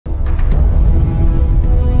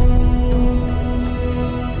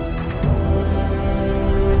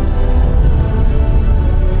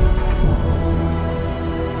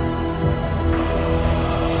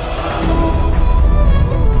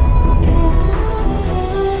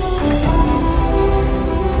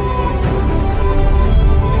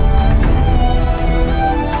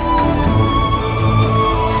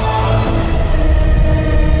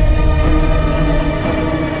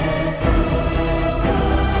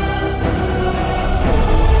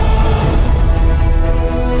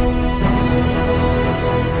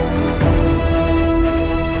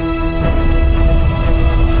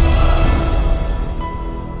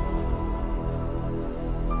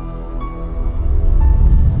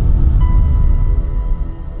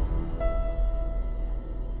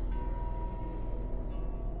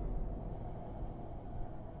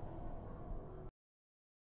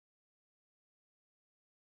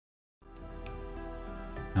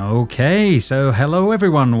Okay, so hello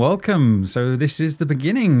everyone, welcome. So this is the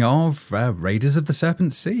beginning of Raiders of the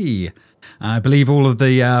Serpent Sea. I believe all of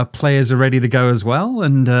the players are ready to go as well,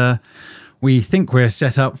 and we think we're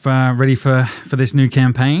set up ready for this new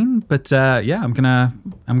campaign. But yeah, I'm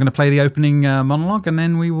gonna play the opening monologue, and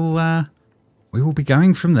then we will be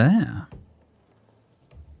going from there.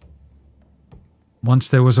 Once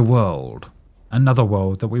there was a world, another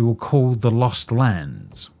world that we will call the Lost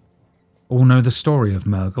Lands. All know the story of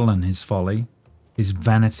Murgle and his folly, his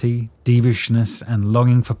vanity, devishness, and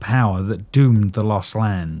longing for power that doomed the Lost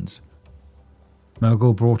Lands.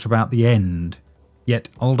 Murgle brought about the end, yet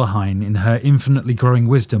Alderheim, in her infinitely growing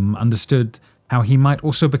wisdom, understood how he might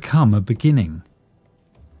also become a beginning.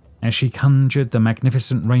 As she conjured the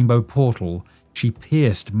magnificent rainbow portal, she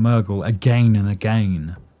pierced Murgle again and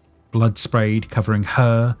again, blood sprayed covering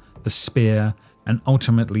her, the spear, and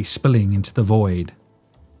ultimately spilling into the void.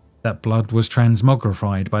 That blood was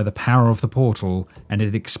transmogrified by the power of the portal, and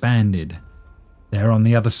it expanded. There on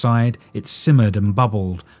the other side, it simmered and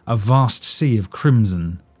bubbled, a vast sea of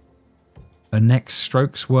crimson. Her next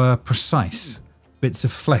strokes were precise, bits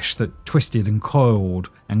of flesh that twisted and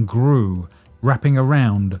coiled and grew, wrapping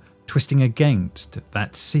around, twisting against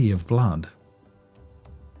that sea of blood.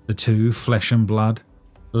 The two, flesh and blood,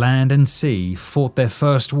 land and sea, fought their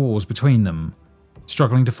first wars between them,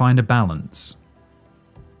 struggling to find a balance.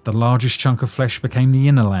 The largest chunk of flesh became the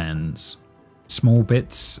inner lands, small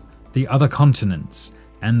bits, the other continents,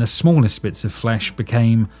 and the smallest bits of flesh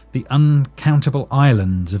became the uncountable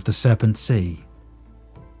islands of the Serpent Sea.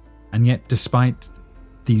 And yet, despite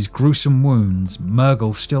these gruesome wounds,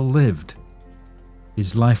 Murgle still lived.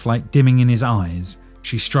 His lifelight dimming in his eyes,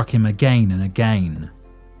 she struck him again and again.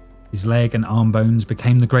 His leg and arm bones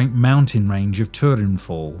became the great mountain range of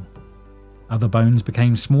Turinfall. Other bones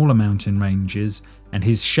became smaller mountain ranges, and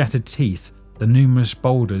his shattered teeth, the numerous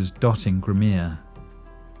boulders dotting Grimere.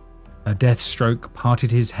 A death stroke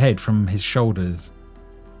parted his head from his shoulders.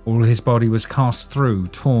 All his body was cast through,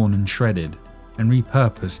 torn and shredded, and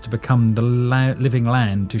repurposed to become the living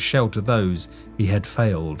land to shelter those he had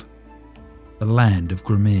failed. The land of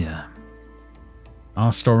Grimere.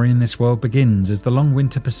 Our story in this world begins as the long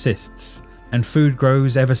winter persists, and food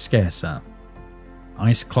grows ever scarcer.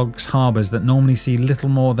 Ice clogs harbours that normally see little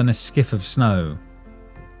more than a skiff of snow.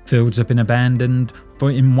 Fields have been abandoned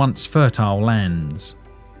in once fertile lands.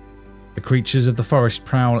 The creatures of the forest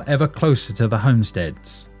prowl ever closer to the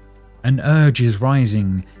homesteads. An urge is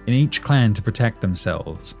rising in each clan to protect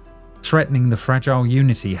themselves, threatening the fragile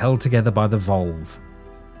unity held together by the Volve.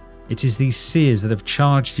 It is these seers that have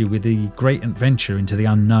charged you with the great adventure into the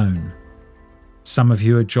unknown. Some of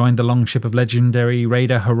you have joined the longship of legendary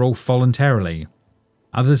raider Hrolf voluntarily.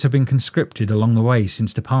 Others have been conscripted along the way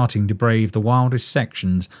since departing to brave the wildest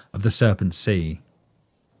sections of the Serpent Sea.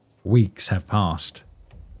 Weeks have passed.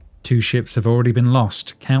 2 ships have already been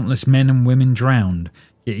lost, countless men and women drowned,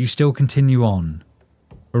 yet you still continue on.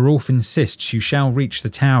 Hrolf insists you shall reach the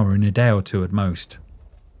tower in a day or 2 at most.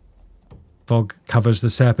 Fog covers the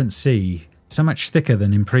Serpent Sea, so much thicker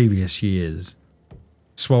than in previous years.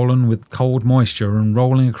 Swollen with cold moisture and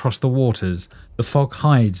rolling across the waters, the fog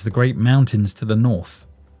hides the great mountains to the north.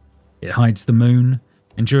 It hides the moon,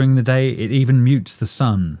 and during the day it even mutes the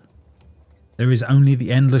sun. There is only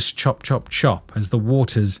the endless chop chop chop as the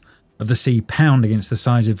waters of the sea pound against the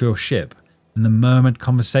sides of your ship and the murmured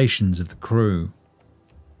conversations of the crew.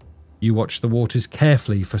 You watch the waters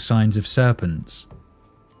carefully for signs of serpents.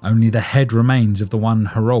 Only the head remains of the one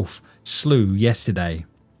Hrolf slew yesterday.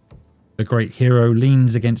 The great hero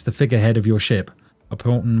leans against the figurehead of your ship,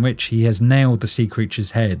 upon which he has nailed the sea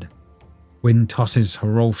creature's head. Wind tosses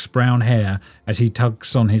Hrolf's brown hair as he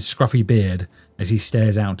tugs on his scruffy beard as he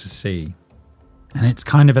stares out to sea. And it's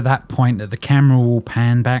kind of at that point that the camera will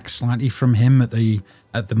pan back slightly from him at the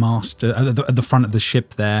front of the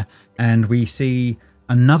ship there, and we see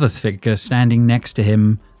another figure standing next to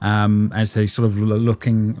him as they sort of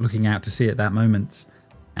looking out to sea at that moment.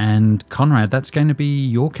 And Conrad, that's going to be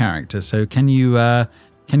your character. So can you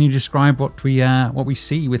describe what we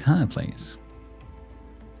see with her, please?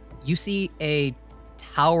 You see a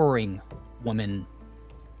towering woman,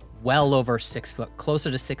 well over 6 foot, closer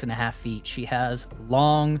to 6.5 feet. She has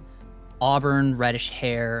long, auburn reddish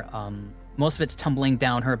hair. Most of it's tumbling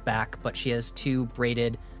down her back, but she has 2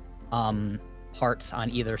 braided parts on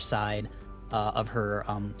either side of her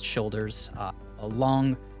shoulders. A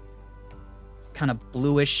long, kind of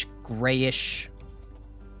bluish, grayish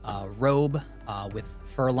robe with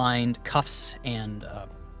fur-lined cuffs and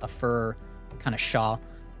a fur kind of shawl.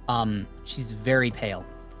 She's very pale,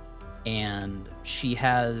 and she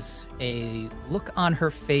has a look on her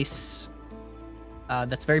face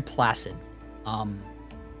that's very placid.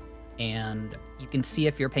 And you can see,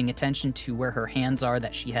 if you're paying attention to where her hands are,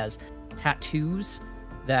 that she has tattoos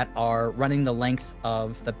that are running the length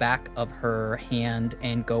of the back of her hand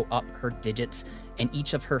and go up her digits. And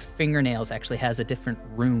each of her fingernails actually has a different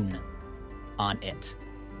rune on it.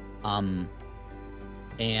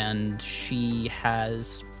 And she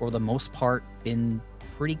has, for the most part, been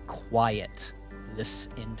pretty quiet this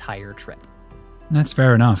entire trip. That's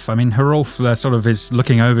fair enough. I mean, Herolf sort of is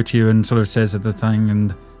looking over to you and sort of says at the thing,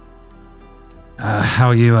 and how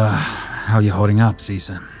are you holding up,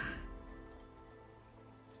 Caesar?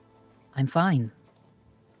 I'm fine,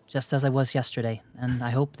 just as I was yesterday, and I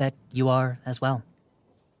hope that you are as well.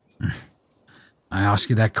 I ask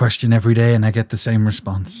you that question every day and I get the same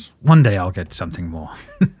response. One day I'll get something more.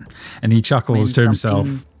 And he chuckles to himself.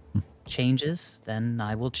 When something changes, then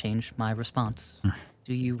I will change my response.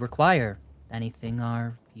 Do you require anything?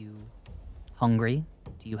 Are you hungry?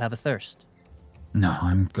 Do you have a thirst? No,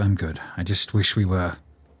 I'm good. I just wish we were...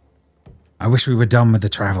 I wish we were done with the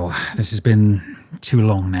travel. This has been too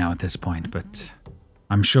long now at this point, but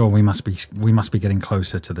I'm sure we must be getting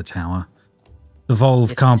closer to the tower. The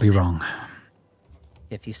Volve can't be wrong.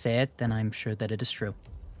 If you say it, then I'm sure that it is true.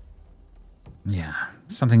 Yeah,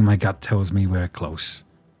 something in my gut tells me we're close.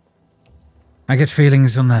 I get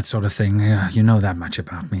feelings on that sort of thing. You know that much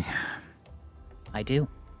about me. I do.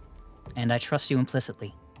 And I trust you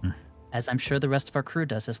implicitly. As I'm sure the rest of our crew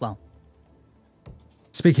does as well.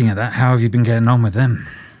 Speaking of that, how have you been getting on with them?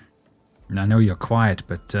 I know you're quiet,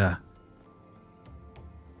 but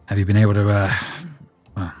have you been able to,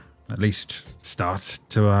 well, at least start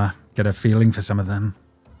to get a feeling for some of them?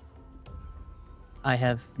 I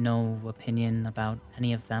have no opinion about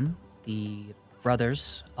any of them. The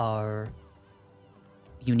brothers are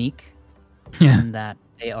unique in that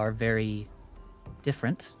they are very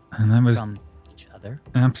different from each other.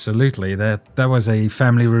 Absolutely. That was a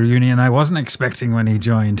family reunion I wasn't expecting when he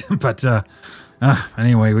joined. But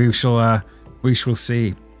anyway, we shall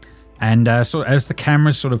see. And so as the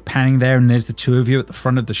camera's sort of panning there and there's the two of you at the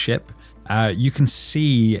front of the ship, you can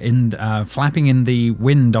see flapping in the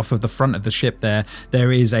wind off of the front of the ship there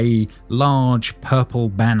is a large purple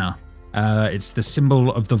banner. It's the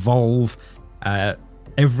symbol of the Volve.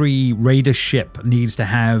 Every raider ship needs to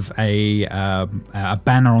have a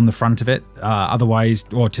banner on the front of it, otherwise,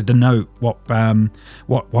 or to denote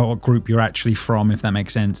what group you're actually from, if that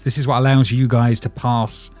makes sense. This is what allows you guys to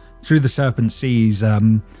pass through the Serpent Seas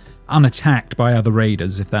unattacked by other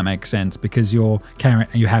raiders, if that makes sense, because you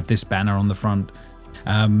have this banner on the front.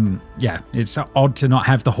 Yeah, it's odd to not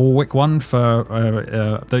have the Horwick one for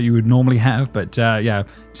that you would normally have, but yeah,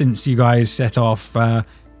 since you guys set off,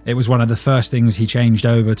 it was one of the first things he changed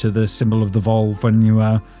over to the symbol of the Volve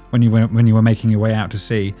when you were making your way out to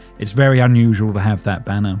sea. It's very unusual to have that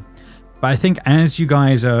banner. But I think as you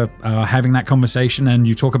guys are having that conversation and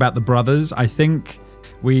you talk about the brothers, I think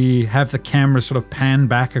we have the camera sort of pan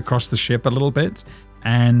back across the ship a little bit,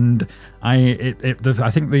 and I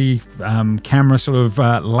think the camera sort of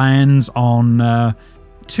lands on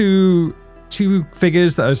two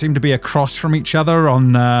figures that seem to be across from each other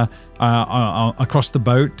on across the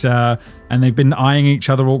boat, and they've been eyeing each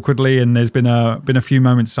other awkwardly, and there's been a few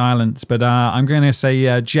moments silence. But I'm going to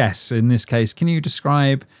say Jess in this case. Can you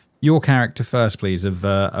describe your character first, please,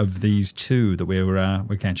 of these two that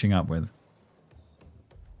we're catching up with?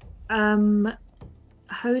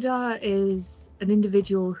 Hodar is an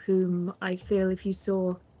individual whom I feel if you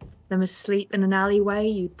saw them asleep in an alleyway,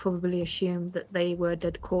 you'd probably assume that they were a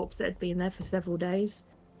dead corpse that had been there for several days.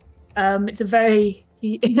 It's a very...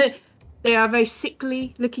 they are a very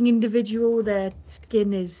sickly looking individual. Their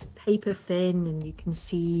skin is paper thin and you can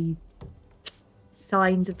see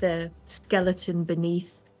signs of their skeleton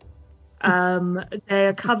beneath.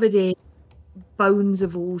 They're covered in bones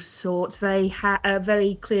of all sorts, very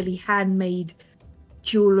clearly handmade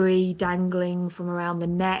jewellery dangling from around the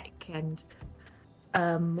neck and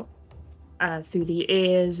through the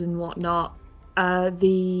ears and whatnot.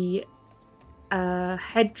 The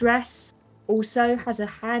headdress also has a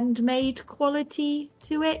handmade quality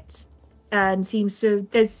to it, and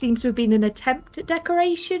there seems to have been an attempt at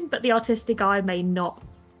decoration, but the artistic eye may not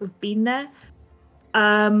have been there.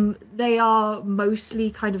 They are mostly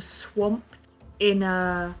kind of swamped in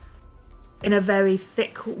a very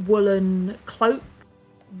thick woolen cloak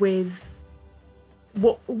with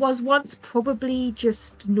what was once probably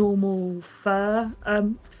just normal fur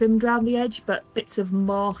trimmed around the edge, but bits of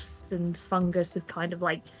moss and fungus have kind of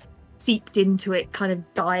like seeped into it, kind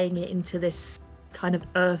of dyeing it into this kind of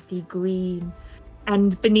earthy green.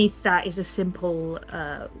 And beneath that is a simple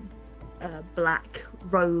black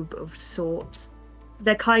robe of sorts.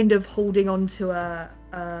 they're kind of holding onto a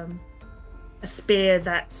spear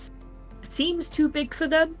that seems too big for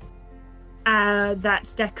them.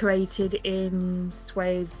 That's decorated in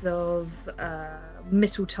swathes of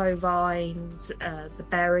mistletoe vines, the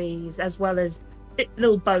berries, as well as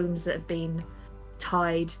little bones that have been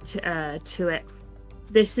tied to it.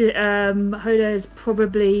 This Hoda has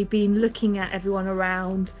probably been looking at everyone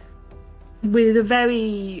around with a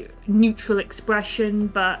very neutral expression,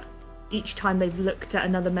 but each time they've looked at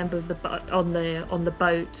another member of on the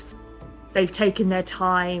boat, they've taken their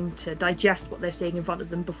time to digest what they're seeing in front of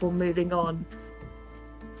them before moving on.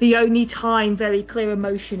 The only time very clear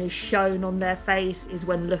emotion is shown on their face is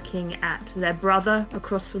when looking at their brother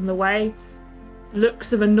across from the way.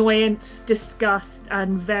 Looks of annoyance, disgust,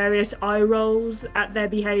 and various eye rolls at their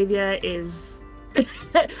behaviour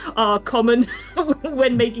are common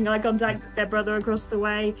when making eye contact with their brother across the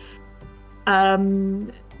way.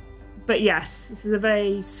 But yes, this is a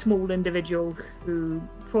very small individual who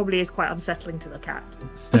probably is quite unsettling to look at.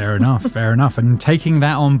 Fair enough, fair enough. And taking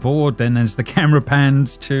that on board, then as the camera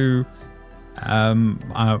pans to,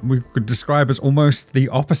 we could describe as almost the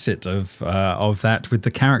opposite of that, with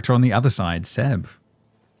the character on the other side, Seb.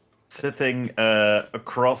 Sitting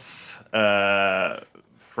across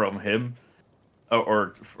from him,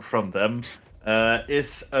 or from them,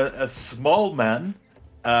 is a small man,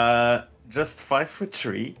 just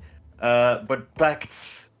 5'3", but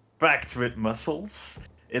backed with muscles.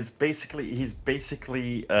 He's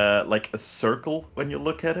basically like a circle when you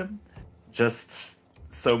look at him. Just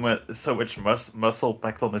so much muscle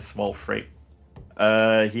packed on his small frame.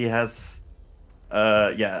 He has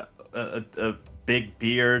a big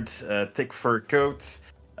beard, thick fur coat.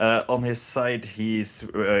 On his side, he's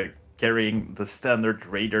carrying the standard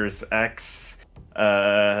raider's axe.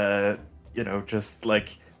 Just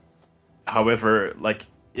like, however, like,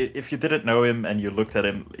 if you didn't know him and you looked at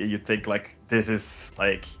him, you'd think like this is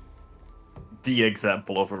like the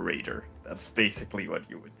example of a raider. That's basically what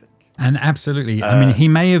you would think. And absolutely, I mean, he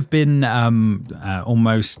may have been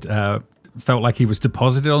almost felt like he was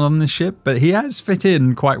deposited on the ship, but he has fit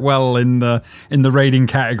in quite well in the raiding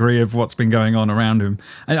category of what's been going on around him.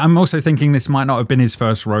 I'm also thinking this might not have been his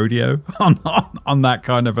first rodeo on that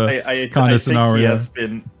kind of a kind of scenario. Think he has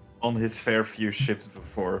been on his fair few ships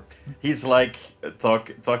before. He's like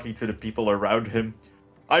talking to the people around him.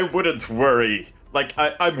 I wouldn't worry. Like,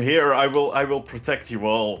 I'm here. I will protect you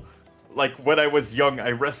all. Like, when I was young,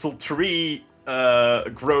 I wrestled 3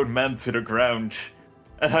 grown men to the ground,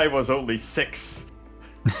 and I was only 6.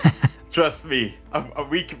 Trust me,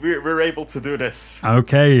 we're able to do this.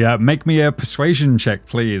 Okay, make me a persuasion check,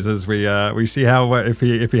 please, as we see how if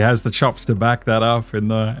he has the chops to back that up in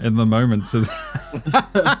the moments.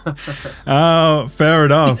 Oh, fair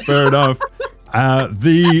enough.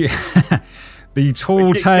 The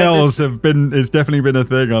tall tales has definitely been a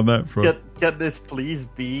thing on that front. Can this please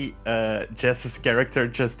be Jess's character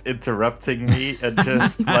just interrupting me and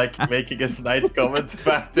just like making a snide comment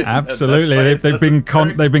about it? Absolutely, they've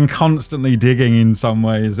been constantly digging in some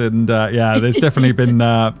ways, and there's definitely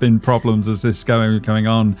been problems as this going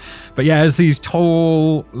on. But yeah, as these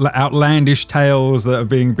tall, outlandish tales that are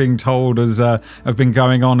being told as have been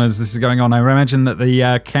going on as this is going on, I imagine that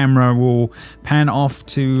the camera will pan off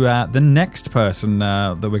to the next person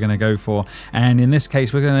that we're going to go for, and in this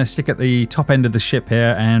case, we're going to stick at the top end of the ship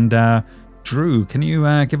here, and Drew, can you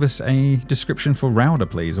give us a description for Rauda,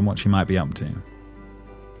 please, and what she might be up to?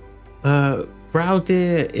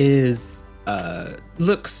 Rauda is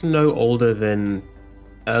looks no older than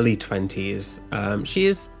early 20s. She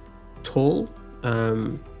is tall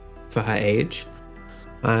for her age,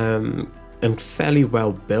 and fairly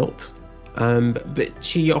well built, but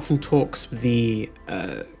she often talks with the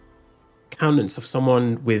countenance of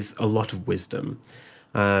someone with a lot of wisdom.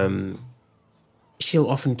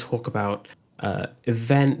 She'll often talk about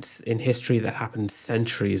events in history that happened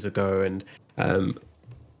centuries ago, and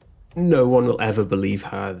no one will ever believe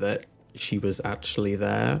her that she was actually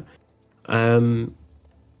there.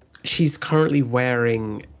 She's currently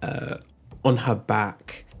wearing on her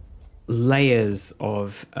back layers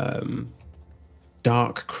of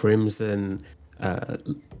dark crimson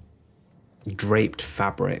draped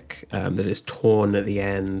fabric that is torn at the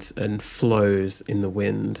ends and flows in the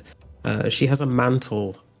wind. She has a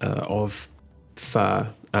mantle of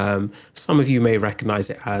fur. Some of you may recognize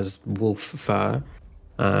it as wolf fur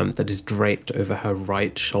that is draped over her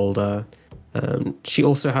right shoulder. She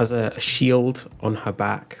also has a shield on her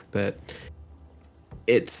back, but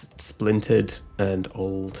it's splintered and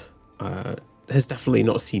old. Has definitely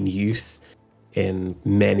not seen use in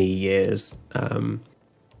many years.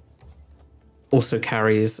 also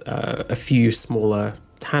carries a few smaller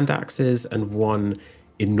hand axes and one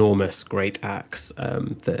enormous great axe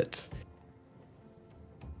that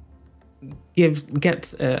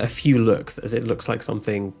gets a few looks, as it looks like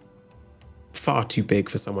something far too big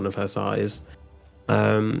for someone of her size.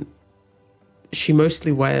 She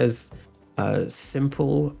mostly wears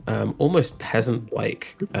simple, almost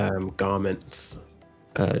peasant-like garments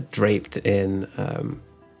draped in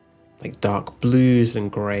like dark blues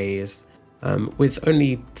and greys, with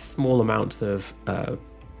only small amounts of,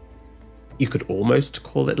 you could almost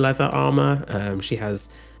call it leather armor. She has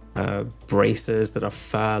braces that are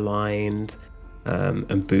fur-lined,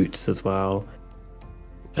 and boots as well.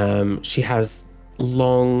 She has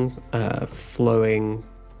long, flowing,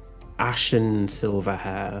 ashen silver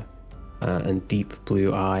hair and deep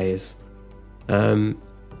blue eyes.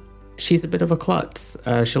 She's a bit of a klutz.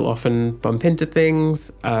 She'll often bump into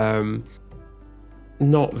things.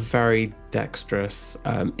 Not very dexterous.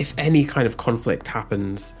 If any kind of conflict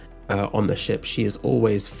happens on the ship, she is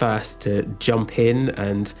always first to jump in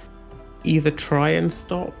and either try and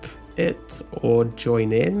stop it or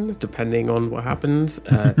join in, depending on what happens.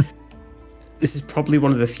 This is probably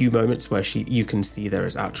one of the few moments where you can see there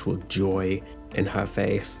is actual joy in her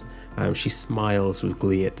face. She smiles with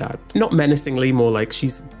glee at that. Not menacingly, more like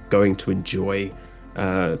she's going to enjoy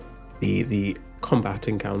the combat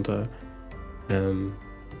encounter. And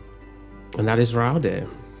that is Rowdy.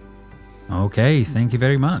 Okay, thank you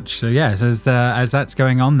very much. So yes, as that's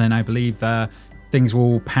going on, then I believe things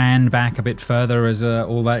will pan back a bit further as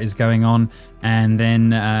all that is going on, and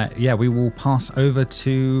then we will pass over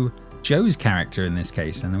to Joe's character in this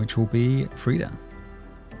case, and which will be Frida.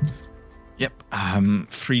 Yep.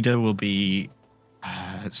 Frida will be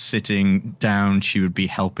sitting down. She would be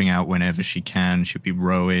helping out whenever she can. She'd be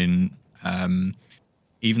rowing.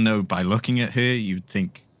 Even though by looking at her, you'd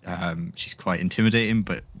think she's quite intimidating,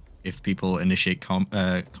 but if people initiate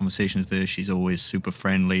conversation with her, she's always super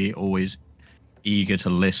friendly, always eager to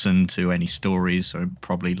listen to any stories. So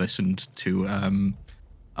probably listened to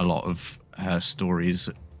a lot of stories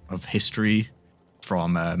of history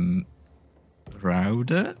from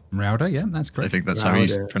Rowder. Rowder, yeah, that's correct. I think that's how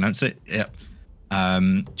you pronounce it. Yeah.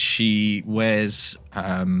 She wears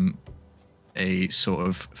a sort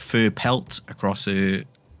of fur pelt across her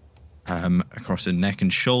neck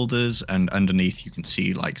and shoulders, and underneath you can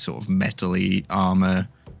see like sort of metal-y armor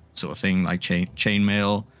sort of thing, like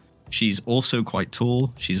chainmail. She's also quite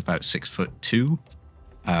tall. She's about 6'2".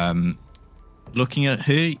 Looking at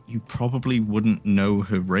her, you probably wouldn't know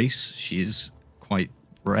her race. She is quite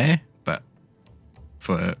rare, but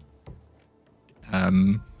for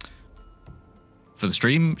the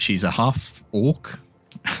stream, she's a half orc.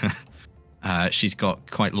 She's got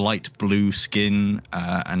quite light blue skin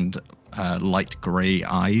and light grey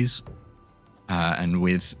eyes, and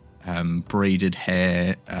with braided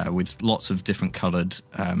hair, with lots of different coloured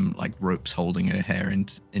like ropes holding her hair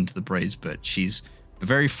into the braids. But she's a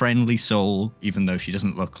very friendly soul, even though she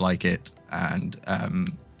doesn't look like it. And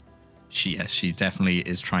she definitely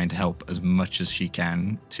is trying to help as much as she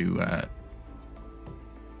can to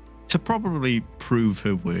probably prove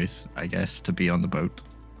her worth, I guess, to be on the boat.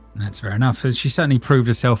 That's fair enough. She certainly proved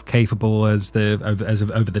herself capable over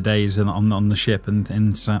the days on the ship and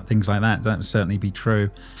things like that. That would certainly be true.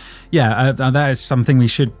 Yeah, that is something we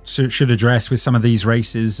should address with some of these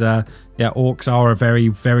races. Orcs are a very,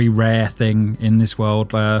 very rare thing in this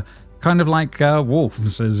world. Kind of like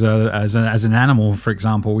wolves as an animal, for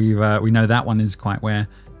example. We know that one is quite rare.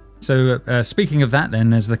 So speaking of that,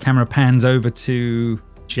 then, as the camera pans over to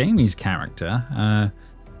Jamie's character,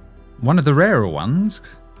 one of the rarer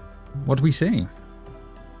ones. What do we see?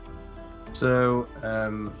 So,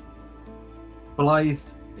 Blythe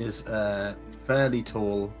is a fairly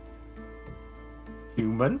tall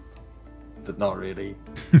human, but not really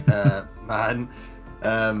man.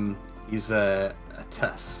 He's a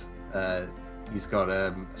tuss. He's got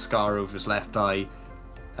a scar over his left eye,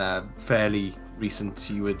 fairly recent,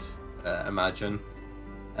 you would imagine.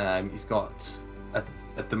 He's got,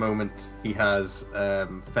 at the moment, he has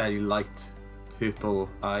fairly light purple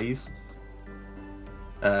eyes.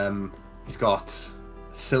 He's got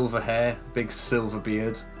silver hair, big silver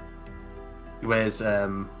beard. He wears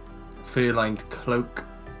fur-lined cloak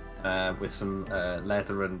with some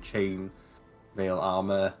leather and chain mail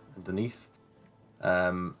armor underneath.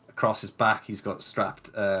 Across his back, he's got strapped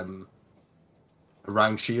a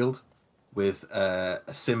round shield with a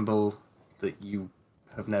symbol that you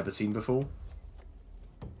have never seen before.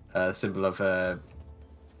 A symbol of a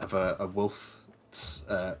wolf.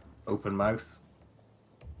 Open mouth.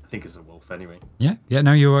 I think it's a wolf anyway. Yeah.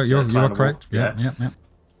 No, you're correct. Yeah.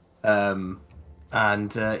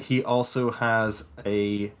 And he also has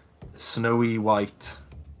a snowy white,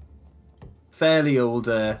 fairly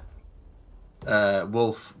older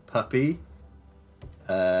wolf puppy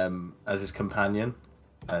as his companion.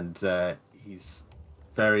 And he's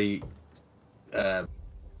very...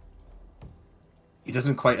 he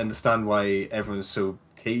doesn't quite understand why everyone's so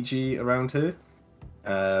cagey around her.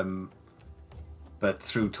 But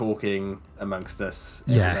through talking amongst us,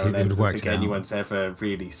 Yeah, I don't think it out. anyone's ever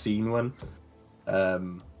really seen one.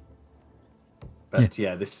 But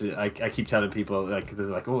yeah, this is, I keep telling people, like, they're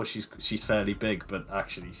like, oh, she's fairly big, but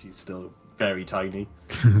actually she's still very tiny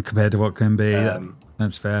compared to what can be.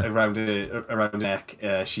 That's fair. Around her neck,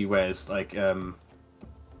 she wears like kind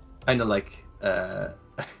of like a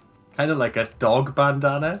dog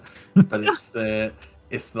bandana, but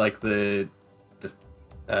it's like the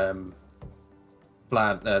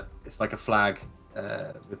flag. It's like a flag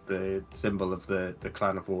with the symbol of the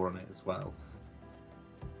clan of war on it as well.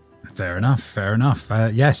 Fair enough.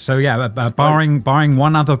 Yes. So yeah, barring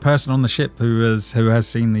one other person on the ship who has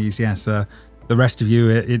seen these, yes, the rest of you,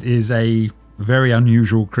 it is a very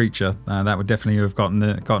unusual creature that would definitely have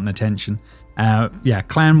gotten attention. Yeah,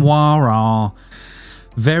 Clan War are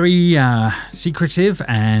very secretive,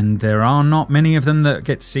 and there are not many of them that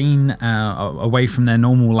get seen away from their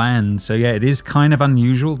normal land. So yeah, it is kind of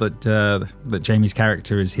unusual that Jamie's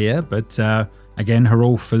character is here. But again,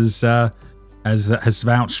 Harolf has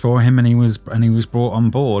vouched for him, and he was brought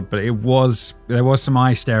on board. But there was some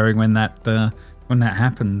eye staring when that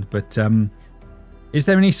happened. But is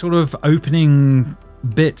there any sort of opening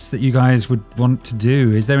bits that you guys would want to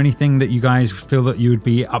do? Is there anything that you guys feel that you would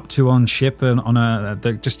be up to on ship and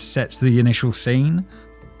that just sets the initial scene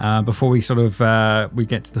before we sort of we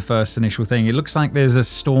get to the first initial thing? It looks like there's a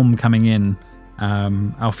storm coming in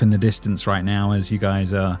off in the distance right now as you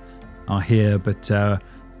guys are here. But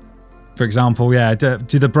for example, yeah, do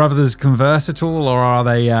the brothers converse at all, or are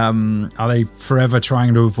they forever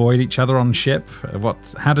trying to avoid each other on ship?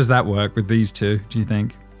 How does that work with these two, do you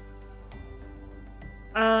think?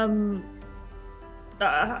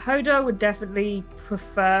 Hodor would definitely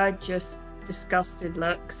prefer just disgusted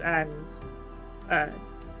looks and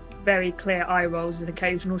very clear eye rolls and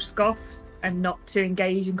occasional scoffs, and not to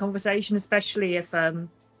engage in conversation, especially if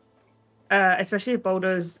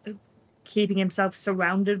Baldur's keeping himself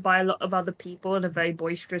surrounded by a lot of other people in a very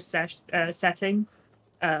boisterous setting.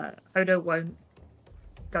 Hodor won't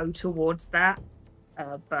go towards that,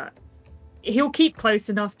 but he'll keep close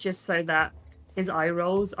enough just so that his eye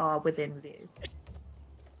rolls are within view.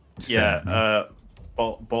 Yeah,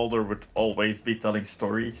 Baldur would always be telling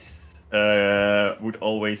stories, would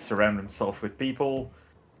always surround himself with people,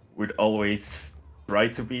 would always try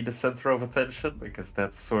to be the center of attention, because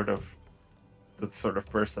that's sort of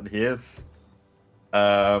person he is.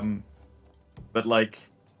 But like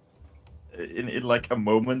in like a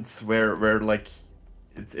moment where like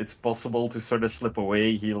it's possible to sort of slip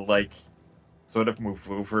away, he'll like sort of move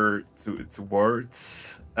over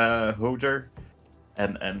towards Hodor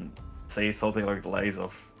and say something like the lines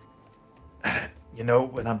of, you know,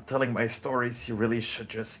 when I'm telling my stories, you really should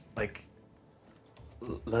just like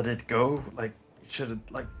let it go. Like, you shouldn't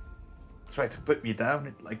like try to put me down.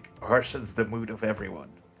 It like harshens the mood of everyone.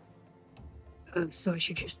 Oh, so I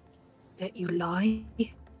should just let you lie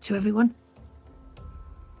to everyone?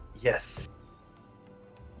 Yes.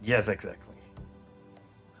 Yes, exactly.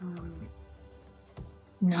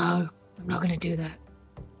 No, I'm not going to do that.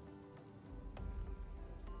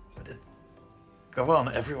 But come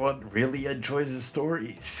on, everyone really enjoys the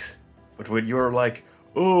stories. But when you're like,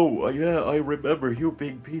 oh yeah, I remember you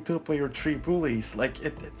being beat up by your 3 bullies, like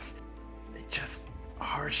it just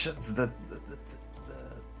harshens the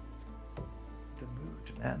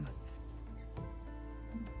mood, man.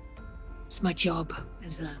 It's my job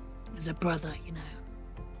as a brother, you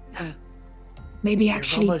know. Maybe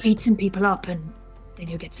actually beat some people up, and then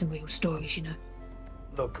you'll get some real stories, you know.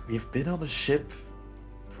 Look, we've been on a ship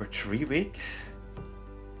for 3 weeks.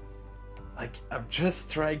 Like, I'm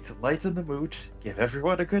just trying to lighten the mood, give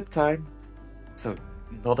everyone a good time. So,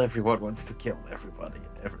 not everyone wants to kill everybody,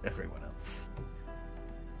 everyone else.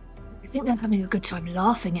 I think they're having a good time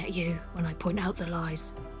laughing at you when I point out the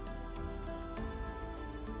lies.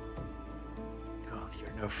 God,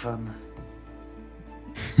 you're no fun.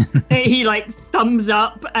 He like thumbs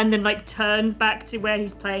up and then like turns back to where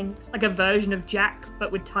he's playing like a version of Jax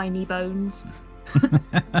but with tiny bones.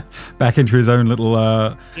 Back into his own little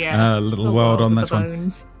little world on this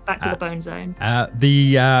one. Back to the bone zone.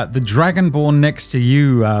 The dragonborn next to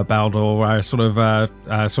you, Baldur, sort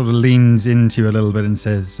of leans into you a little bit and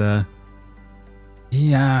says,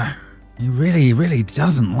 "He He really, really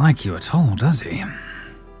doesn't like you at all, does he?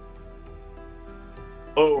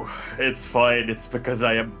 Oh, it's fine. It's because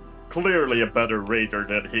I am clearly a better raider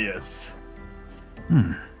than he is.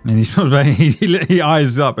 And he sort of he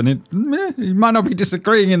eyes up, and he might not be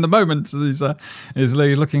disagreeing in the moment as he's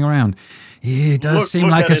looking around. He does seem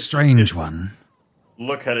like a strange one.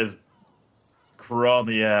 Look at his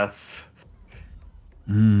scrawny ass.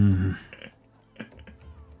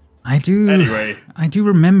 I do. Anyway, I do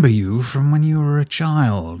remember you from when you were a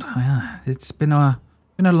child. It's been a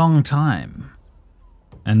long time.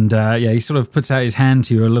 And he sort of puts out his hand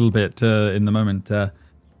to you a little bit in the moment.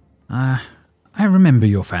 I remember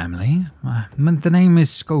your family. The name is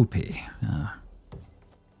Scopy.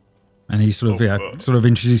 And he sort of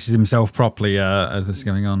introduces himself properly as this is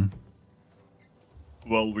going on.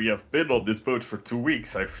 Well, we have been on this boat for 2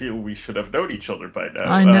 weeks. I feel we should have known each other by now.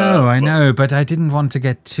 I know, but I didn't want to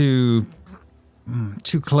get too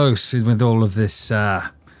close with all of this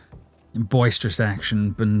boisterous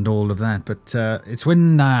action and all of that. But it's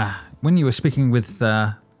when you were speaking with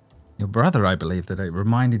your brother, I believe, that it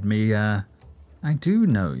reminded me I do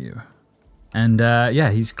know you. And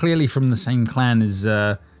he's clearly from the same clan as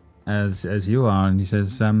you are. And he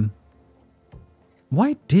says,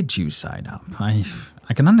 why did you sign up?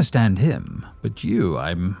 I can understand him, but you,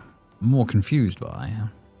 I'm more confused by.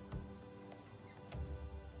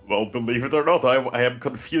 Well, believe it or not, I am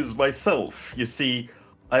confused myself. You see,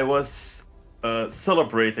 I was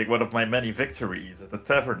celebrating one of my many victories at the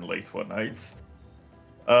tavern late one night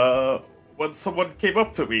when someone came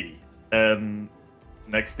up to me, and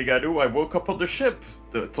next thing I knew, I woke up on the ship.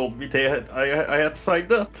 They told me I had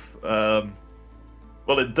signed up.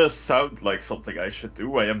 Well, it does sound like something I should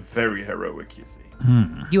do. I am very heroic, you see.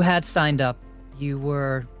 You had signed up. You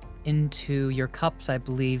were into your cups, I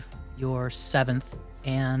believe, your 7th,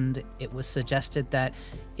 and it was suggested that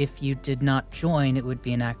if you did not join, it would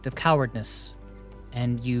be an act of cowardness.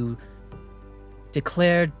 And you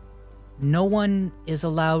declared, no one is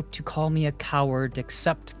allowed to call me a coward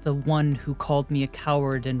except the one who called me a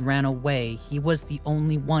coward and ran away. He was the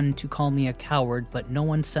only one to call me a coward, but no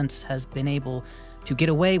one since has been able to get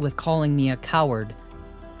away with calling me a coward.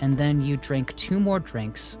 And then you drank 2 more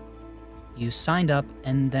drinks. You signed up,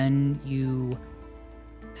 and then you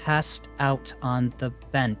passed out on the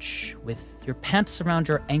bench with your pants around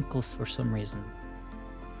your ankles for some reason.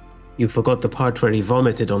 You forgot the part where he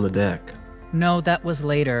vomited on the deck. No, that was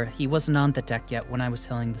later. He wasn't on the deck yet when I was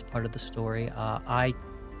telling this part of the story. I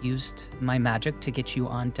used my magic to get you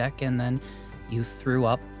on deck, and then you threw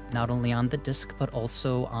up not only on the disc, but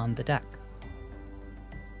also on the deck.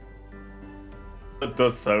 That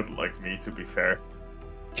does sound like me, to be fair.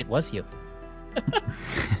 It was you.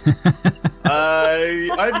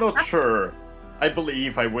 I'm not sure. I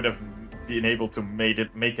believe I would have been able to make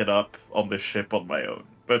it up on the ship on my own,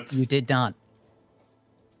 but You did not.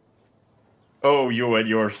 Oh, you and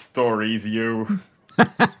your stories, you.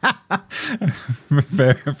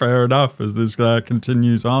 Fair enough, as this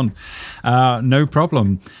continues on. No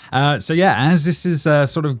problem. So yeah, as this is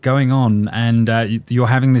sort of going on, and you're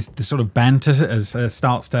having this sort of banter as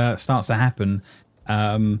starts to happen,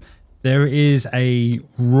 there is a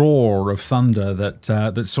roar of thunder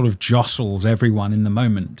that sort of jostles everyone in the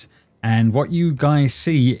moment. And what you guys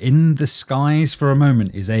see in the skies for a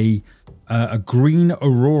moment is a green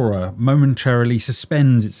aurora momentarily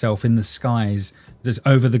suspends itself in the skies just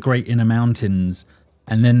over the great inner mountains,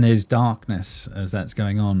 and then there's darkness as that's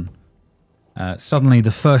going on. Suddenly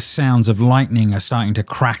the first sounds of lightning are starting to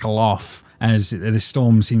crackle off as the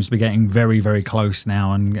storm seems to be getting very, very close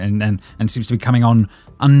now, and seems to be coming on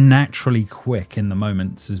unnaturally quick in the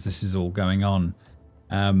moments as this is all going on.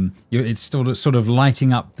 It's sort of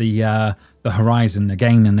lighting up the horizon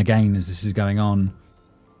again and again as this is going on.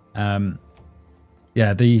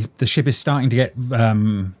 The ship is starting to get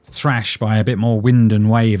thrashed by a bit more wind and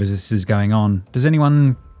wave as this is going on. Does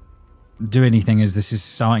anyone do anything as this is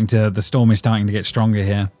the storm is starting to get stronger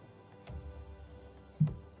here?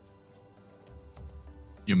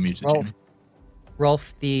 You're muted, Jimmy.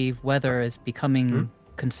 Rolf, the weather is becoming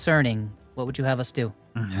concerning. What would you have us do?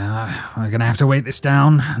 We're going to have to wait this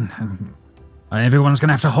down. Everyone's going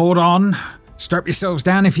to have to hold on. Strap yourselves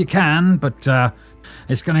down if you can, but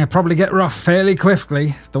it's going to probably get rough fairly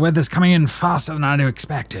quickly. The weather's coming in faster than I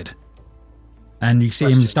expected. And you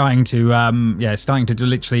see him starting to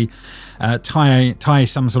literally tie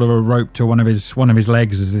some sort of a rope to one of his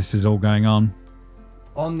legs as this is all going on.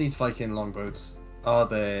 On these Viking longboats, are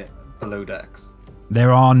there below decks?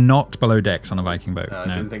 There are not below decks on a Viking boat. No, I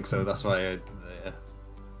didn't think so. That's why.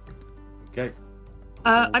 Okay.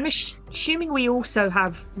 I'm assuming we also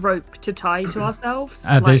have rope to tie to ourselves.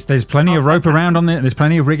 There's plenty of rope around on there's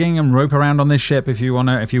plenty of rigging and rope around on this ship if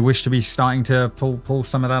you wish to be starting to pull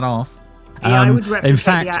some of that off. Yeah, I would in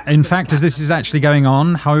fact, as this is actually going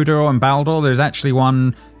on, Hodor and Baldur, there's actually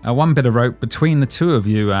one bit of rope between the two of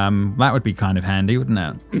you. That would be kind of handy, wouldn't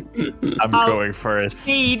it? I'm going for it.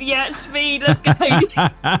 Speed, speed. Let's go.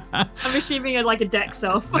 I'm assuming like a dex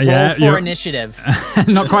off. Roll for initiative.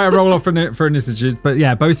 Not quite a roll off for initiative, but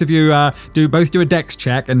yeah, both of you do a dex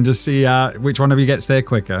check and just see which one of you gets there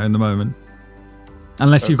quicker in the moment.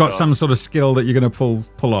 Unless you've got some sort of skill that you're going to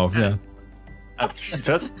pull off, yeah.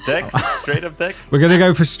 Just dex, straight up dex. We're going to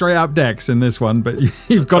go for straight up dex in this one, but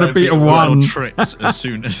you've got to beat a 1. Tricks as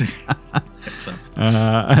soon as it gets up.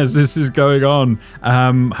 As this is going on,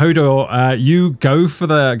 Hodor, you go for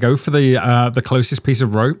the closest piece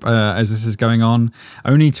of rope as this is going on,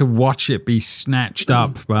 only to watch it be snatched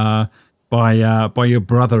up by your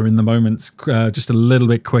brother in the moments, just a little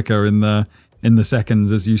bit quicker in the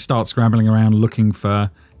seconds as you start scrambling around looking for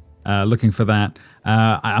that.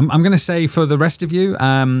 I'm going to say for the rest of you,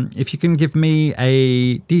 if you can give me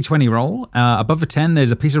a d20 roll, above a 10,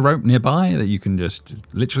 there's a piece of rope nearby that you can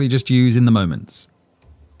literally use in the moments.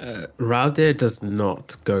 Raldir does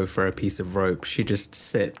not go for a piece of rope. She just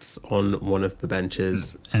sits on one of the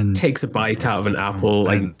benches and takes a bite out of an apple,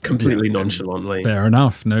 completely nonchalantly. Fair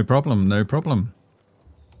enough. No problem.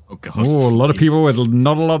 Oh God! Oh, a lot of people with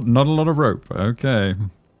not a lot of rope. Okay.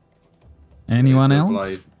 Anyone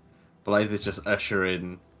else? Blythe is just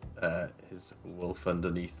ushering his wolf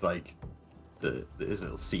underneath his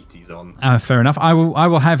little seat he's on. Fair enough. I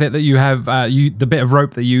will have it that you have the bit of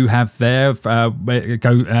rope that you have there.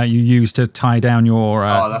 You use to tie down your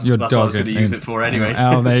that's dog. That's what I was going to use it for anyway.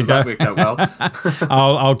 Oh, there you go. That worked out well.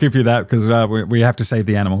 I'll give you that because we have to save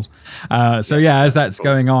the animals. As that's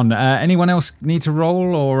going on, anyone else need to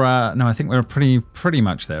roll or no? I think we're pretty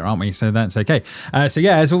much there, aren't we? So that's okay.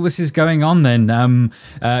 As all this is going on, then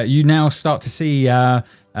you now start to see.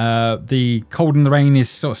 The cold and the rain is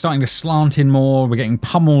sort of starting to slant in more. We're getting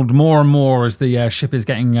pummeled more and more as the ship is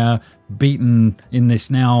getting beaten in this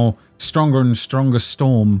now stronger and stronger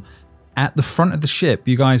storm. At the front of the ship,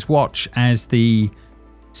 you guys watch as the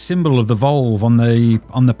symbol of the Volve on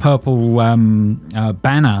the purple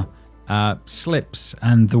banner slips,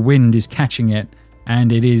 and the wind is catching it,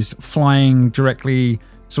 and it is flying directly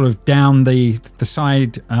sort of down the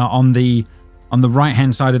side on the right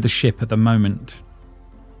hand side of the ship at the moment.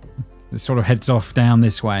 It sort of heads off down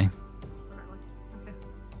this way.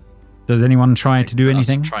 Does anyone try to do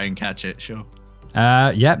anything? Try and catch it, sure.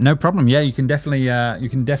 Yeah, no problem. Yeah, you can definitely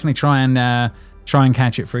try and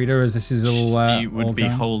catch it, Frida, as this is all. She would be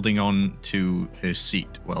holding on to her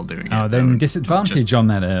seat while doing it. Oh, then disadvantage on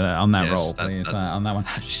that roll, please. On that one.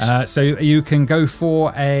 So you can go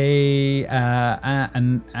for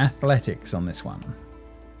an athletics on this one.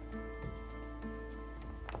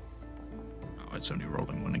 It's only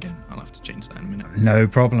rolling one again. I'll have to change that in a minute. No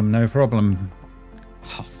problem.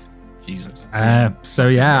 Oh, Jesus. As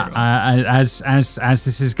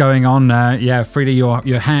this is going on, Frida, your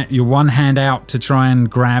one hand out to try and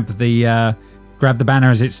grab the banner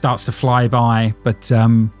as it starts to fly by, but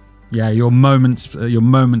you're moments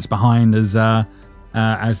behind as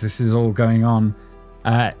this is all going on.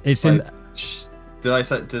 It's in.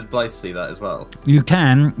 Did Blythe see that as well? You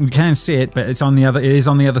can see it, but it is on the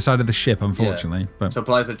other side of the ship, unfortunately. Yeah. But so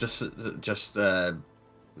Blythe just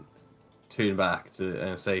tune back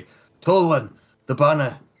and say, "Tall one, the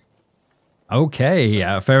banner."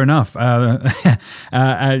 Okay, fair enough. You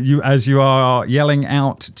are yelling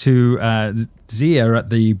out to Zia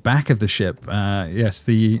at the back of the ship. Yes,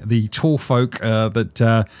 the tall folk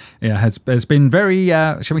that has been very,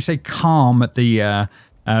 shall we say, calm at the.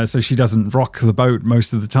 So she doesn't rock the boat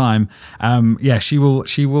most of the time. She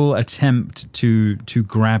will attempt to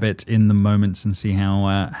grab it in the moments and see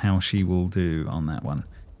how she will do on that one.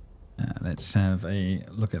 Let's have a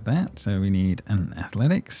look at that. So we need an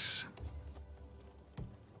athletics.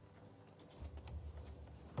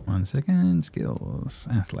 1 second. Skills,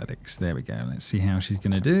 athletics. There we go. Let's see how she's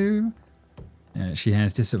going to do. She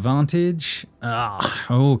has disadvantage.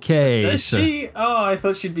 Okay. Does she? Oh, I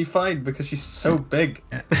thought she'd be fine because she's so big.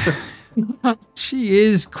 She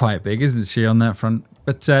is quite big, isn't she, on that front?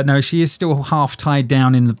 But no, she is still half tied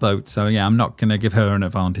down in the boat. So yeah, I'm not going to give her an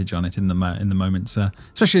advantage on it in the moments,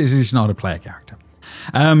 especially as she's not a player character.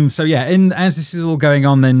 As this is all going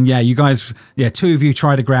on, then you guys, two of you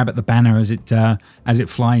try to grab at the banner as it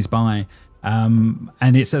flies by,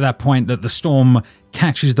 and it's at that point that the storm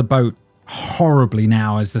catches the boat horribly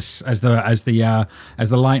now as the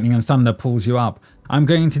lightning and thunder pulls you up. I'm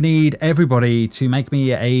going to need everybody to make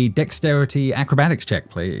me a dexterity acrobatics check,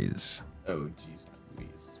 please. Oh, Jesus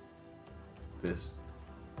Louise. This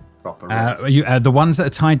proper The ones that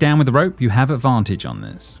are tied down with the rope, you have advantage on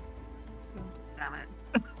this. Damn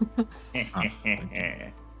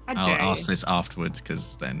it. I'll ask this afterwards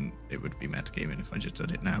because then it would be metagaming if I just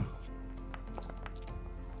did it now.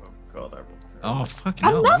 Oh God, I will. Oh fucking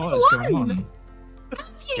hell! What is going on?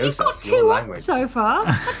 You've got your 2 language. ones so far.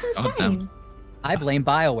 That's insane. I blame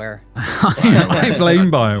BioWare. I blame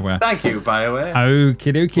BioWare. Thank you, BioWare.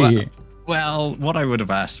 Okie dokie. Well, what I would have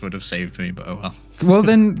asked would have saved me, but oh well. Well,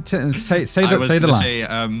 then say the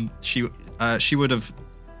line. She would have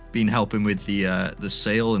been helping with the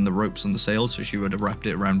sail and the ropes on the sail, so she would have wrapped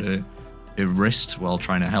it around her wrist while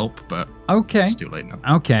trying to help. But okay, it's too late now.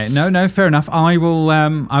 Okay, no, fair enough. I will,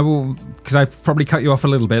 because I've probably cut you off a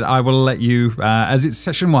little bit. I will let you, as it's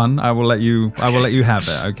session 1. I will let you have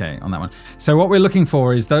it. Okay, on that one. So what we're looking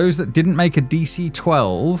for is those that didn't make a DC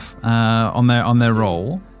 12 on their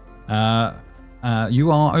roll.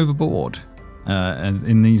 You are overboard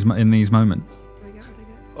in these moments.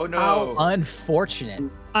 Oh no! How unfortunate.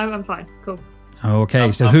 I'm fine. Cool.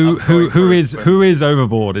 Okay, so who is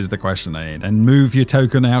overboard is the question I need, and move your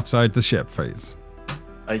token outside the ship, please.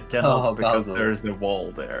 I cannot because Basil. there's a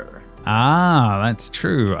wall there. Ah, that's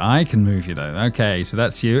true. I can move you though. Okay, so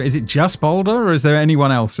that's you. Is it just Boulder, or is there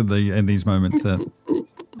anyone else in these moments?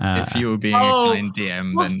 If you were being a kind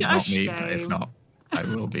DM, then not me. But if not, I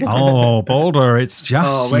will be. Oh, Boulder, it's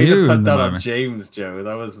just way you to put in the that on moment. James, Joe.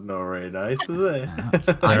 That was not very nice, was it?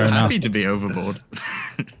 I'm enough. happy to be overboard.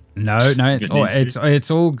 No,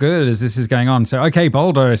 it's all good as this is going on. So okay,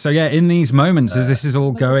 Boulder. So yeah, in these moments as this is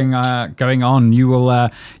all going on,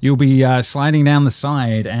 you'll be sliding down the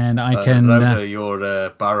side, and I can. Rhoda, your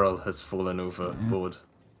barrel has fallen overboard.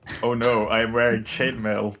 Oh no, I'm wearing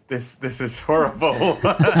chainmail. This is horrible.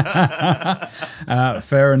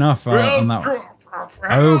 Fair enough on that one.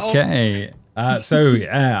 Okay. So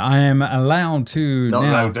I am allowed to Not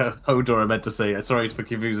now. Rhoda. Hodor, I meant to say. Sorry for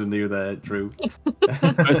confusing you there, Drew.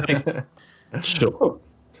 Sure.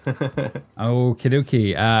 Okie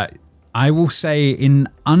dokie. I will say in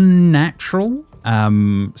unnatural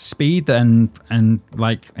speed and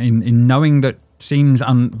like in knowing that seems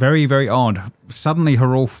very, very odd. Suddenly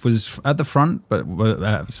Harolf was at the front, but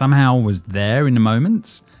somehow was there in the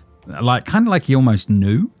moments. Kind of like he almost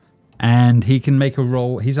knew. And he can make a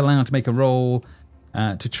roll. He's allowed to make a roll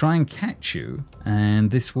to try and catch you, and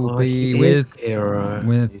this will be with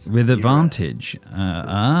advantage.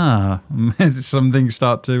 Something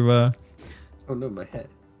start to. Oh no, my head.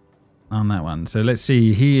 On that one. So let's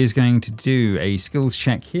see. He is going to do a skills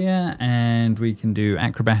check here, and we can do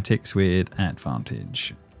acrobatics with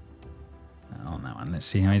advantage. On that one. Let's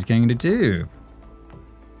see how he's going to do.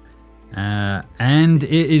 And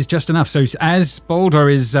it is just enough. So as Boulder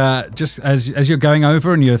is just as you're going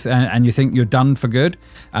over and you think you're done for good,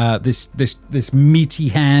 this meaty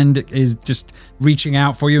hand is just reaching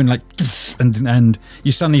out for you and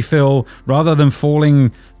you suddenly feel, rather than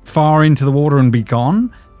falling far into the water and be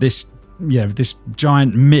gone, this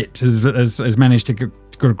giant mitt has managed to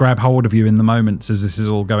grab hold of you in the moments as this is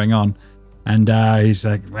all going on, and he's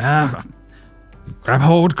like, grab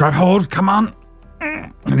hold, come on.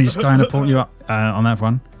 And he's trying to pull you up on that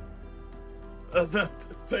one.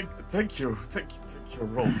 Thank you,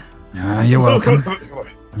 Rolf. You're welcome.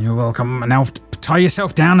 You're welcome. Now tie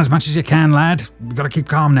yourself down as much as you can, lad. We've got to keep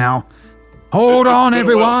calm now. Hold on,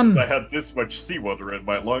 everyone. I had this much seawater in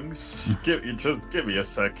my lungs. Just give me a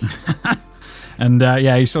sec. And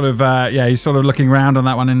he's sort of looking around on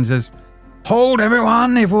that one and says, "Hold,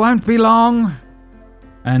 everyone. It won't be long."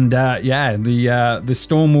 And the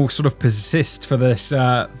storm will sort of persist for this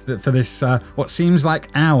what seems like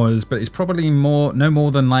hours, but it's probably no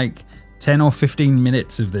more than like 10 or 15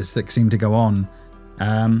 minutes of this that seem to go on.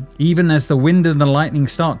 Even as the wind and the lightning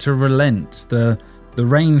start to relent, the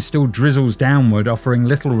rain still drizzles downward, offering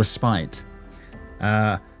little respite.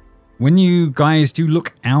 When you guys do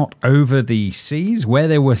look out over the seas, where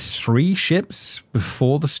there were 3 ships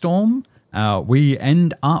before the storm, we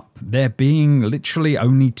end up there being literally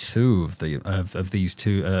only 2 of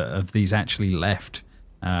these actually left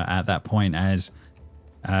at that point, as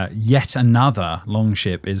yet another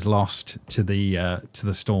longship is lost to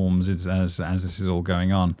the storms as this is all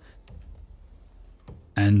going on.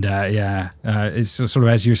 And it's sort of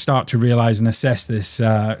as you start to realize and assess this,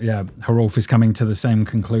 Harolf is coming to the same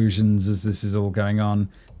conclusions as this is all going on.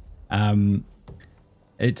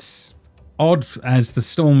 It's odd as the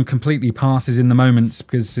storm completely passes in the moments,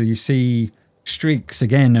 because you see streaks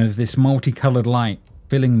again of this multicolored light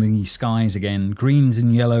filling the skies again. Greens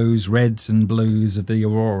and yellows, reds and blues of the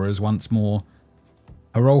auroras once more.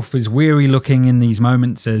 Hrolf is weary looking in these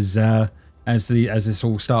moments as this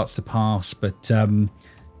all starts to pass, but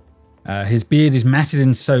his beard is matted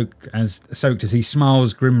and soaked as he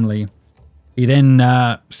smiles grimly. He then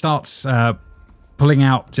starts pulling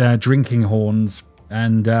out drinking horns,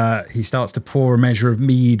 and he starts to pour a measure of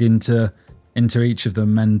mead into each of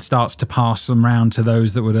them, and starts to pass them round to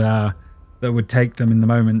those that would take them in the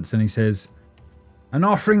moments. And he says, "An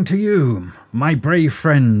offering to you, my brave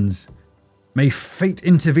friends. May fate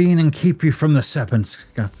intervene and keep you from the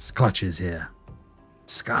serpent's clutches here.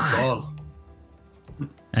 Sky." Oh.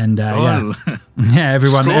 And everyone,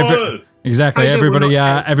 exactly, everybody,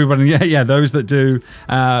 those that do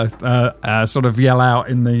sort of yell out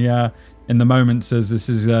in the moments as this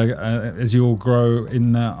is as you all grow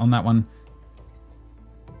on that one.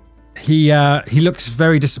 He looks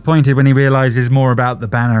very disappointed when he realizes more about the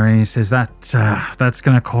banner, and he says that's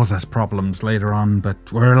going to cause us problems later on, but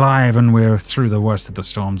we're alive and we're through the worst of the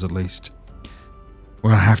storms at least.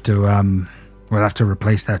 We'll have to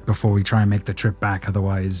replace that before we try and make the trip back.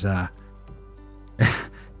 Otherwise,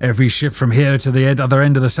 every ship from here to the other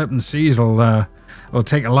end of the Serpent Seas will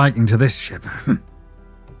take a liking to this ship.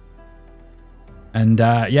 And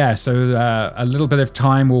so a little bit of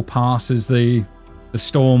time will pass as the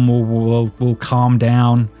storm will calm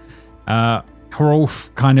down.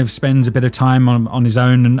 Hrolf kind of spends a bit of time on his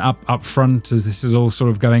own and up front as this is all sort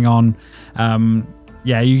of going on.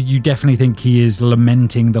 You definitely think he is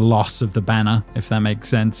lamenting the loss of the banner, if that makes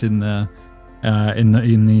sense, in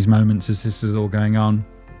these moments as this is all going on.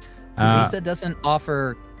 Lisa doesn't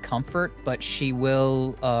offer comfort, but she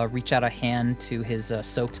will reach out a hand to his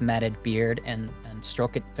soaked, matted beard and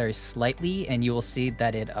stroke it very slightly, and you will see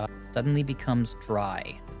that it suddenly becomes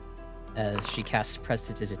dry as she casts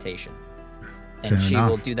Prestidigitation. And she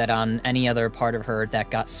will do that on any other part of her that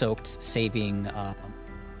got soaked, saving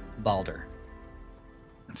Balder.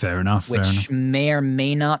 Fair enough. Which may or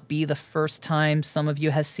may not be the first time some of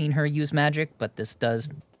you have seen her use magic, but this does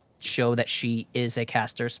show that she is a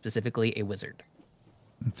caster, specifically a wizard.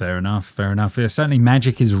 Fair enough. Yeah, certainly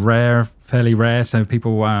magic is fairly rare, so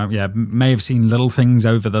people may have seen little things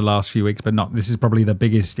over the last few weeks, but this is probably the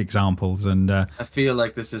biggest examples. And I feel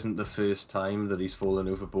like this isn't the first time that he's fallen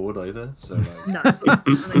overboard either. So No.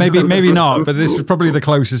 maybe not, but this is probably the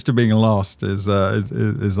closest to being lost is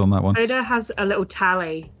on that one. Oda has a little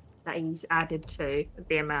tally that he's added to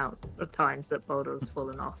the amount of times that Boulder's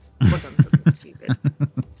fallen off. Stupid.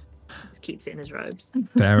 Keeps it in his robes.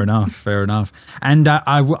 Fair enough. And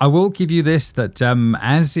I will give you this, that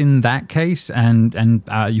as in that case, and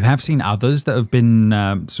you have seen others that have been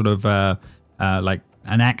like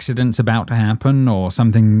an accident's about to happen or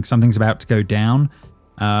something's about to go down.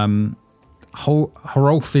 Hrolf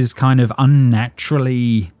is kind of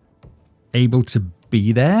unnaturally able to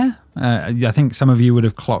be there. I think some of you would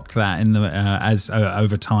have clocked that in the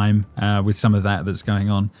over time with some of that's going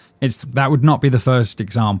on. That would not be the first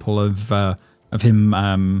example of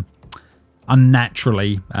him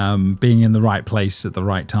unnaturally being in the right place at the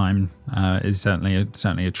right time. Is certainly a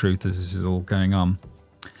truth as this is all going on.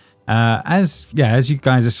 As you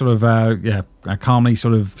guys are sort of calmly,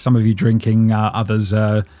 sort of some of you drinking, others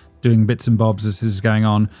doing bits and bobs as this is going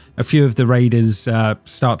on. A few of the raiders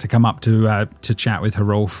start to come up to chat with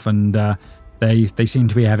Hrolf, and they seem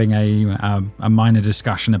to be having a minor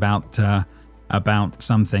discussion about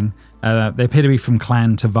something. They appear to be from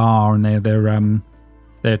Clan Tavar, and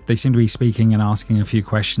they seem to be speaking and asking a few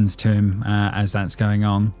questions to him as that's going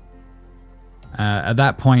on. At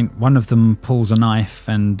that point, one of them pulls a knife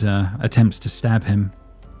and attempts to stab him,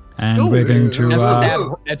 and we're going to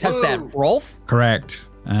attempts to stab Hrolf? Correct.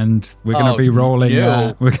 And we're going to be rolling.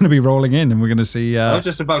 We're going to be rolling in, and we're going to see. I was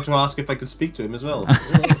just about to ask if I could speak to him as well.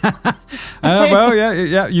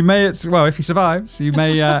 You may. If he survives, you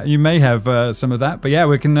may have some of that. But yeah,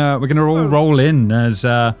 we're gonna all roll in as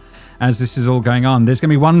this is all going on. There's going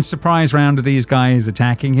to be one surprise round of these guys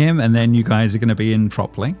attacking him, and then you guys are going to be in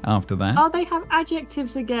properly after that. Oh, they have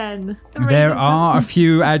adjectives again. There are a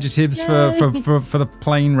few adjectives for the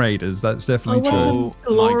plain raiders. That's definitely true.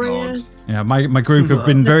 Glorious. Yeah, my group have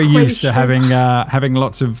been very used to having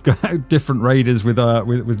lots of different raiders with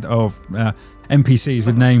NPCs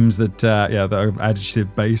with names that are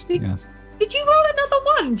adjective based. Yes. Did you roll another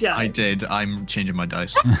one, Joe? I did. I'm changing my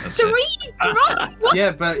dice. That's three.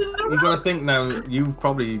 Yeah, but you've got to think now. You've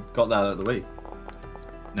probably got that out of the way.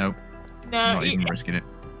 Nope. No, I'm not even risking it.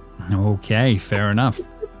 Okay, fair enough.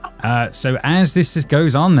 So as this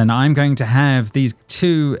goes on, then I'm going to have these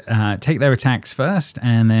two take their attacks first,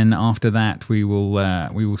 and then after that we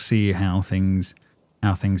will see how things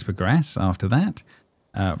how things progress after that.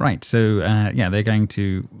 Right, so yeah, they're going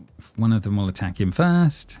to, one of them will attack him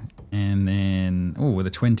first, and then, with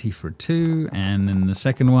a 20 for a 2, and then the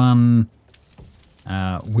second one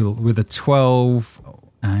will, with a 12,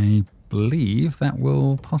 I believe that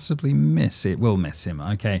will possibly miss. It will miss him.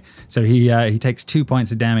 Okay, so he takes 2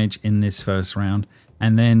 points of damage in this first round,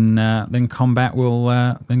 and then combat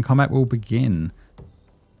will begin.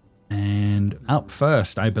 And up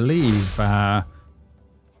first, I believe,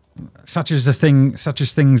 such as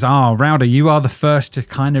things are, Rowder, you are the first to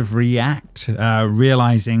kind of react,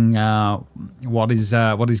 realizing what is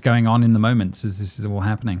going on in the moments as this is all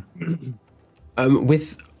happening.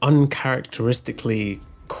 With uncharacteristically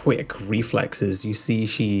quick reflexes, you see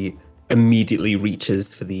she immediately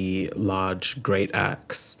reaches for the large great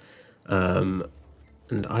axe.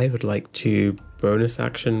 And I would like to bonus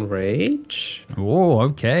action rage. Oh,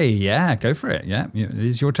 okay, yeah, go for it. Yeah, it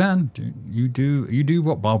is your turn. You do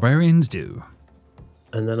what barbarians do.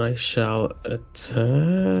 And then I shall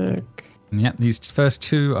attack. Yeah, these first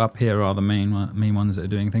two up here are the main ones that are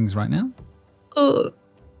doing things right now.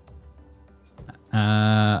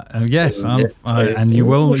 Yes, and you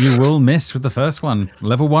will miss with the first one.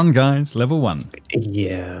 Level 1, guys. Level 1.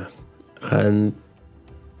 Yeah, and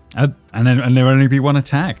there only be one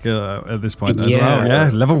attack at this point as well. Yeah,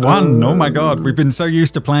 level 1. Oh my God, we've been so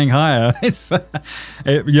used to playing higher. It's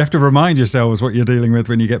you have to remind yourselves what you're dealing with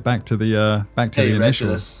when you get back to the the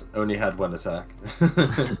initials. Only had one attack.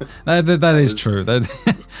 that is true.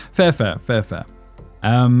 Fair.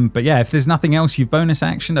 But yeah, if there's nothing else, you've bonus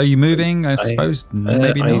action. Are you moving? I suppose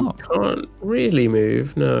maybe not. I can't really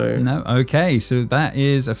move. No. No. Okay, so that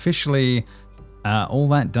is officially all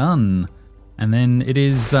that done. And then it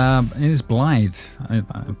is Blythe. I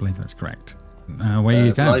believe that's correct. Where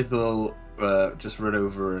you go? Blythe will just run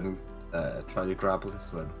over and try to grab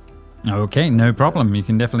this one. Okay, no problem. You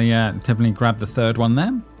can definitely grab the third one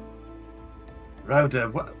there.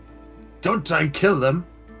 Rowder, what? Don't try and kill them.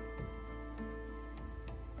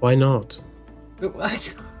 Why not?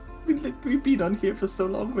 We've been on here for so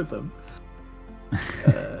long with them.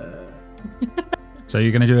 So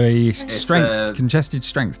you're going to do a contested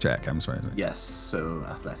strength check, I'm sorry. Yes, so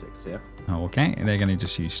athletics, yeah. Okay, they're going to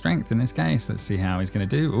just use strength in this case. Let's see how he's going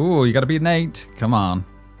to do. Oh, you got to be an 8. Come on.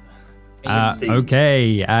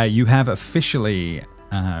 Okay, you have officially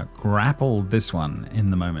grappled this one in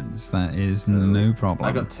the moments. That is no problem.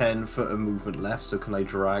 I got 10 foot of movement left, so can I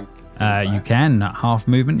drag? You can half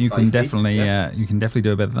movement. You can definitely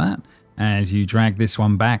do a bit of that as you drag this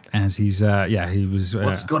one back. As he's he was.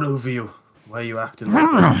 What's got over you? Why are you acting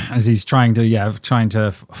like this? As he's trying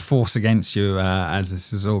to force against you as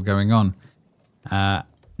this is all going on.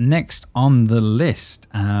 Next on the list,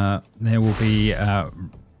 there will be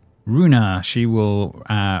Runa. She will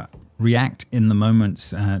react in the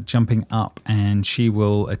moments, jumping up, and she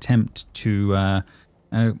will attempt to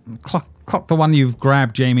clock the one you've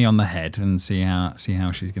grabbed, Jamie, on the head, and see how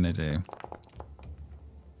she's going to do.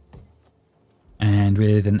 And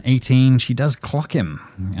with an 18, she does clock him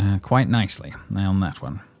quite nicely on that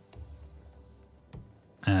one.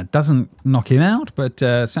 Doesn't knock him out, but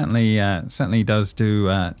certainly does do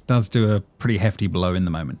a pretty hefty blow in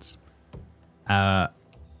the moments.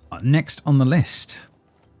 Next on the list,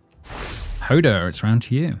 Hoda, it's round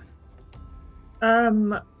to you.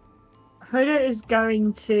 Hoda is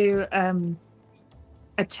going to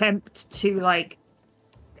attempt to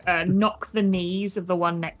knock the knees of the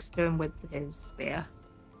one next to him with his spear.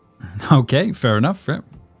 Okay, fair enough. Yeah.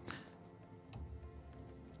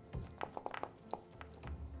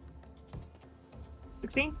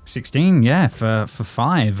 16, yeah, for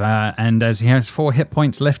 5. And as he has 4 hit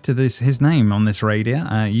points left to his name on this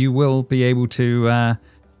rapier, you will be able to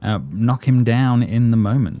knock him down in the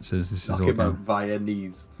moments as this is all going. Knock him out via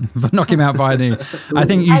knees. Knock him out via knees. I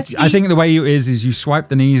think the way is you swipe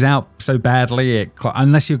the knees out so badly,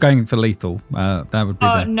 unless you're going for lethal. That would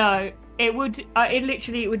be. No, it would.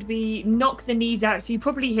 It would be knock the knees out. So you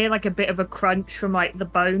probably hear a bit of a crunch from the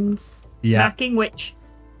bones cracking, which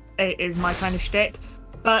is my kind of shtick.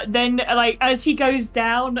 But then, as he goes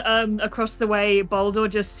down across the way, Baldur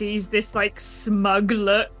just sees this smug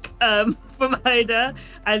look from Hoda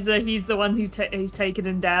as he's the one who's taken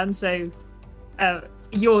him down. So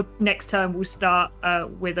your next turn will start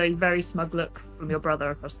with a very smug look from your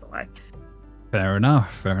brother across the way. Fair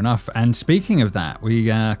enough. And speaking of that, we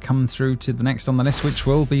come through to the next on the list, which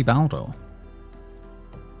will be Baldur.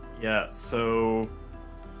 Yeah. So.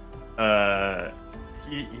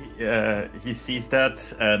 He sees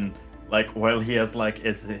that, and while he has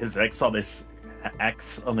his axe on his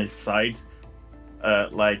side,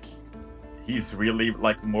 he's really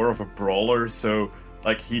more of a brawler. So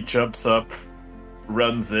Like he jumps up,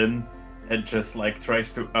 runs in, and just like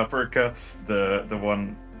tries to uppercut the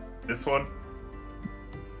one, this one.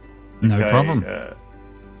 No problem.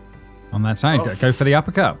 On that side, go for the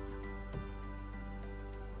uppercut.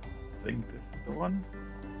 I think this is the one.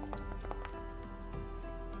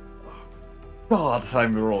 God,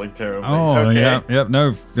 I'm rolling terribly. Oh, okay.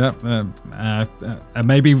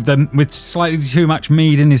 Maybe then with slightly too much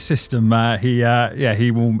mead in his system, he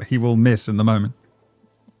will miss in the moment.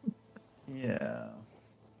 Yeah.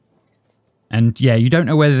 And yeah, you don't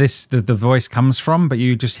know where the voice comes from, but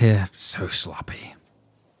you just hear so sloppy.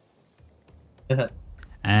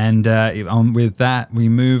 And with that, we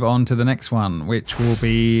move on to the next one, which will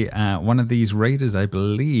be one of these raiders, I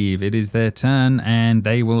believe. It is their turn, and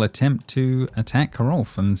they will attempt to attack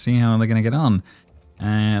Karolf and see how they're going to get on.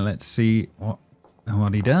 Let's see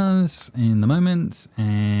what he does in the moment.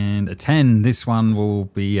 And a 10. This one will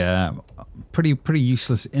be pretty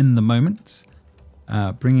useless in the moment,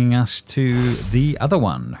 bringing us to the other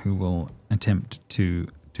one, who will attempt to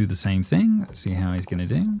do the same thing. Let's see how he's going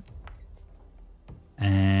to do.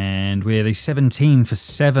 And we're a 17 for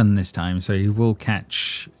 7 this time, so we will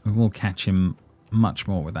catch him much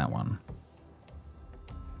more with that one.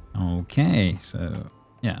 Okay, so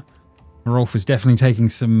yeah, Rolf is definitely taking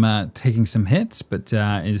some hits, but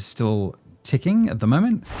is still ticking at the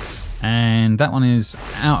moment. And that one is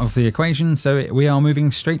out of the equation, so we are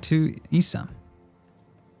moving straight to Issa.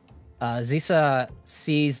 Zisa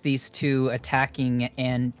sees these two attacking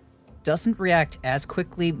and doesn't react as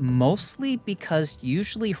quickly, mostly because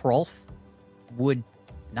usually Rolf would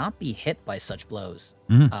not be hit by such blows.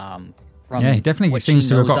 Yeah, he definitely seems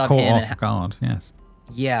to have got caught off guard. Yes.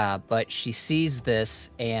 Yeah, but she sees this,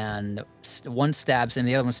 and one stabs him,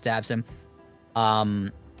 the other one stabs him.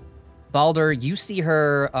 Balder, you see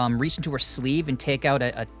her reach into her sleeve and take out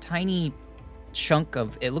a tiny chunk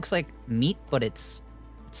of, it looks like meat, but it's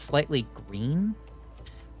slightly green.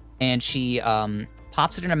 And she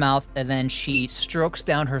pops it in her mouth, and then she strokes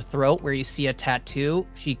down her throat where you see a tattoo.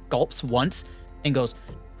 She gulps once and goes,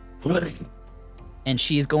 and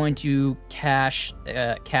she's going to cast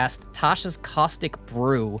Tasha's Caustic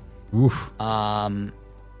Brew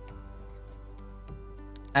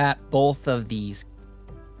at both of these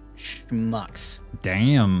schmucks.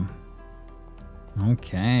 Damn.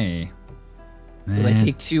 Okay. Well, they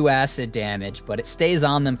take 2 acid damage, but it stays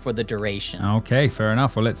on them for the duration. Okay, fair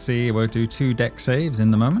enough. Well, let's see. We'll do 2 deck saves in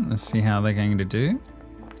the moment. Let's see how they're going to do.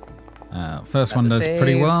 First one does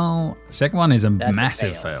pretty well. Second one is a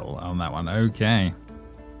massive fail on that one. Okay.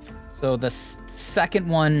 So the second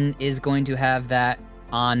one is going to have that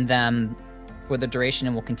on them for the duration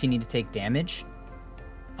and will continue to take damage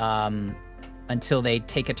until they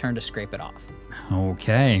take a turn to scrape it off.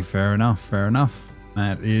 Okay, fair enough. Fair enough.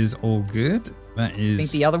 That is all good. That is. I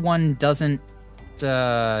think the other one doesn't,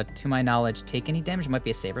 to my knowledge, take any damage. It might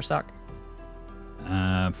be a saber sock.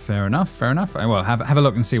 Fair enough. Fair enough. Well, have a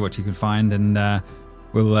look and see what you can find, and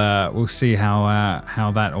we'll see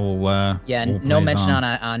how that all. Yeah, all no plays mention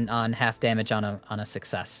on. on half damage on a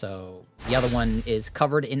success. So the other one is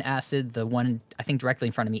covered in acid. The one I think directly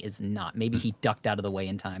in front of me is not. Maybe he ducked out of the way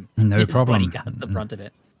in time. No problem. He got the brunt of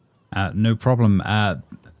it. No problem.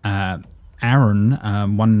 Aaron,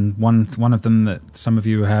 one of them that some of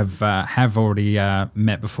you have already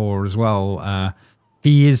met before as well.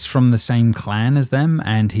 He is from the same clan as them,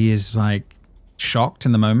 and he is like shocked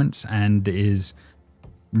in the moment and is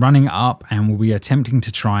running up and will be attempting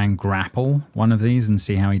to try and grapple one of these and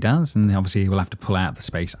see how he does. And obviously he will have to pull out the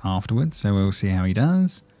space afterwards, so we'll see how he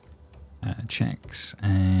does. Checks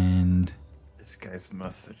and. This guy's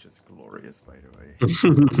mustache is glorious, by the way.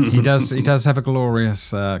 He does have a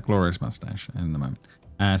glorious mustache in the moment.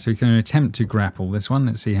 So he's going to attempt to grapple this one.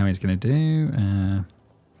 Let's see how he's going to do.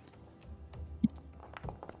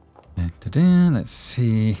 Let's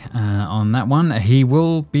see on that one. He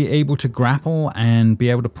will be able to grapple and be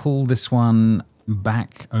able to pull this one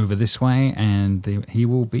back over this way, and he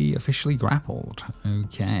will be officially grappled.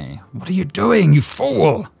 Okay. What are you doing, you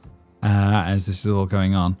fool? As this is all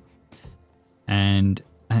going on. And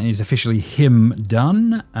that is officially him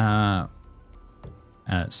done.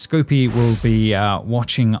 Scopy will be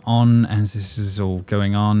watching on as this is all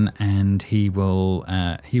going on, and he will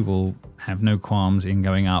have no qualms in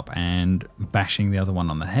going up and bashing the other one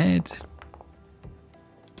on the head.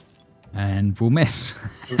 And will miss.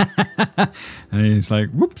 And he's like,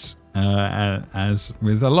 whoops, as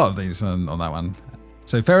with a lot of these on that one.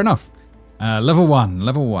 So fair enough. Level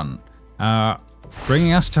one.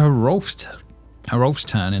 Bringing us to Rolf's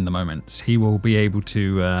turn in the moment. He will be able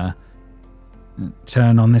to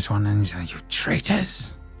turn on this one and he's like, you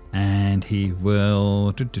traitors. And he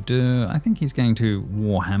will... I think he's going to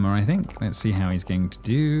Warhammer, I think. Let's see how he's going to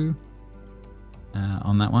do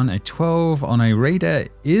on that one. A 12 on a Raider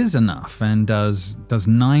is enough and does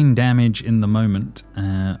 9 damage in the moment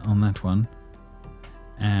on that one.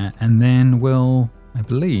 And then will, I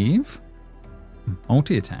believe,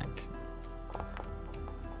 multi-attack.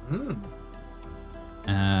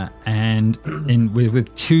 And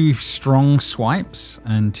with 2 strong swipes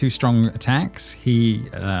and 2 strong attacks, he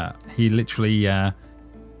literally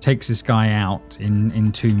takes this guy out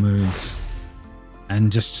in 2 moves,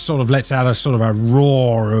 and just sort of lets out a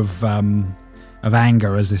roar of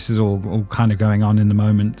anger as this is all kind of going on in the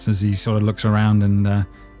moment. As he sort of looks around and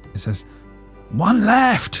he says, "One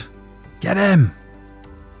left, get him."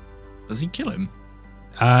 Does he kill him?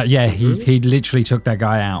 Yeah, he literally took that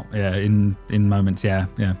guy out. Yeah, in moments. Yeah.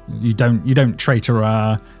 You don't traitor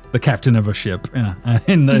the captain of a ship. Yeah,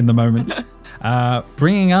 in the moment.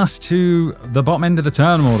 Bringing us to the bottom end of the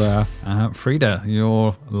turn order. Frida,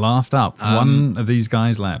 you're last up. One of these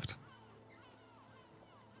guys left.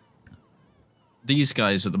 These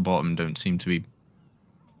guys at the bottom don't seem to be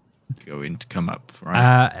going to come up,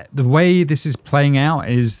 right? The way this is playing out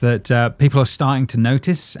is that people are starting to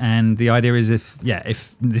notice, and the idea is if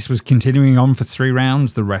this was continuing on for 3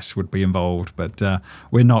 rounds, the rest would be involved. But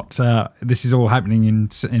we're not. This is all happening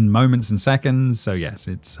in moments and seconds. So yes,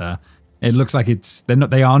 it looks like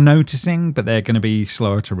they are noticing, but they're going to be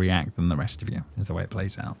slower to react than the rest of you. Is the way it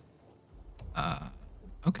plays out.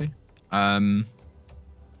 Okay. I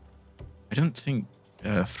don't think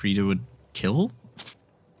Frida would kill.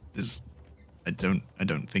 I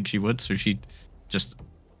don't think she would. So she'd just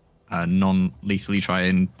non-lethally try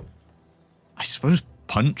and, I suppose,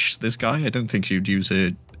 punch this guy. I don't think she'd use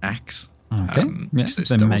her axe. Okay. Then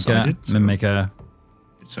make a.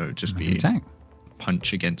 So it'd just be attack.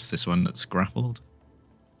 Punch against this one that's grappled.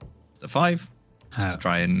 It's a 5. Just to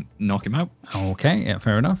try and knock him out. Okay. Yeah.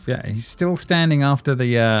 Fair enough. Yeah. He's still standing after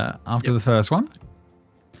the first one.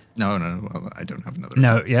 No, well, I don't have another.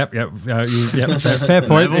 No, yep. Fair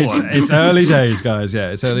point. It's early days, guys.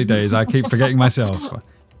 Yeah, it's early days. I keep forgetting myself.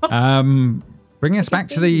 Bringing us back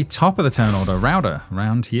to the top of the turn order. Rowder,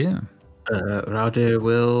 round to you. Rowder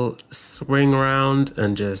will swing around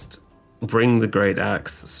and just bring the great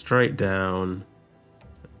axe straight down.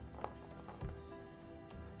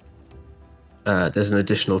 There's an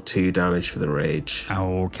additional 2 damage for the rage.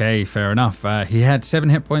 Okay, fair enough. He had 7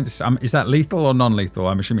 hit points. Is that lethal or non-lethal?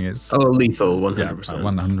 I'm assuming it's... Oh, lethal, 100%. Yeah,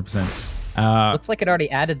 100%. Looks like it already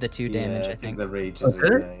added the 2 damage, I think. The rage is in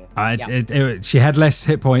there, she had less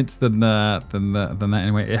hit points than that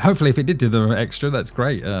anyway. Hopefully, if it did do the extra, that's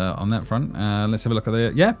great on that front. Let's have a look at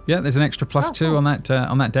the... Yeah, there's an extra +2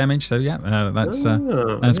 on that damage. So yeah,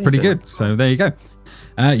 that's pretty good. So there you go.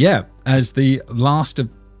 As the last of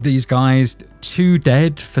these guys, 2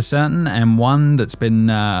 dead for certain, and 1 that's been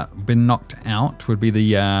knocked out would be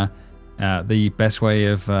the best way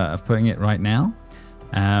of putting it right now.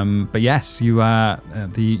 But yes, you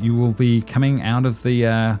will be coming out of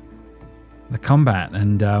the combat,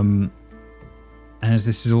 and as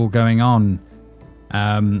this is all going on,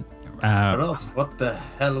 what the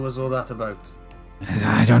hell was all that about?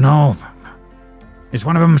 I don't know. Is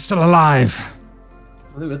one of them still alive?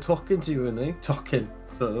 Well, they were talking to you, weren't they? Talking.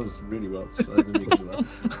 So that was really Welsh. I didn't mean to do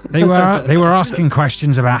They that. were asking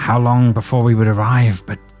questions about how long before we would arrive,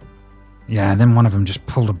 but yeah, then one of them just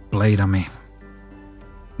pulled a blade on me.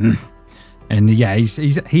 And yeah,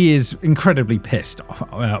 he is incredibly pissed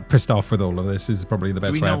off with all of this. Is probably the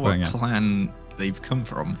best way of putting it. Do we know what clan they've come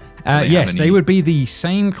from? Yes, they would be the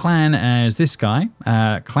same clan as this guy.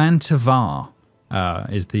 Clan Tavar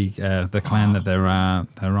is the clan that they're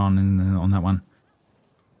on that one.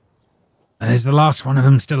 Is the last one of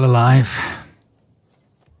them still alive?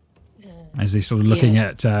 As they sort of looking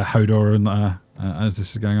at Hodor and as this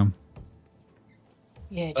is going on.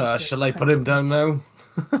 Yeah. Shall I put him down now?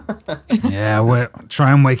 Yeah, we'll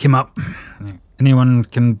try and wake him up. Anyone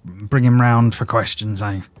can bring him round for questions,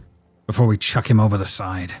 before we chuck him over the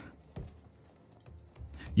side.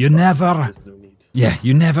 You never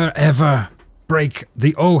ever break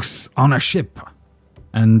the oath on a ship.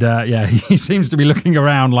 And he seems to be looking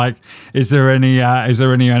around like, is there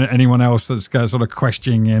anyone else that's sort of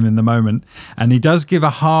questioning him in the moment? And he does give a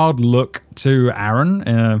hard look to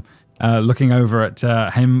Aaron, looking over at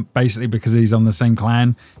him basically because he's on the same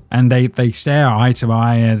clan, and they stare eye to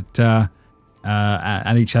eye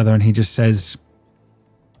at each other, and he just says,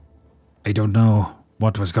 "I don't know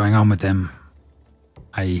what was going on with them.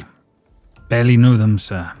 I barely knew them,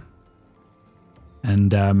 sir."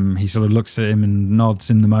 And he sort of looks at him and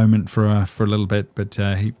nods in the moment for a little bit, but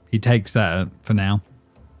he takes that for now.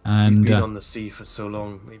 And We've been on the sea for so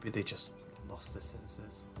long, maybe they just lost their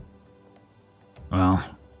senses. well,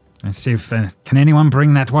 let's see if can anyone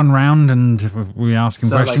bring that one round, and we ask him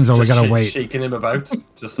questions, or we gotta wait. Shaking him about,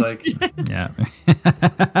 just like Yeah.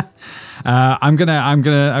 I'm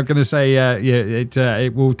gonna say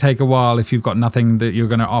it will take a while if you've got nothing that you're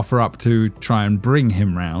gonna offer up to try and bring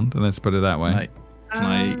him round. Let's put it that way. Can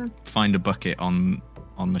I find a bucket on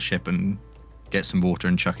the ship and get some water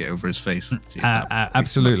and chuck it over his face? See if that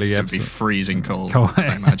absolutely, makes him be freezing cold.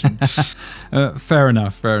 I imagine. Fair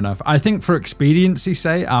enough. I think for expediency's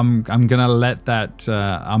sake, I'm gonna let that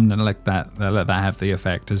let that have the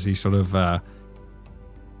effect as he sort of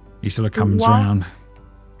comes round.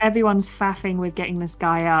 Everyone's faffing with getting this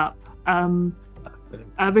guy up.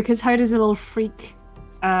 Because Hoda's a little freak,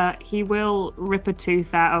 he will rip a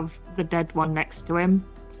tooth out of the dead one next to him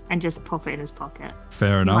and just pop it in his pocket.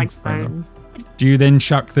 Fair enough. Like fair bones. enough. Do you then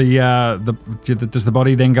chuck does the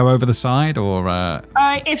body then go over the side, or?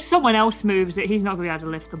 If someone else moves it, he's not going to be able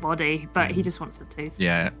to lift the body, but he just wants the tooth.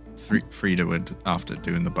 Yeah, Frida would, after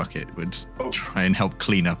doing the bucket, would try and help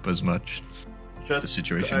clean up as much the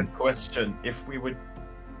situation. A question: if we would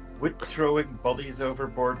throwing bodies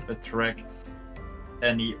overboard attract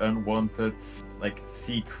any unwanted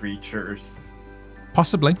sea creatures?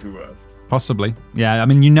 Possibly. To us. Possibly. Yeah, I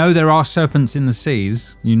mean, there are serpents in the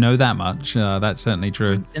seas. You know that much. That's certainly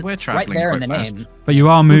true. We're It's traveling right there in quite the fast. name. But you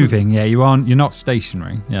are moving. Yeah, you aren't. You're not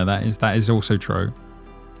stationary. Yeah, that is also true.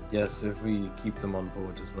 yes, if we keep them on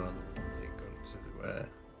board as well, they're going to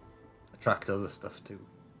attract other stuff too,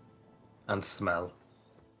 and smell.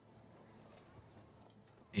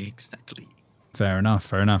 Exactly. Fair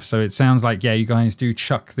enough. So it sounds like you guys do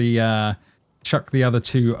chuck the other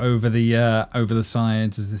two over the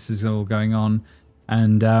sides as this is all going on,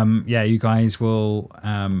 and you guys will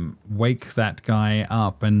wake that guy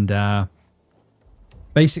up, and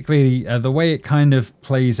basically the way it kind of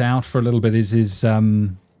plays out for a little bit is he's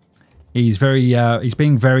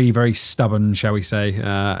being very, very stubborn, shall we say,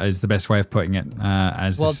 is the best way of putting it.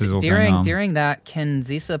 This is all going on. During that, can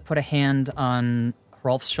Zisa put a hand on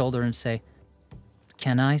Rolf's shoulder and say,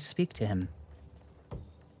 "Can I speak to him?"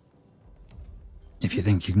 If you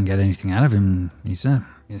think you can get anything out of him, Isa,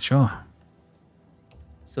 yeah, sure.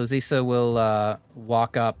 So Zisa will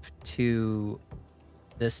walk up to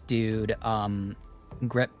this dude,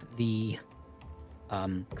 grip the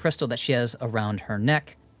crystal that she has around her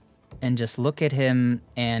neck, and just look at him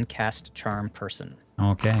and cast Charm Person.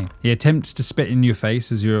 Okay. He attempts to spit in your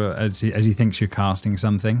face as he thinks you're casting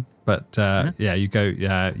something, but you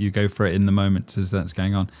go for it in the moment as that's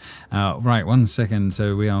going on. Right, 1 second.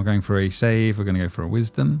 So we are going for a save. We're going to go for a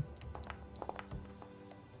wisdom.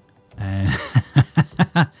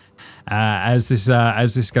 As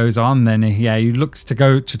this goes on, then he looks to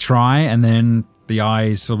go to try, and then the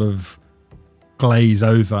eyes sort of glaze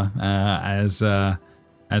over as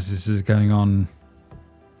this is going on.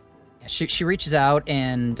 She reaches out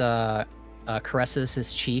and caresses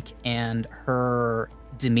his cheek, and her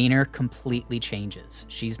demeanor completely changes.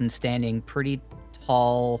 She's been standing pretty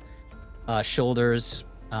tall, shoulders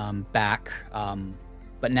back,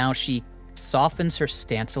 but now she softens her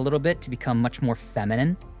stance a little bit to become much more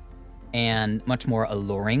feminine and much more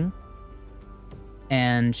alluring.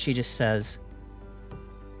 And she just says,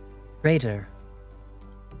 "Raider,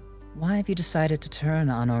 why have you decided to turn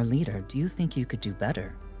on our leader? Do you think you could do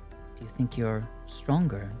better? Do you think you're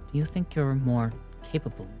stronger? Do you think you're more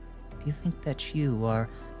capable? Do you think that you are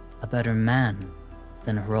a better man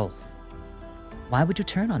than Rolf? Why would you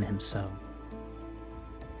turn on him so?"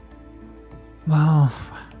 Well,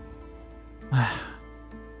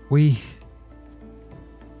 we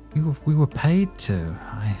were paid to.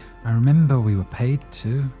 I remember we were paid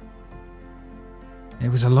to. It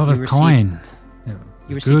was a lot of coin.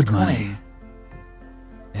 You received good money. coin.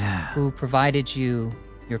 Yeah. Who provided you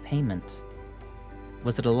your payment?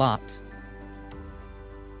 Was it a lot?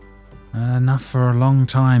 Enough for a long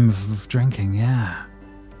time of drinking, yeah.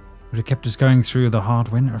 Would have kept us going through the hard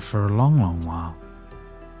winter for a long, long while.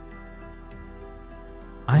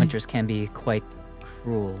 Winters can be quite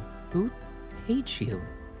cruel. Who paid you?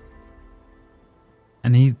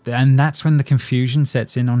 And that's when the confusion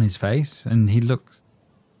sets in on his face, and he looks.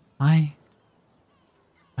 I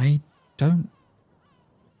don't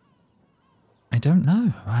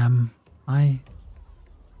know. I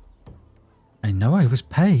know I was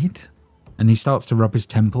paid. And he starts to rub his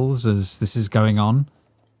temples as this is going on.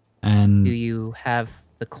 And Do you have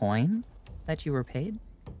the coin that you were paid?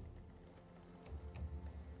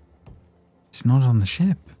 it's not on the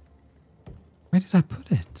ship. Where did I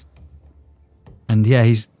put it? And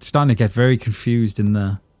he's starting to get very confused in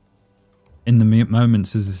the in the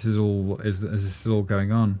moments as this is all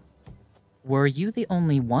going on. Were you the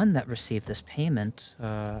only one that received this payment,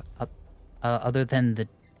 other than the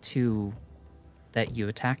 2 that you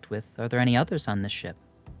attacked with? Are there any others on this ship?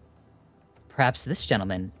 Perhaps this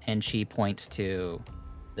gentleman, and she points to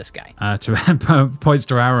this guy. Points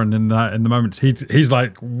to Aaron in the moments. He's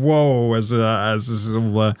like, whoa, as this is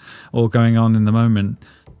all going on in the moment,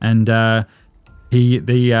 and the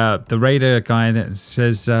raider guy that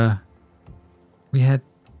says, we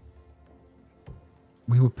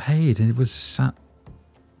were paid. It was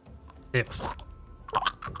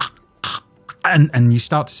and you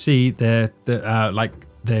start to see they're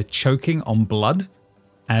choking on blood,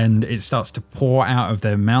 and it starts to pour out of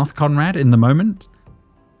their mouth, Conrad, in the moment.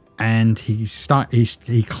 And he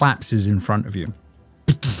collapses in front of you.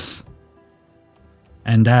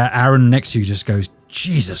 And Aaron next to you just goes,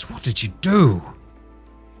 Jesus, what did you do?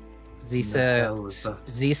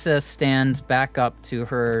 Zisa stands back up to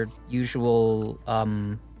her usual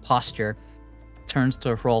posture, turns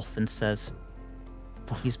to Rolf and says,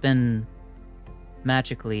 he's been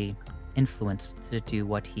magically influenced to do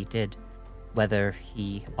what he did. Whether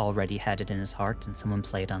he already had it in his heart and someone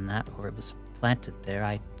played on that, or it was planted there,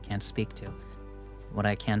 I can't speak to. What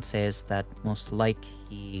I can say is that most like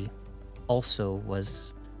he also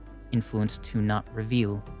was influenced to not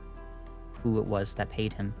reveal who it was that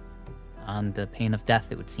paid him, on the pain of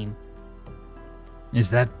death, it would seem. Is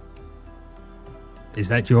that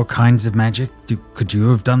your kinds of magic? Could you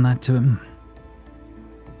have done that to him?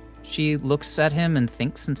 She looks at him and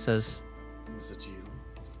thinks and says, Was it you?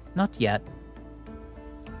 Not yet.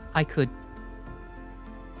 I could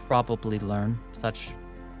probably learn such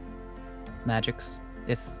magics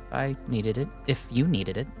if I needed it, if you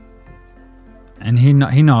needed it. And he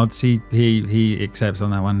nods, he accepts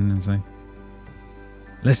on that one and says,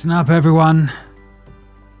 listen up, everyone.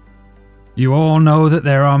 You all know that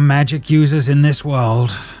there are magic users in this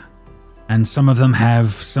world, and some of them have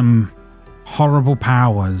some horrible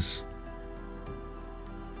powers.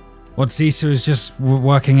 What Zisa is just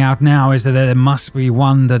working out now is that there must be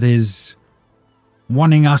one that is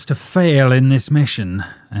wanting us to fail in this mission,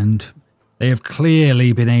 and they have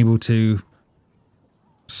clearly been able to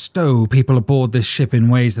stow people aboard this ship in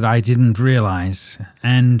ways that I didn't realize,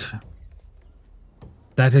 and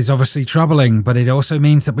that is obviously troubling, but it also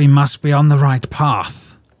means that we must be on the right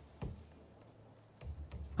path.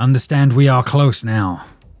 Understand, we are close now.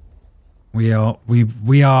 We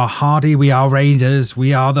are hardy, we are raiders,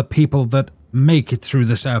 we are the people that make it through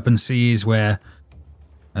the Serpent Seas, where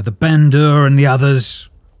the Bendur and the others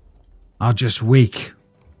are just weak.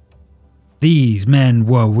 These men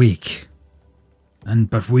were weak,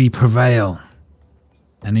 but we prevail.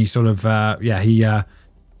 And he sort of, he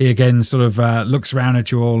again sort of looks around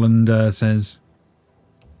at you all and says,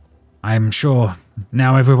 I am sure,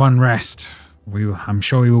 now everyone rest. I'm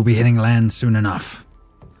sure we will be hitting land soon enough.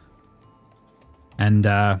 And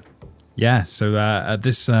so at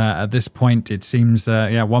this point, it seems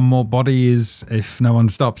one more body is, if no one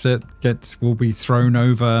stops it, will be thrown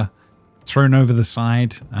over the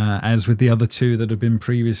side, as with the other 2 that have been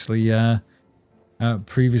previously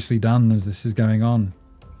done as this is going on.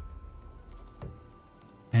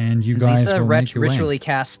 And you guys will make your ritually way.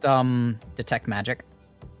 cast detect magic.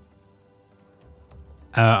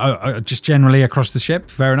 Just generally across the ship.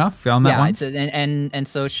 Fair enough on that one. And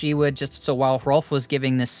so she would just, so while Rolf was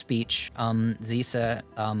giving this speech, Zisa,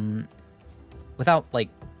 without like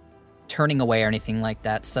turning away or anything like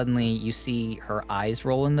that, suddenly you see her eyes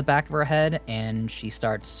roll in the back of her head, and she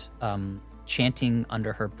starts chanting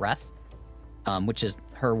under her breath, which is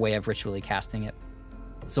her way of ritually casting it.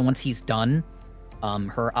 So once he's done,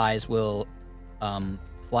 her eyes will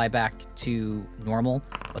fly back to normal,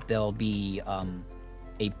 but they'll be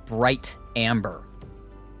a bright amber.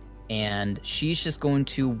 And she's just going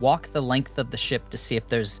to walk the length of the ship to see if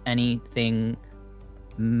there's anything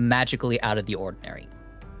magically out of the ordinary.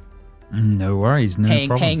 No worries, no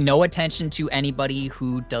problem. Paying no attention to anybody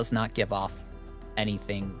who does not give off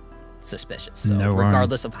anything suspicious. So no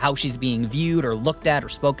regardless of how she's being viewed or looked at or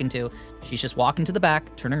spoken to, she's just walking to the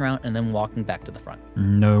back, turning around, and then walking back to the front.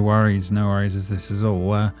 No worries, as this is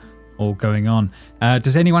all going on.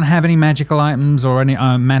 Does anyone have any magical items or any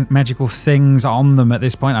magical things on them at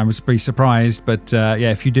this point? I was pretty surprised, but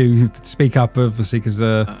if you do, speak up, obviously, because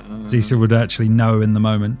Zisa would actually know in the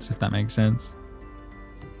moment, if that makes sense.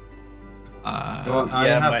 Go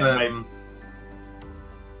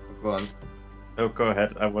on. No, go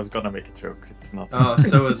ahead. I was gonna make a joke. It's not. Oh,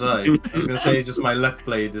 so was I. I was gonna say just my luck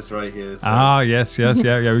blade is right here. So. Yes, yeah.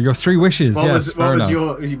 Your 3 wishes. What yes,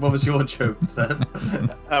 what was your joke, Sam?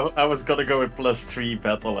 I was gonna go with +3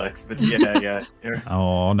 battle axe, but yeah.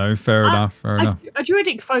 Oh no, fair enough. A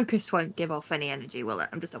druidic focus won't give off any energy, will it?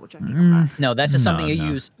 I'm just double checking on that. No, that's just something you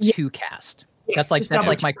use to cast. Yeah, that's like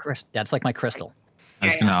just my crystal. I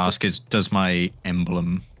was going to ask, does my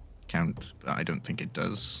emblem count? I don't think it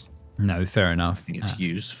does. No, fair enough. I think it's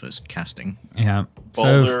used for casting. Yeah.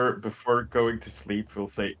 Balder, before going to sleep, will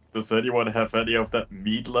say, "Does anyone have any of that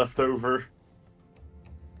meat left over?"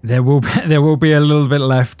 There will be a little bit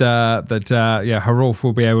left that Harolf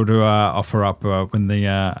will be able to offer up when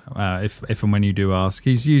if and when you do ask.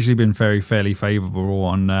 He's usually been fairly favourable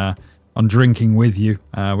on drinking with you.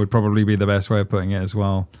 Would probably be the best way of putting it as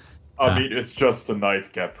well. I mean, it's just a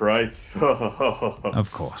nightcap, right?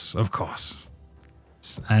 Of course.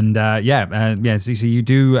 And Zizi, you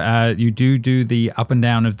do the up and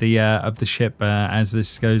down of the ship as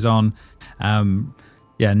this goes on.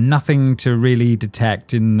 Nothing to really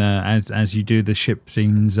detect in as you do. The ship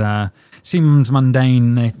seems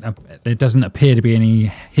mundane. There doesn't appear to be any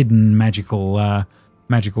hidden magical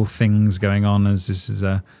things going on as this is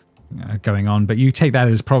going on. But you take that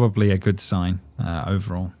as probably a good sign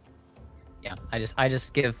overall. Yeah, I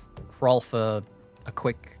just give Rolf a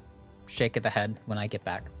quick shake of the head when I get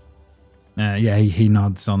back. He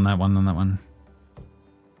nods on that one.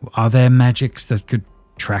 Are there magics that could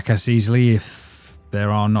track us easily if there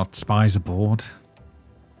are not spies aboard?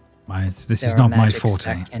 This is not my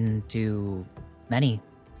forte. That can do many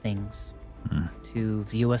things. To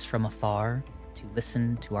view us from afar, to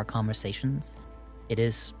listen to our conversations. It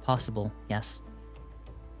is possible, yes.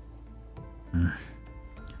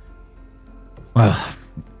 Well,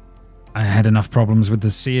 I had enough problems with the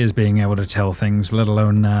seers being able to tell things, let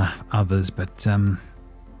alone others, but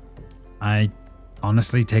I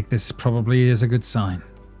honestly take this probably as a good sign.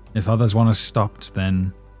 If others want us stopped,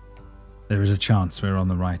 then there is a chance we're on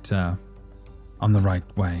the right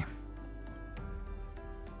way.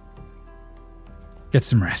 Get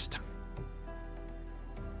some rest.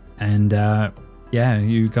 And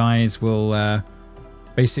you guys will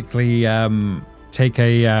basically take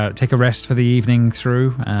a rest for the evening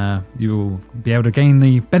through. You will be able to gain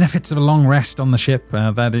the benefits of a long rest on the ship.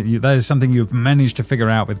 That is something you've managed to figure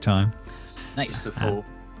out with time. Nice.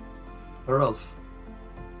 Rolf.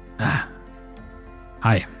 Hi.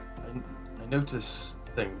 I notice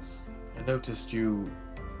things. I noticed you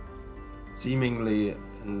seemingly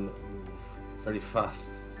can move very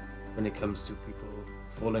fast when it comes to people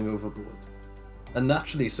falling overboard.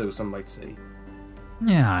 Unnaturally so, some might say.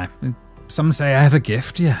 Yeah, some say I have a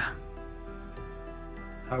gift, yeah.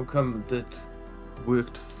 How come that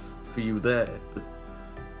worked for you there, but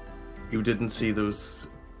you didn't see those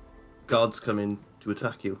guards come in to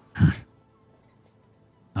attack you?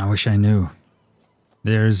 I wish I knew.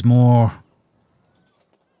 There's more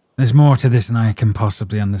to this than I can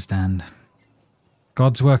possibly understand.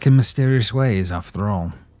 Gods work in mysterious ways, after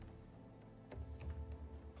all.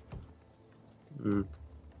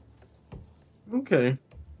 Okay.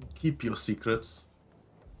 Keep your secrets.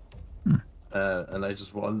 And I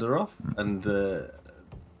just wander off and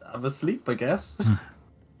have a sleep, I guess.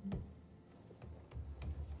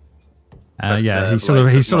 Fair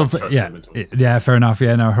enough.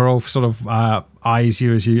 Yeah, no, Harolf sort of eyes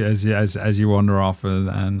you as you wander off,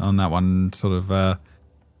 and on that one sort of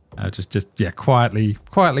quietly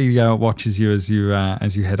watches you as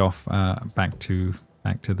you head off back to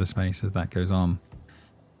the space as that goes on.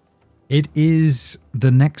 It is the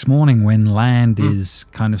next morning when land is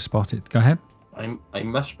kind of spotted. Go ahead. I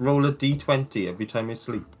must roll a d20 every time I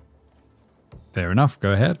sleep. Fair enough.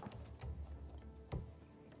 Go ahead.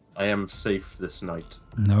 I am safe this night.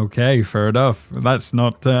 Okay, fair enough. That's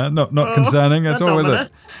not concerning at all, is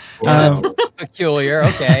it? That's peculiar.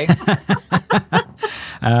 Okay.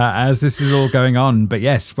 As this is all going on, but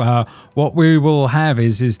yes, what we will have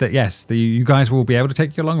is that yes, you guys will be able to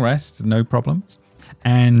take your long rest, no problems,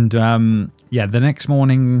 and the next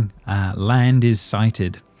morning, land is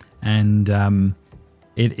sighted, and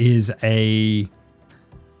it is a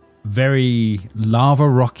very lava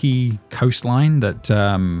rocky coastline that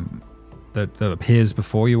appears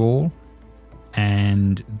before you all,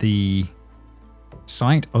 and the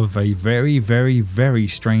sight of a very, very, very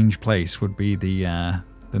strange place would be the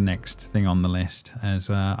next thing on the list, as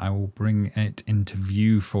I will bring it into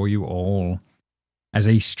view for you all as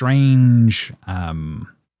a strange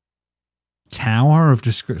tower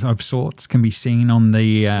of sorts can be seen on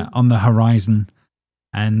the horizon,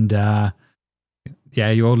 and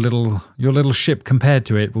your little ship compared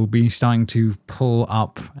to it will be starting to pull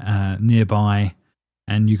up nearby,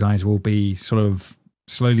 and you guys will be sort of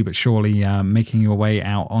slowly but surely making your way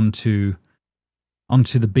out onto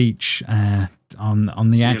the beach on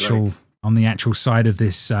the actual side of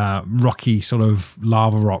this rocky sort of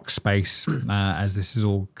lava rock space as this is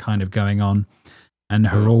all kind of going on, and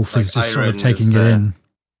Herolf is just sort of taking it in.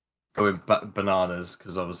 Going bananas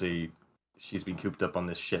because obviously she's been cooped up on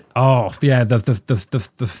this ship. Oh yeah,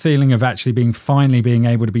 the feeling of actually finally being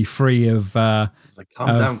able to be free of like,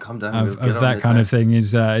 calm down, of that kind of thing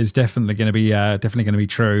is definitely going to be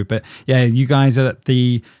true. But yeah, you guys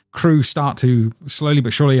the crew start to slowly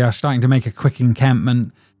but surely are starting to make a quick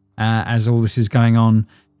encampment as all this is going on.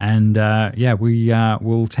 And we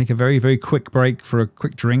will take a very, very quick break for a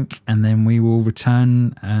quick drink, and then we will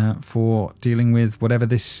return for dealing with whatever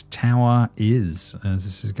this tower is as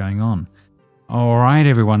this is going on. All right,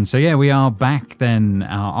 everyone. So yeah, we are back then.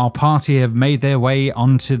 Our party have made their way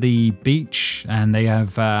onto the beach, and they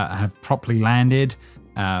have properly landed.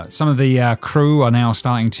 Some of the crew are now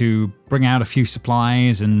starting to bring out a few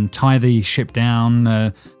supplies and tie the ship down,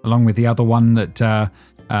 along with the other one that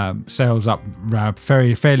sails up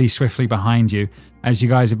fairly swiftly behind you, as you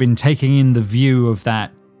guys have been taking in the view of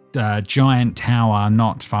that giant tower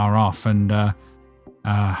not far off. And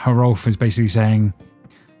Herolf is basically saying,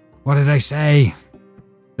 "What did I say?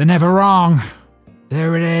 They're never wrong.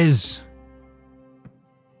 There it is.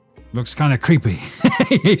 Looks kind of creepy,"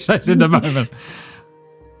 he says in the moment.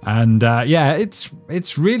 And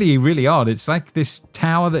it's really, really odd. It's like this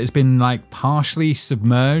tower that has been like partially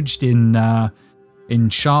submerged in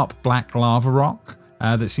sharp black lava rock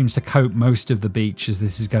that seems to coat most of the beach as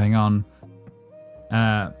this is going on.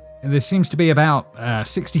 There seems to be about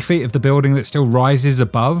 60 feet of the building that still rises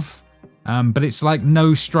above, but it's like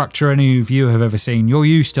no structure any of you have ever seen. You're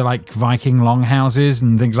used to like Viking longhouses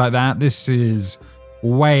and things like that. This is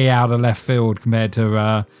way out of left field compared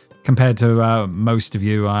to most of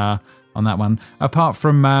you on that one. Apart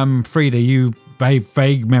from Frida, you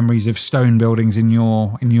vague memories of stone buildings in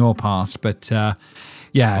your past, but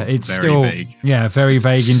it's very still vague. Yeah, very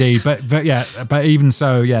vague indeed. But even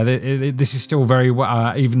so, this is still very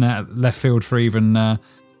even left field for even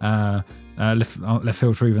left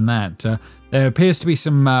field for even that. There appears to be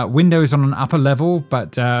some windows on an upper level,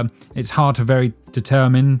 but it's hard to very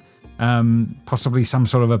determine. Possibly some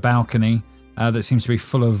sort of a balcony that seems to be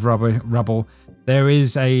full of rubble. There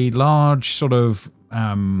is a large sort of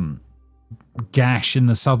gash in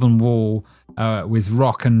the southern wall with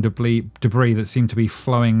rock and debris that seem to be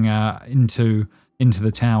flowing into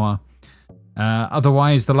the tower.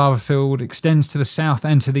 Otherwise, the lava field extends to the south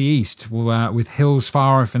and to the east, with hills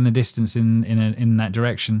far off in the distance in that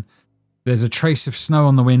direction. There's a trace of snow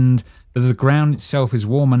on the wind, but the ground itself is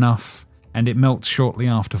warm enough, and it melts shortly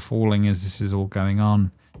after falling as this is all going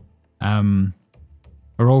on.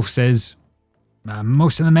 Rolf says,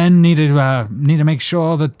 most of the men need to make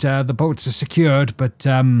sure that the boats are secured, but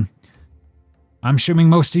I'm assuming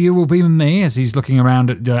most of you will be with me, as he's looking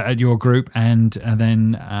around at your group, and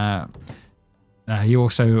then he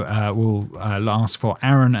also will ask for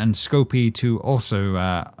Aaron and Scopy to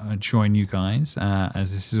also join you guys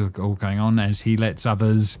as this is all going on, as he lets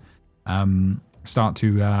others start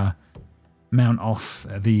to mount off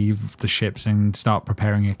the ships and start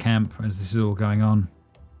preparing a camp as this is all going on.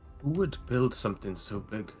 Who would build something so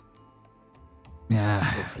big? Yeah.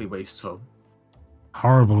 Awfully wasteful.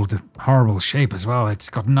 Horrible shape as well.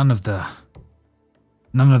 It's got none of the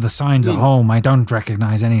signs of home. I don't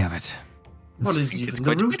recognize any of it. What is even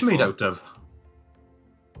the roof made out of?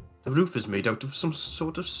 The roof is made out of some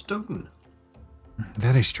sort of stone.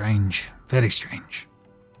 Very strange. Very strange.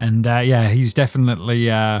 And he's definitely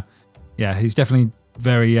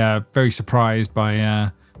very surprised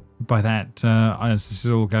by that as this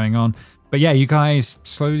is all going on. But yeah, you guys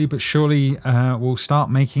slowly but surely will start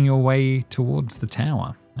making your way towards the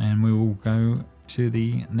tower, and we will go to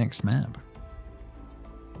the next map.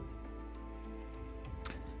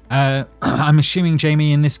 I'm assuming,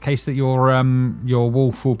 Jamie, in this case that your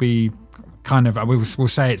wolf will be kind of, we'll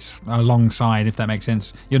say it's alongside, if that makes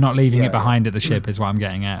sense. You're not leaving it behind at the ship, is what I'm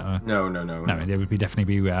getting at. No. It would be definitely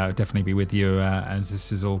be with you as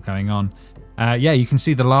this is all going on. You can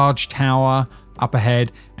see the large tower up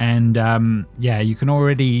ahead, and you can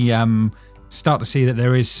already start to see that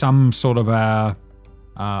there is some sort of a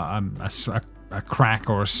crack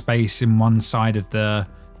or a space in one side of the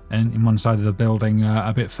building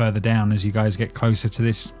a bit further down as you guys get closer to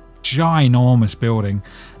this ginormous building.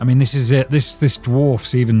 I mean, this is it. This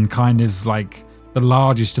dwarfs even kind of like the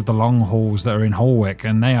largest of the long halls that are in Holwick,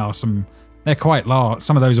 and they are some they're quite large.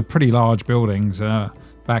 Some of those are pretty large buildings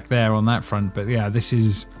back there on that front. But yeah, this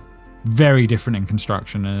is very different in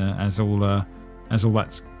construction as all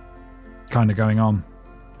that's kind of going on.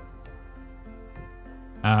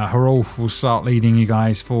 Hrolf will start leading you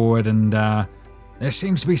guys forward, and there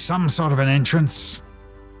seems to be some sort of an entrance.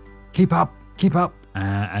 Keep up,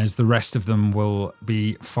 as the rest of them will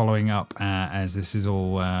be following up as this is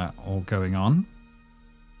all going on.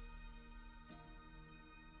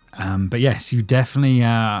 But yes, you definitely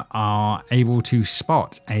are able to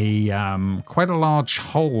spot a quite a large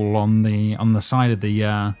hole on the side of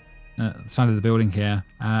the building here.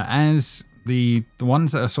 As the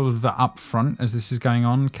ones that are sort of up front as this is going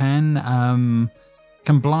on, can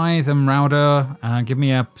Blythe and Rauder give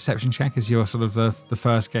me a perception check as you're sort of the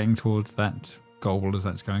first getting towards that goal as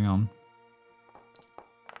that's going on.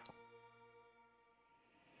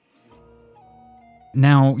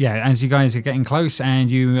 Now, yeah, as you guys are getting close and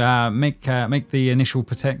you make the initial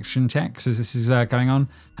protection checks as this is going on,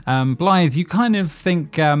 Blythe, you kind of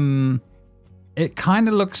think it kind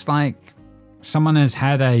of looks like someone has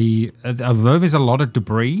had although there's a lot of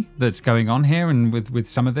debris that's going on here, and with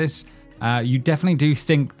some of this, you definitely do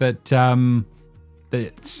think that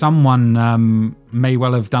that someone may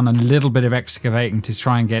well have done a little bit of excavating to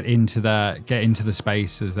try and get into the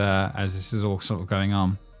space as this is all sort of going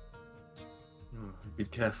on. Be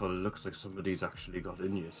careful, it looks like somebody's actually got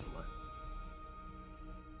in here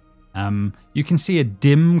somewhere. You can see a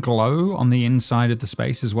dim glow on the inside of the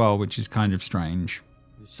space as well, which is kind of strange.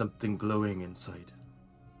 There's something glowing inside.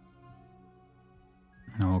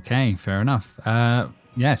 Okay, fair enough.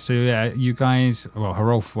 Yeah, so you guys, well,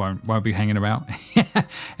 Hrolf won't be hanging about.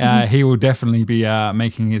 He will definitely be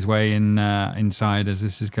making his way inside as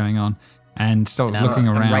this is going on, and start looking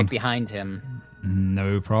around. I'm right behind him.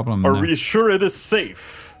 No problem. Are we sure it is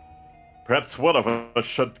safe? Perhaps one of us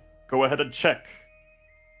should go ahead and check.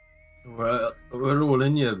 Well, we're all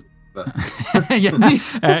in here. But...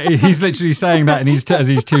 yeah, he's literally saying that, and he's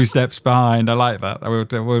 2 steps behind. I like that.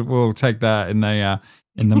 We'll take that in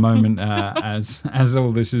the moment as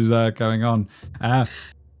all this is going on.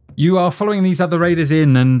 You are following these other raiders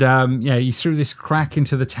in, and you threw this crack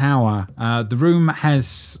into the tower. The room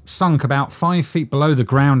has sunk about 5 feet below the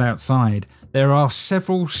ground outside. There are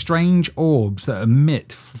several strange orbs that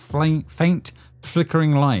emit faint,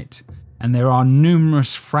 flickering light, and there are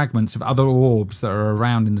numerous fragments of other orbs that are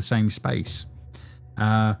around in the same space.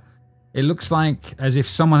 It looks like as if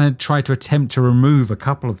someone had tried to attempt to remove a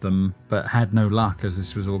couple of them, but had no luck as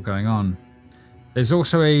this was all going on. There's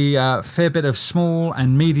also a fair bit of small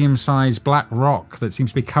and medium-sized black rock that seems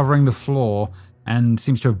to be covering the floor and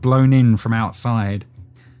seems to have blown in from outside.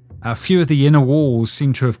 A few of the inner walls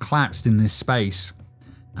seem to have collapsed in this space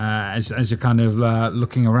as you're kind of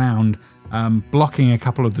looking around, blocking a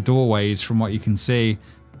couple of the doorways from what you can see.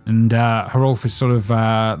 And Hrolf is sort of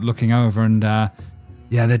looking over, and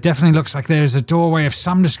there definitely looks like there's a doorway of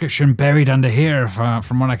some description buried under here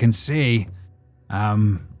from what I can see.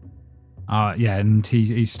 And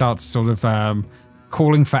he starts sort of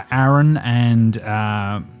calling for Aaron and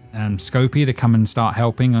Scopy to come and start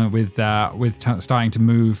helping with starting to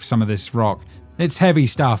move some of this rock. It's heavy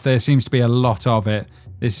stuff. There seems to be a lot of it.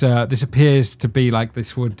 This appears to be like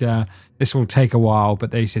this will take a while,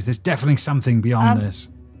 but he says there's definitely something beyond this.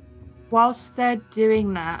 Whilst they're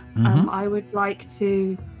doing that, I would like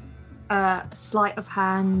to sleight of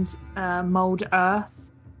hand mold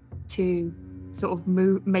earth to sort of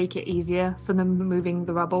make it easier for them moving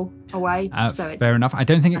the rubble away. Fair enough. I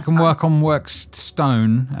don't think it can work on worked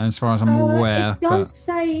stone, as far as I'm aware. It does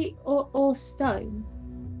say or stone.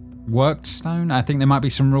 Worked stone? I think there might be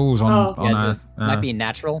some rules on earth. Might be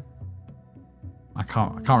natural. I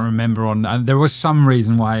can't remember on. There was some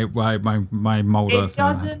reason why my mold earth. It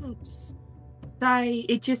doesn't say.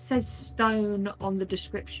 It just says stone on the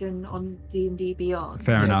description on D&D Beyond.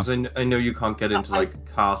 Fair enough. I know you can't get into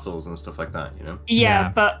like castles and stuff like that, you know. Yeah,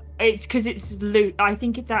 but it's because it's loot. I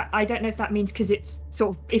think I don't know if that means because it's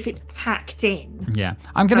sort of if it's packed in. Yeah,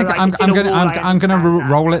 I'm gonna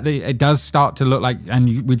roll it. It does start to look like, and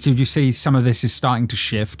you see some of this is starting to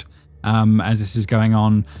shift as this is going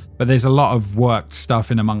on. But there's a lot of worked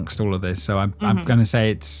stuff in amongst all of this, so I'm going to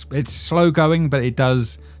say it's slow going, but it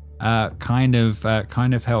does kind of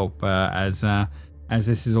help as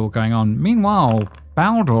this is all going on. Meanwhile,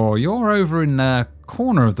 Baldur, you're over in the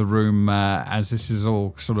corner of the room as this is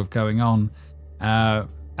all sort of going on.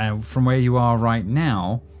 From where you are right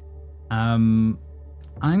now, I'm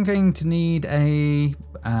going to need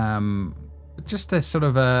just a sort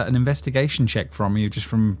of an investigation check from you, just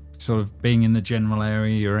from sort of being in the general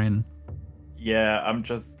area you're in. Yeah, I'm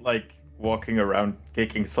just like walking around,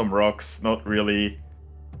 kicking some rocks, not really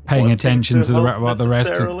paying wanting attention to what the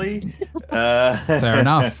rest is. necessarily. Fair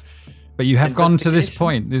enough. But you have gone to this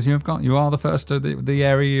Investigation? point. You are the first of the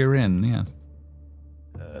area you're in. Yes.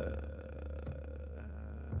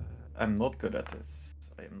 I'm not good at this.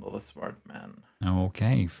 I am not a smart man.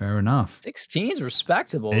 Okay, fair enough. 16's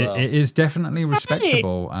respectable, though. It is definitely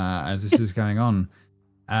respectable as this is going on.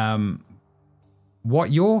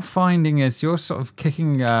 What you're finding is you're sort of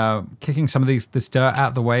kicking some of this dirt out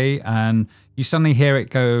of the way, and you suddenly hear it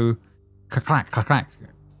go clack, clack, clack,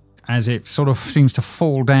 as it sort of seems to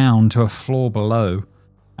fall down to a floor below,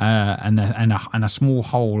 and a small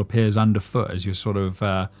hole appears underfoot as you're sort of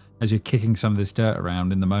as you're kicking some of this dirt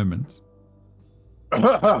around in the moment.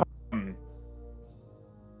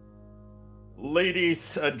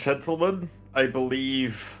 Ladies and gentlemen, I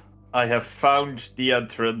believe I have found the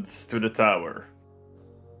entrance to the tower.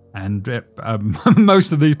 And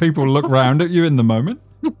most of these people look round at you in the moment.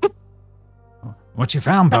 What you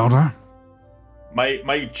found, Baldur?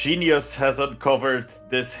 My genius has uncovered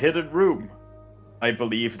this hidden room. I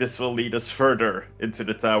believe this will lead us further into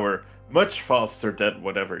the tower, much faster than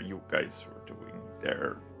whatever you guys were doing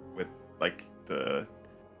there with, like, the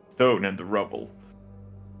stone and the rubble.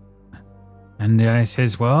 And he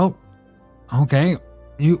says, well, okay,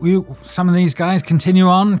 you some of these guys continue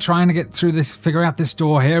on trying to get through this, figure out this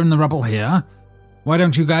door here and the rubble here. Why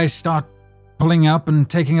don't you guys start pulling up and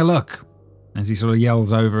taking a look? As he sort of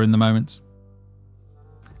yells over in the moments.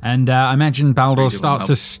 And I imagine Baldur starts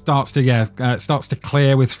to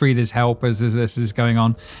clear with Frida's help as this is going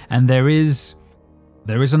on. And there is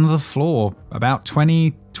another floor about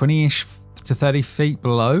 20-ish to 30 feet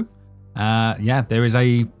below. There is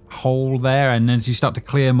a hole there, and as you start to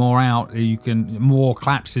clear more out, more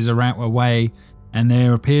collapses around away, and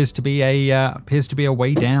there appears to be a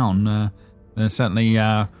way down. There's certainly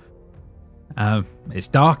it's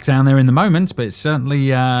dark down there in the moment, but it's certainly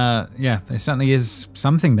there certainly is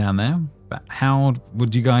something down there. But how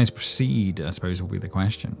would you guys proceed, I suppose, will be the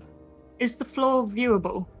question. Is the floor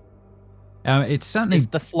viewable? It's certainly Is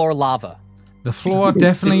the floor lava? The floor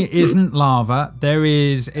definitely isn't lava.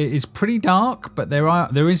 It is pretty dark, but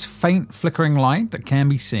there is faint flickering light that can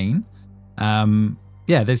be seen.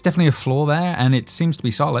 There's definitely a floor there, and it seems to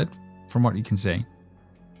be solid from what you can see.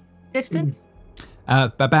 Distance?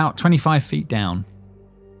 About 25 feet down.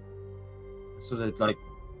 So they'd like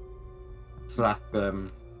slap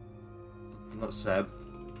not Seb.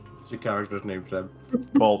 What's your character's name, Seb?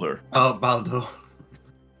 Baldur. Oh, Baldur.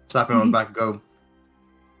 Slap him on the back and go,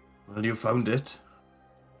 well, you found it.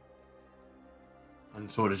 And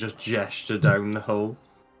sort of just gesture down the hole.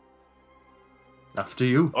 After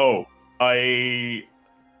you. Oh, I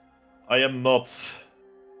am not.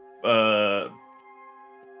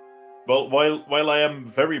 Well, while I am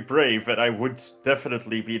very brave, and I would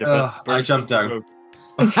definitely be the best person. I jumped down.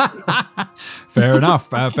 Fair enough.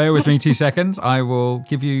 Bear with me 2 seconds. I will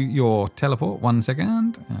give you your teleport. 1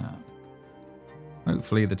 second.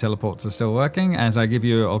 Hopefully the teleports are still working. As I'll give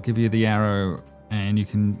you the arrow, and you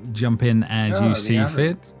can jump in as you see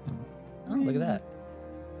fit. Oh, look at that.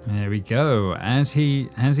 There we go. As he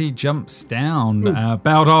jumps down,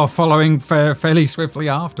 Baldur following fairly swiftly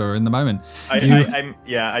after in the moment. I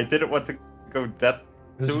didn't want to go that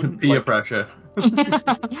soon. Peer pressure.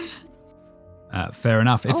 Fair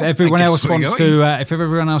enough. If everyone else wants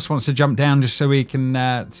to jump down just so we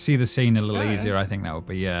can see the scene a little easier, I think that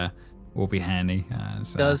will be handy.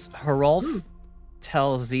 Does Harolf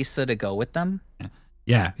tell Zisa to go with them?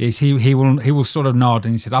 Yeah, he will sort of nod,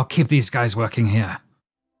 and he said, "I'll keep these guys working here."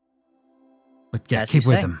 But yeah, keep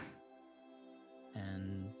with them.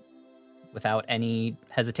 And without any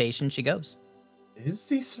hesitation, she goes. Is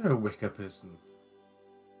Zisa a Wicca person?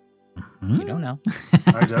 You don't know.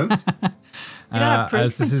 I don't.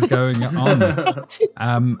 As this is going on,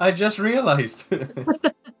 I just realized.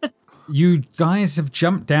 You guys have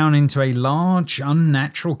jumped down into a large,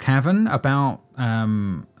 unnatural cavern about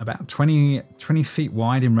 20 feet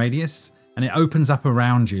wide in radius, and it opens up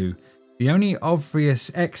around you. The only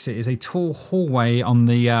obvious exit is a tall hallway on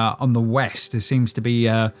the west. There seems to be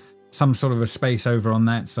some sort of a space over on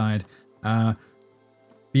that side.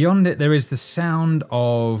 Beyond it, there is the sound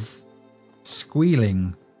of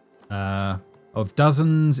squealing of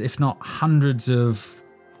dozens, if not hundreds, of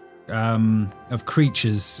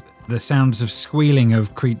creatures. The sounds of squealing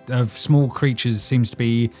of small creatures seems to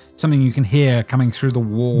be something you can hear coming through the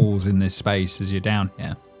walls in this space as you're down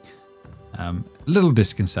here. A little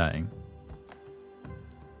disconcerting.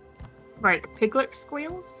 Right, piglet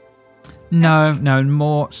squeals? No,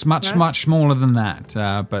 much smaller than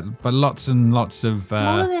that. But lots and lots of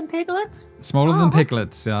Smaller than piglets? smaller than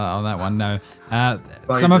piglets on that one. No,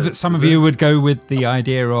 some of you would go with the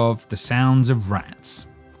idea of the sounds of rats.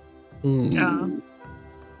 Oh.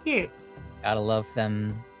 Cute. Gotta love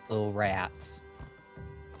them little rats.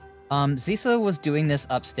 Zisa was doing this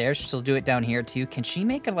upstairs. She'll do it down here too. Can she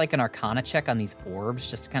make an Arcana check on these orbs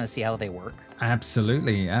just to kind of see how they work?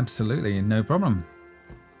 Absolutely, no problem.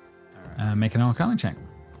 Make an Arcana check.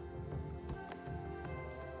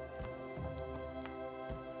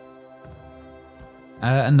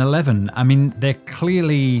 An 11. I mean, they're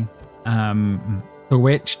clearly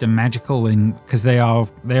bewitched and magical because they're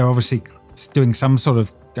obviously doing some sort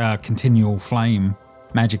of continual flame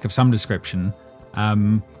magic of some description.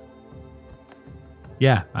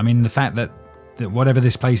 Yeah, I mean, the fact that whatever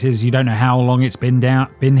this place is, you don't know how long it's been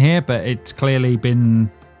here, but it's clearly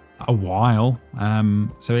been a while.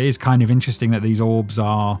 So it is kind of interesting that these orbs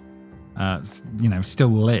are, still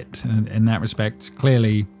lit in that respect.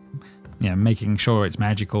 Clearly, making sure it's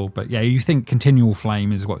magical. But yeah, you think continual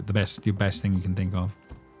flame is what your best thing you can think of.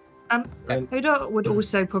 Huda would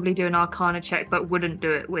also probably do an Arcana check, but wouldn't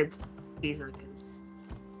do it with Caesar because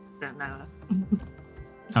I don't know her.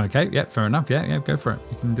 Okay, yeah, fair enough. Yeah, go for it.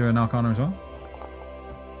 You can do an Arcana as well.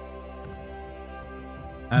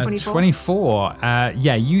 24.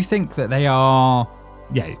 Yeah, you think that they are,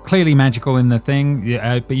 clearly magical in the thing,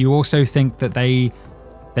 but you also think that they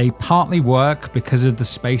partly work because of the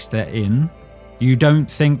space they're in. You don't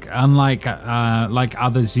think, unlike like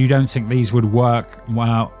others, you don't think these would work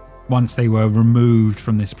well once they were removed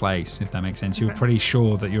from this place, if that makes sense. You're pretty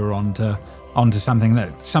sure that you're onto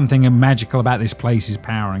something magical about this place is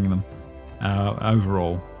powering them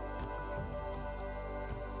overall.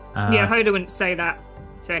 Hoda wouldn't say that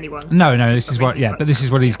to anyone. No, this is what. Yeah, but this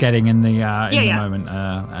is what he's getting in the moment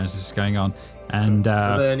as this is going on. And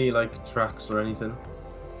are there any tracks or anything?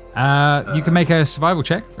 You can make a survival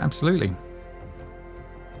check. Absolutely.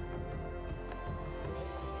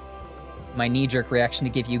 My knee-jerk reaction to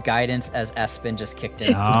give you guidance as Espen just kicked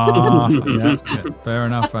in. Yeah, fair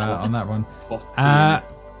enough on that one.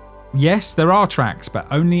 Yes, there are tracks, but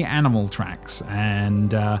only animal tracks,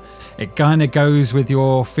 and it kind of goes with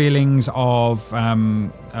your feelings of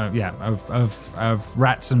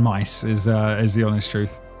rats and mice is the honest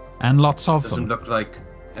truth, and lots of them. Doesn't look like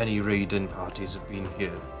any raiding parties have been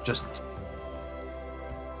here. Just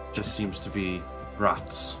seems to be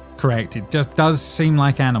rats. Correct. It just does seem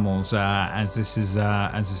like animals as this is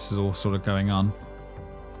all sort of going on.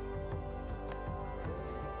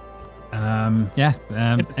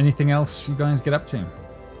 Anything else you guys get up to?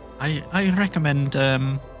 I recommend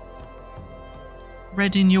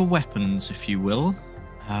readying your weapons, if you will.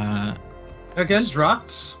 Against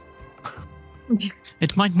rats?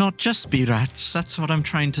 It might not just be rats. That's what I'm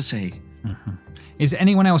trying to say. Mm-hmm. Is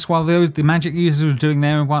anyone else, while the magic users were doing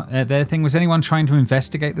their thing, was anyone trying to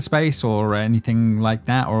investigate the space or anything like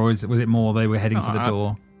that, or was it more they were heading for the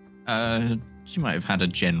door? She might have had a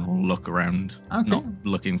general look around, not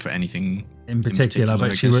looking for anything in particular,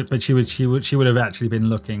 but she would have actually been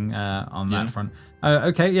looking on that front.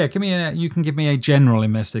 Okay, yeah, you can give me a general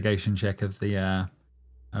investigation check of the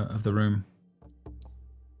room.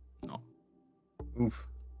 No. Oof.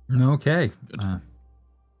 Okay.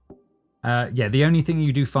 The only thing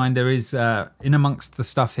you do find there is in amongst the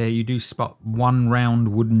stuff here, you do spot one round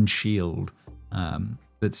wooden shield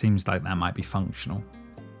that seems like that might be functional.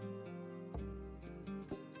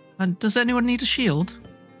 And does anyone need a shield?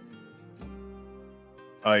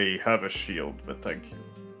 I have a shield, but thank you.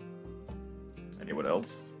 Anyone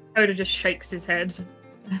else? Oda just shakes his head.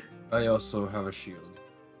 I also have a shield.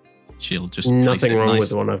 Shield, just nothing wrong with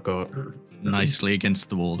the one I've got. Nicely against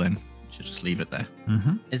the wall, then. Should just leave it there.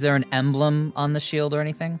 Mm-hmm. Is there an emblem on the shield or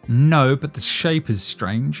anything? No, but the shape is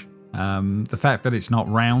strange. The fact that it's not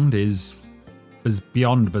round is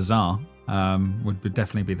beyond bizarre. Would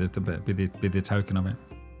definitely be the token of it.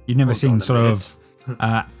 You've never seen sort of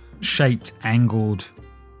shaped, angled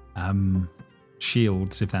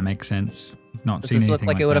shields, if that makes sense. You've not seen anything like that. Does this look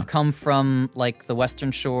like it would have come from the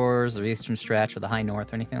western shores or the eastern stretch or the high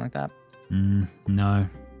north or anything like that? No,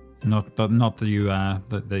 not that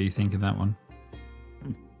you think of that one.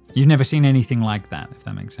 You've never seen anything like that, if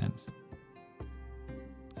that makes sense.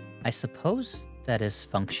 I suppose that is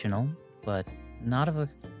functional, but not of a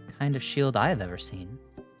kind of shield I have ever seen.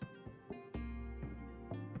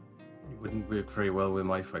 Wouldn't work very well with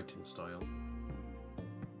my fighting style.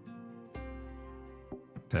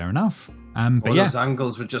 Fair enough. But all those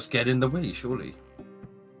angles would just get in the way, surely.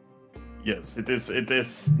 Yes, it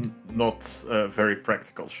is not a very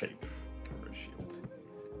practical shape for a shield.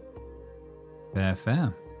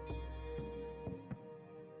 Fair.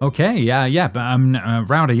 Okay, yeah, but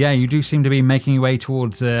Rowder, yeah, you do seem to be making your way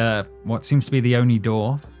towards what seems to be the only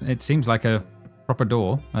door. It seems like a proper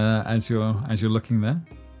door as you're looking there.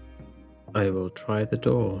 I will try the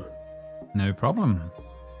door. No problem.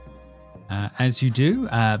 As you do,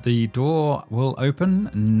 the door will open,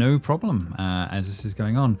 no problem, as this is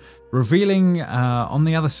going on, revealing on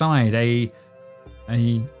the other side a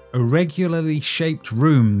irregularly shaped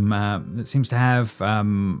room that seems to have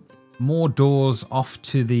more doors off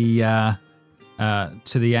to the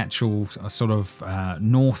actual sort of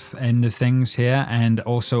north end of things here, and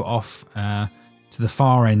also off to the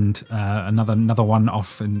far end, another one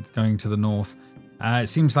off and going to the north. It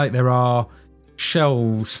seems like there are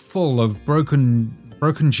shelves full of broken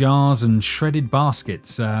jars and shredded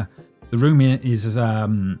baskets. The room is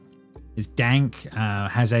dank,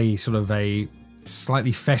 has a sort of a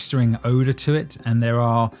slightly festering odor to it, and there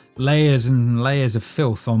are layers and layers of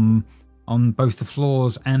filth on both the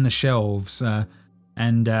floors and the shelves.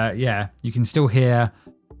 Yeah, you can still hear,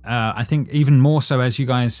 I think even more so as you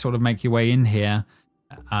guys sort of make your way in here,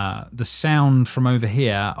 the sound from over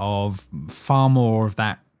here of far more of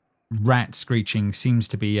that rat screeching seems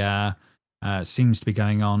to be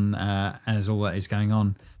going on as all that is going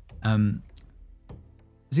on.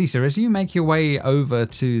 Zisa, as you make your way over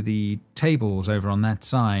to the tables over on that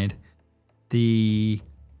side, the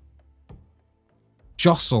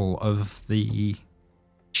jostle of the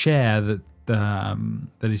chair that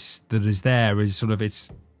is there is sort of, it's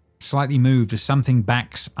slightly moved as something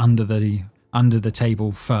backs under the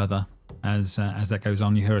table further. As that goes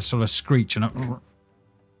on, you hear a sort of screech and a...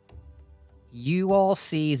 You all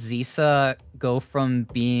see Zisa go from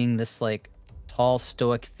being this like tall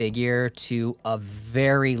stoic figure to a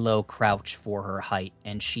very low crouch for her height,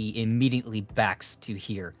 and she immediately backs to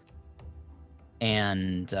here.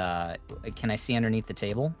 And can I see underneath the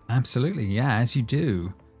table? Absolutely, yeah. As you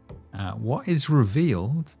do, what is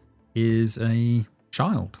revealed is a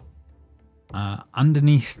child.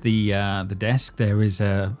 Underneath the desk, there is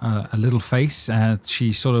a little face.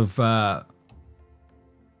 She sort of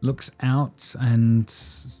looks out, and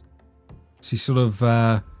she sort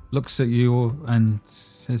of looks at you and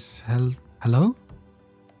says, "Hello."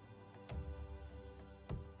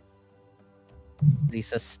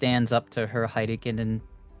 Lisa stands up to her height again, and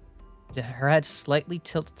her head slightly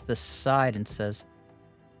tilts to the side and says,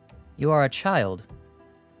 "You are a child."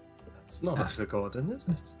 That's not a Gordon, is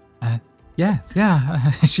it? Yeah.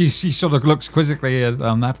 She sort of looks quizzically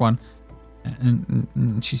on that one,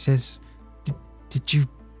 and she says, "Did you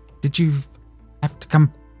have to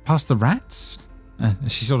come past the rats?"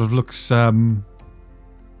 She sort of looks, sort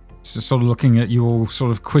of looking at you all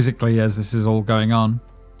sort of quizzically as this is all going on.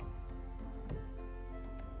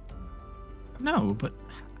 No, but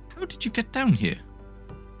how did you get down here?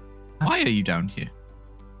 Why are you down here?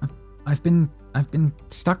 I've been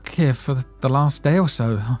stuck here for the last day or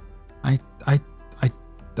so. I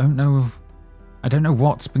don't know. I don't know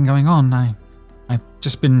what's been going on. I've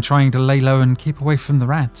just been trying to lay low and keep away from the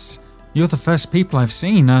rats. You're the first people I've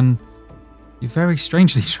seen, and you're very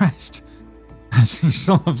strangely dressed. As he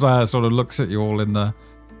sort of looks at you all in the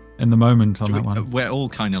moment on that one. We're all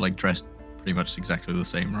kind of like dressed pretty much exactly the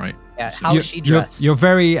same, right? Yeah. How is she dressed? You're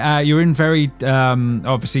very you're in very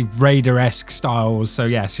obviously Raider-esque styles. So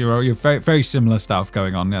yes, you're very very similar stuff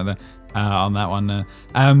going on there on that one.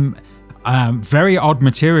 Very odd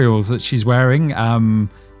materials that she's wearing.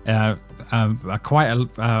 Quite a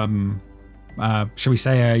shall we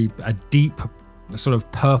say a deep sort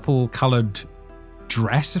of purple coloured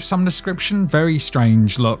dress of some description. Very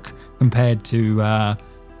strange look compared to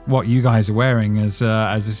what you guys are wearing as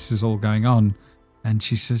this is all going on. And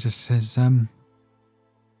she sort of says, "Are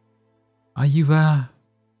you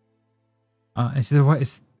is there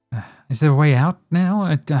a way out now?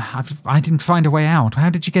 I didn't find a way out.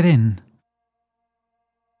 How did you get in?"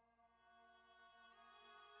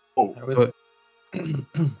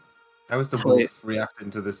 How is the wolf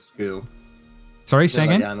reacting to this spiel? Sorry, say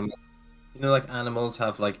again? Like animals, like animals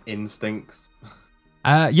have like instincts.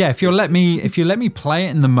 Yeah, if you let me play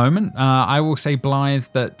it in the moment, I will say, Blythe,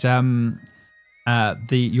 that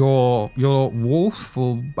your wolf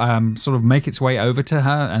will sort of make its way over to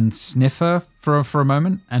her and sniff her for a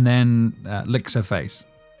moment, and then licks her face.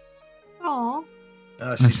 Aww.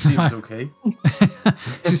 She seems okay.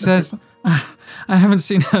 She says, "I haven't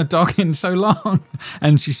seen a dog in so long,"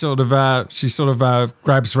 and she sort of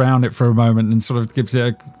grabs around it for a moment and sort of gives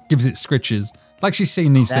it scritches, like she's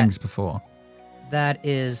seen these things before. That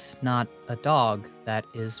is not a dog. That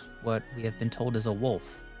is what we have been told is a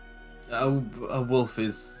wolf. A wolf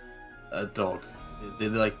is a dog. they're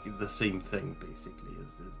like the same thing basically.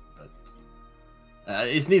 But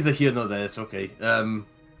it's neither here nor there. It's okay.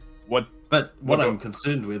 What I'm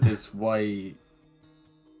concerned with is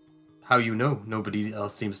how you know. Nobody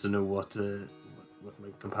else seems to know what my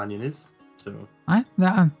companion is. So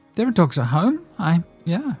there are dogs at home. I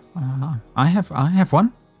have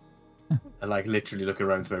one. I like literally look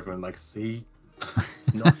around to everyone like, see,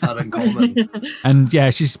 it's not that uncommon. And yeah,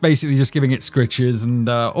 she's basically just giving it scritches and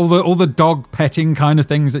all the dog petting kind of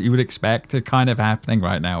things that you would expect are kind of happening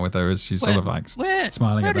right now with her as she's sort of like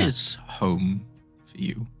smiling at that. Where is home for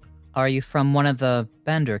you? Are you from one of the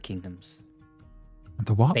Bender kingdoms?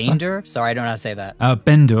 The what? Bender? Sorry, I don't know how to say that.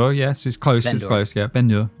 Bendur, yes, it's close. Bendur. It's close. Yeah,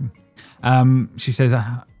 Bendur. She says,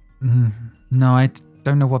 "No, I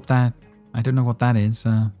don't know what that. I don't know what that is.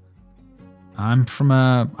 I'm from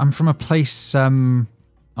a place on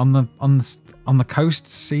the coast.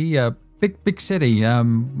 See, big city.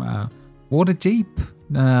 Water deep.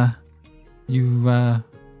 You know,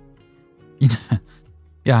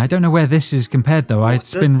 yeah. I don't know where this is compared though.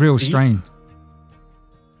 It's been real deep? strange.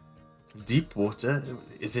 Deep water?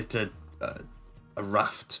 Is it a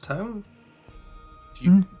raft town?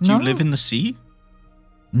 Do you live in the sea?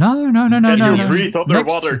 No. Can you breathe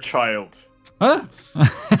underwater, child? Huh?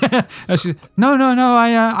 No.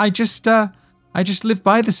 I just live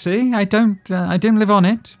by the sea. I don't live on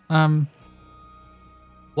it.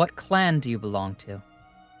 What clan do you belong to?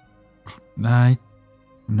 No.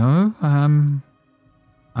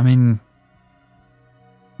 I mean,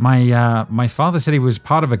 my father said he was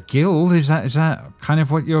part of a guild. Is that kind of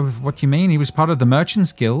what you mean? He was part of the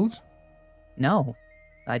Merchants Guild? No,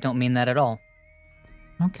 I don't mean that at all.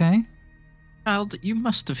 Okay. Child, you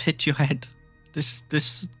must have hit your head.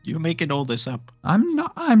 This you're making all this up. I'm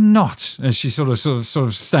not. As she sort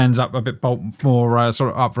of stands up a bit more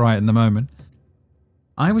sort of upright in the moment.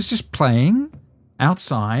 I was just playing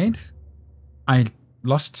outside. I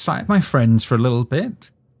lost sight of my friends for a little bit.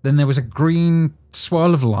 Then there was a green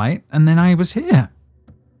swirl of light, and then I was here.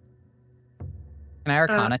 Can I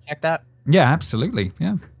Arcana check that? Yeah, absolutely.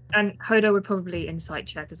 Yeah. And Hodo would probably insight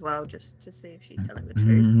check as well, just to see if she's telling the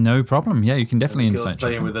truth. No problem. Yeah, you can definitely And the girl's insight check.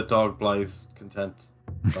 playing with the dog, Blythe's content.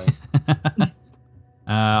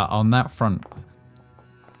 On that front.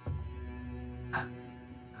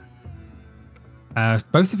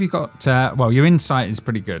 Both of you got well, your insight is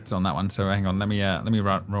pretty good on that one, so hang on, let me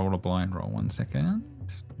roll a blind roll 1 second.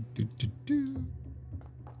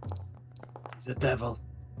 He's a devil.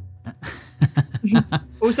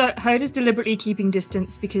 Also, Hoda's deliberately keeping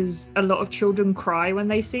distance because a lot of children cry when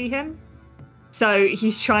they see him. So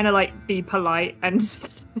he's trying to like be polite and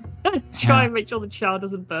try and make sure the child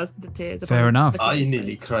doesn't burst into tears. Fair enough. I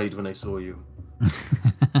nearly cried when I saw you.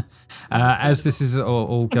 As this is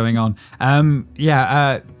all going on,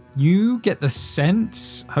 you get the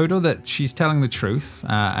sense, Hodor, that she's telling the truth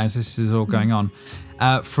as this is all going on.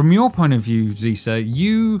 From your point of view, Zisa,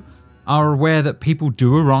 you are aware that people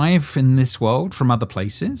do arrive in this world from other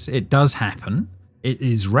places. It does happen. It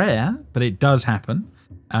is rare, but it does happen.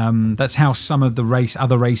 That's how some of the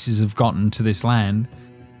other races have gotten to this land.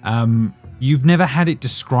 You've never had it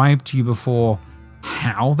described to you before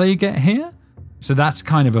how they get here. So that's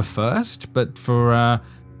kind of a first, but for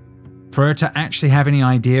her to actually have any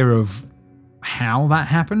idea of how that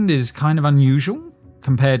happened is kind of unusual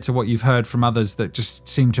compared to what you've heard from others that just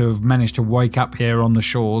seem to have managed to wake up here on the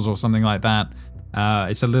shores or something like that.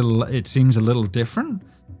 It seems a little different,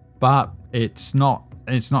 but it's not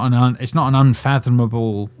an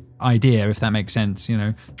unfathomable idea, if that makes sense. You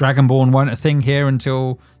know, Dragonborn weren't a thing here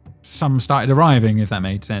until some started arriving, if that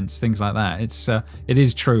made sense. Things like that. It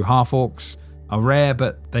is true. Half-orcs are rare,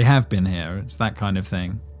 but they have been here. It's that kind of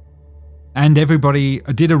thing. And everybody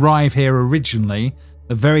did arrive here originally.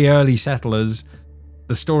 The very early settlers.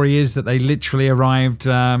 The story is that they literally arrived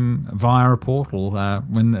via a portal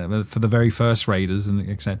for the very first raiders and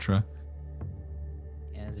etc.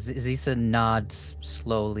 Yeah, Zisa nods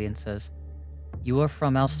slowly and says, "You are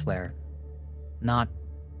from elsewhere, not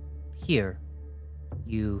here.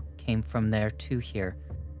 You came from there to here,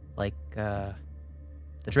 like the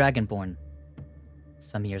Dragonborn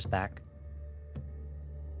some years back.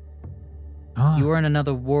 You are in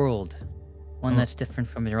another world, one that's different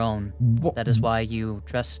from your own. What? That is why you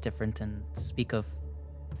dress different and speak of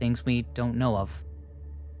things we don't know of."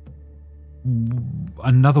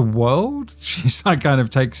 Another world? She's like kind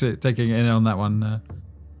of taking it in on that one.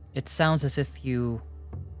 It sounds as if you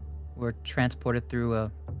were transported through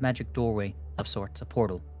a magic doorway of sorts, a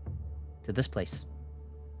portal, to this place.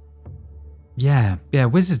 Yeah,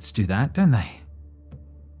 wizards do that, don't they?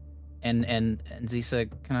 And Zisa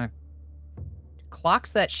kind of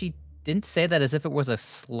clocks that she didn't say that as if it was a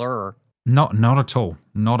slur. Not at all.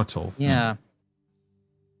 Not at all. Yeah.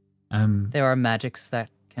 Um, There are magics that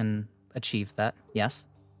can achieve that. Yes.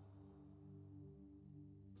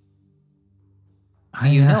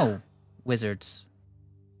 You know wizards.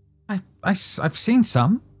 I've seen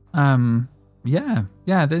some. Yeah.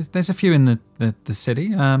 There's a few in the city.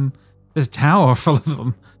 There's a tower full of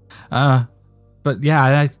them. But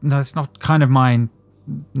yeah, no, it's not kind of my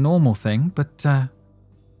normal thing. But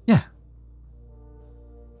yeah.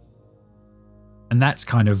 And that's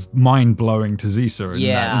kind of mind blowing to Zisa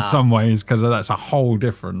in some ways, because that's a whole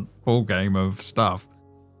different ball game of stuff.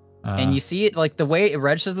 And you see it, like, the way it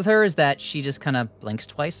registers with her is that she just kind of blinks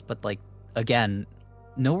twice, but, like, again,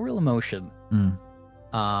 no real emotion.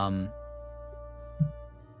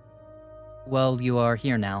 Well, you are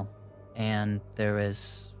here now, and there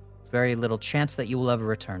is very little chance that you will ever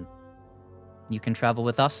return. You can travel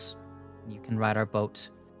with us. You can ride our boat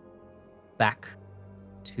back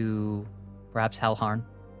to perhaps Halharn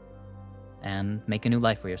and make a new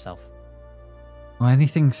life for yourself. Well,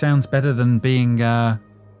 anything sounds better than being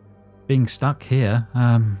stuck here.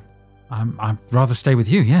 I'd rather stay with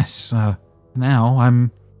you. Yes. Now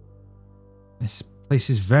this place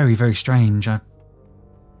is very, very strange. I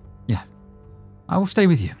will stay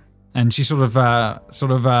with you. And she sort of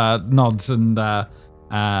nods and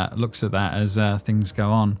looks at that as things go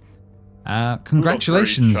on.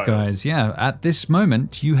 Congratulations, guys. Yeah, at this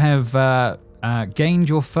moment you have gained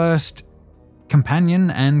your first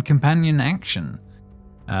companion and companion action.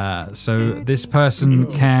 So this person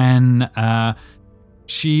can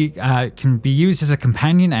be used as a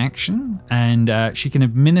companion action, and she can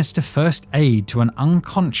administer first aid to an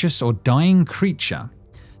unconscious or dying creature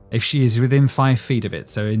if she is within 5 feet of it.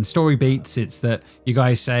 So in story beats, it's that you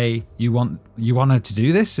guys say you want her to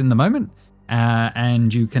do this in the moment,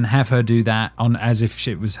 and you can have her do that on as if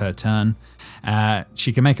it was her turn.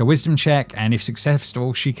 She can make a wisdom check, and if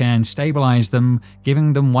successful, she can stabilize them,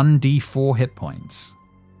 giving them 1d4 hit points.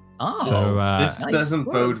 Oh, so this nice doesn't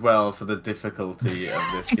work. bode well for the difficulty of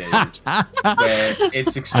this game, where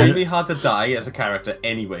it's extremely hard to die as a character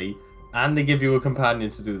anyway, and they give you a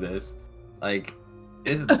companion to do this. Like,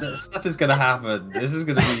 this stuff is gonna happen. This is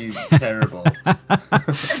gonna be terrible.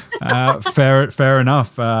 Fair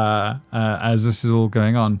enough. As this is all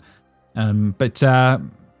going on, but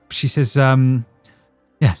she says,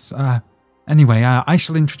 "Yes. Anyway, I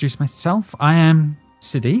shall introduce myself. I am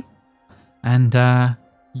Siddhe, and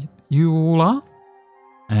you all are."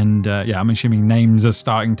 And I'm assuming names are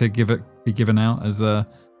starting to be given out as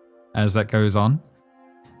that goes on.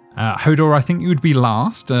 Hodor, I think you would be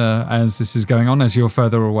last as this is going on, as you're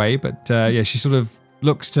further away. But she sort of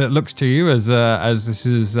looks to you as this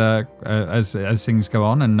is as things go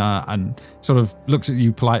on, and sort of looks at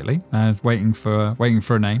you politely, waiting for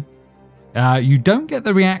a name. You don't get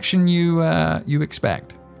the reaction you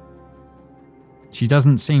expect. She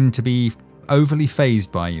doesn't seem to be overly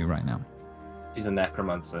phased by you right now. She's a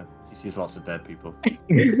necromancer. She sees lots of dead people.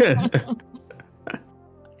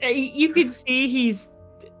 You could see he's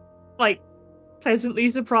like pleasantly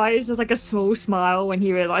surprised. There's like a small smile when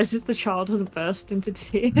he realizes the child hasn't burst into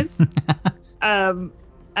tears. And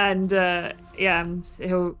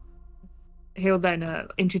he'll then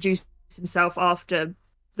introduce himself after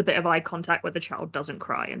the bit of eye contact where the child doesn't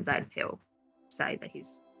cry, and then he'll say that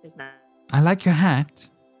he's his name. I like your hat.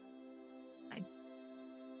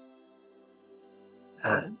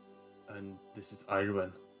 And this is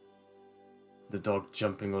Irwin. The dog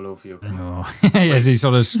jumping all over you. Oh. As he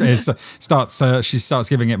sort of starts, she starts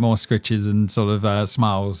giving it more scritches and sort of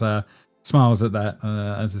smiles at that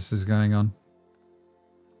as this is going on.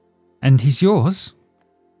 And he's yours.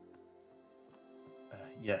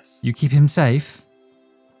 Yes. You keep him safe.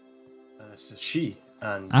 So she,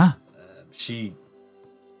 and she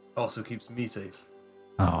also keeps me safe.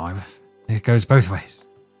 Oh, it goes both ways.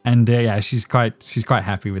 And she's quite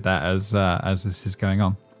happy with that as this is going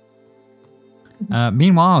on.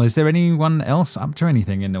 Meanwhile, is there anyone else up to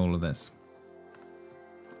anything in all of this?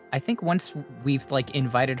 I think once we've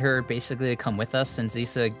invited her basically to come with us, and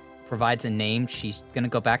Zisa provides a name, she's gonna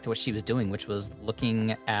go back to what she was doing, which was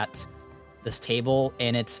looking at this table,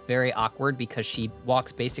 and it's very awkward because she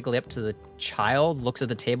walks basically up to the child, looks at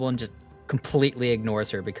the table, and just completely ignores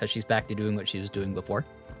her because she's back to doing what she was doing before.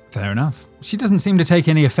 Fair enough. She doesn't seem to take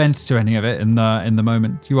any offense to any of it in the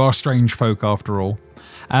moment. You are strange folk after all.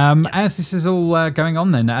 As this is all going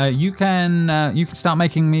on, then you can start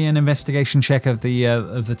making me an investigation check of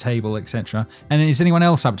the table, etc. And is anyone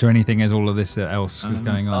else up to anything as all of this else is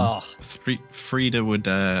going on? Frida would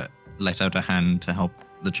let out a hand to help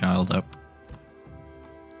the child up.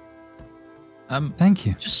 Thank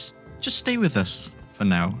you. just stay with us for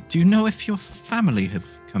now. Do you know if your family have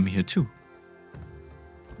come here too?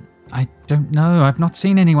 I don't know. I've not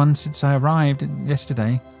seen anyone since I arrived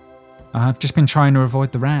yesterday. I've just been trying to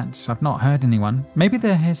avoid the rats. I've not heard anyone. Maybe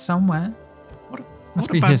they're here somewhere.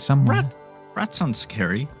 Must be here somewhere. Rats aren't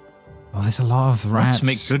scary. Oh, there's a lot of rats. Rats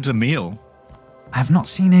make good a meal. I've not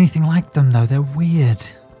seen anything like them, though. They're weird.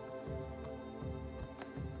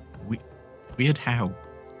 Weird how?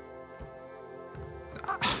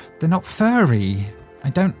 They're not furry.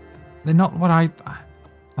 They're not what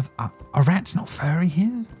are rats not furry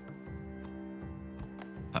here?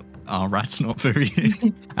 Are rats not furry?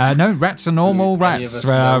 No, rats are normal Any of rats us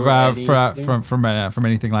know from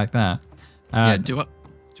anything like that. Yeah,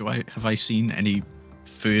 have I seen any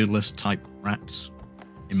furless type rats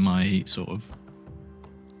in my sort of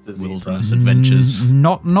wilderness adventures?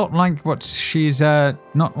 Not like what she's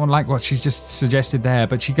just suggested there,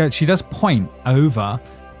 but she does point over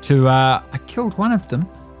to I killed one of them,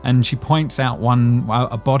 and she points out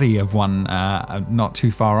a body of one not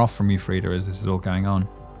too far off from you, Frida, as this is all going on.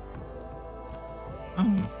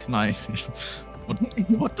 Oh, can I?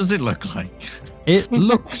 What does it look like? It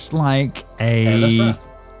looks like a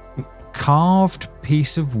carved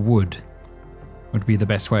piece of wood, would be the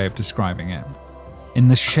best way of describing it, in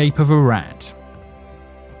the shape of a rat.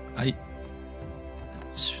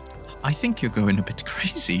 I think you're going a bit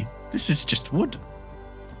crazy. This is just wood.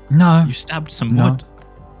 No. You stabbed some wood.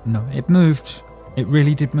 No, it moved. It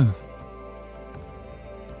really did move.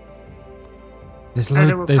 There's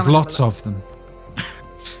lots of them.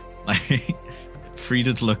 Like,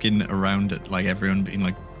 Frida's looking around at like everyone being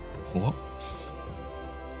like, what?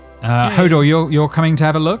 Hodor, you're coming to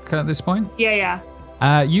have a look at this point? Yeah.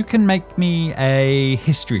 You can make me a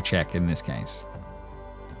history check in this case.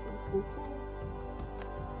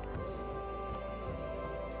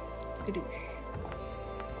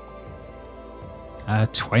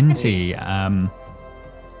 20.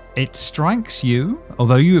 It strikes you,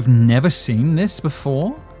 although you have never seen this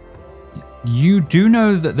before, you do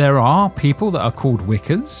know that there are people that are called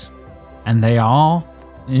Wiccas, and they are,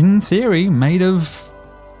 in theory, made of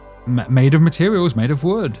materials, made of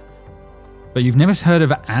wood. But you've never heard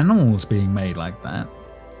of animals being made like that.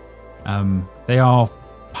 They are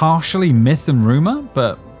partially myth and rumor,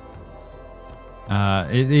 but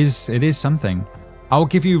it is something. I'll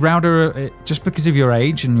give you, Rauder, just because of your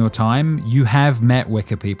age and your time, you have met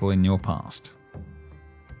Wicca people in your past.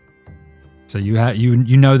 So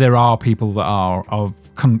you know there are people that are of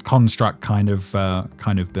construct kind of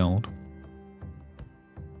build.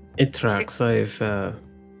 It tracks. I've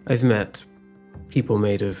met people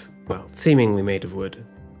made of, well, seemingly made of wood.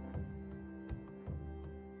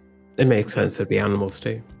 It makes sense that the animals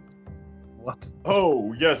do. What?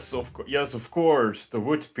 Oh, yes, of course, the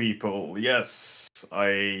wood people. Yes,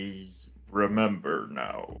 I remember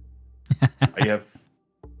now. I have...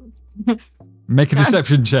 Make a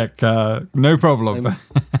deception check, no problem.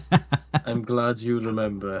 I'm glad you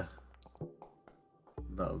remember.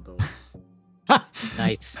 Baldo.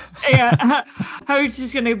 Nice. Yeah, Hode's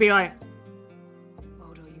just gonna be like,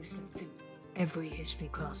 Baldo, you sat through every history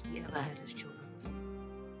class we ever had as children.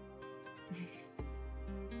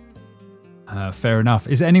 Fair enough.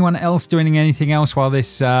 Is anyone else doing anything else while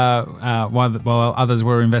this while others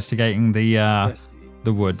were investigating the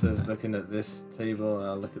wood? Says looking at this table,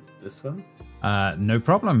 I'll look at this one. No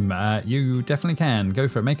problem. You definitely can go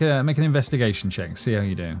for it. Make an investigation check. See how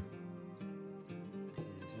you do.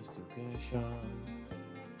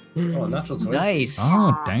 Oh, natural 20. Nice.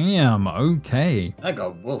 Oh damn. Okay. I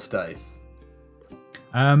got wolf dice.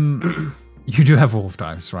 You do have wolf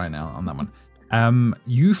dice right now on that one.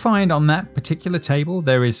 You find on that particular table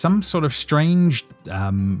there is some sort of strange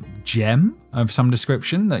gem of some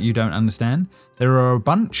description that you don't understand. There are a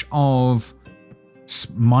bunch of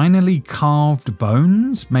minorly carved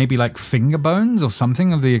bones, maybe like finger bones or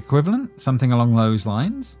something of the equivalent, something along those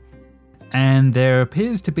lines. And there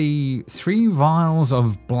appears to be 3 vials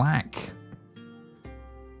of black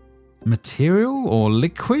material or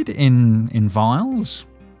liquid in vials.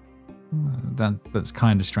 That's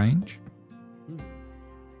kind of strange.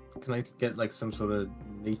 Can I get like some sort of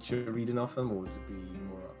nature reading off them, or would it be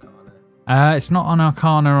more Arcana? It's not on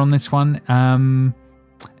Arcana on this one.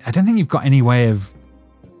 I don't think you've got any way of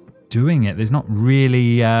doing it. There's not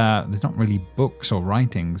really books or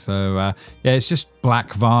writing. So yeah, it's just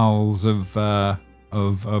black vials of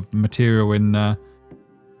material in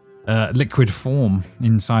liquid form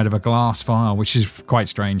inside of a glass vial, which is quite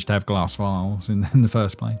strange to have glass vials in the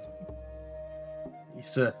first place.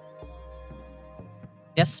 Issa.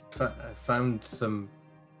 Yes. I found some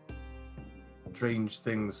strange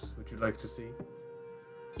things. Would you like to see?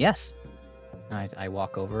 Yes. I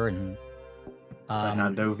walk over and I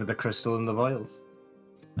hand over the crystal and the vials.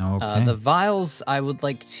 Okay. the vials I would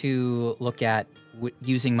like to look at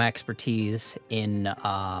using my expertise in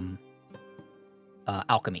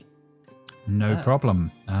alchemy. No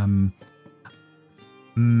problem.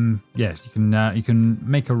 Yes, you can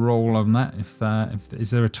make a roll on that. If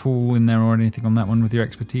is there a tool in there or anything on that one with your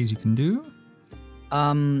expertise you can do?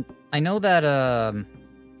 I know that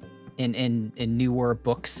in newer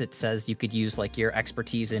books it says you could use like your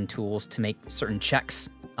expertise in tools to make certain checks.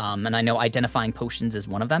 And I know identifying potions is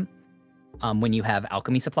one of them. When you have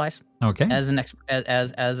alchemy supplies. Okay. As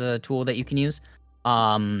a tool that you can use.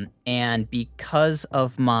 And because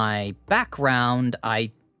of my background,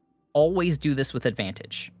 I always do this with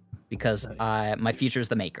advantage because my future is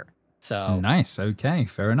the maker. So nice. Okay,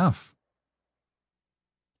 fair enough.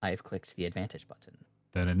 I've clicked the advantage button.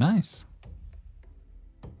 Very nice.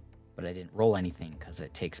 But I didn't roll anything because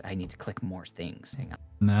I need to click more things. Hang on.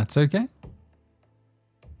 That's okay.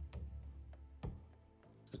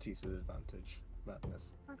 Expertise with advantage.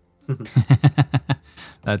 Madness.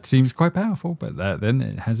 That seems quite powerful, but then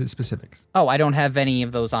it has its specifics. Oh, I don't have any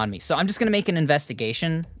of those on me. So I'm just going to make an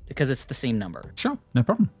investigation because it's the same number. Sure, no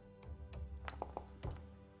problem.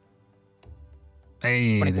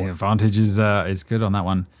 Hey, 24. the advantage is good on that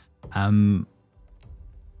one.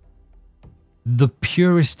 The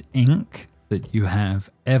purest ink that you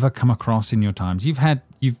have ever come across in your times. You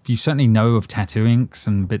certainly know of tattoo inks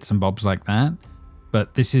and bits and bobs like that,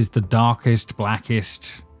 but this is the darkest,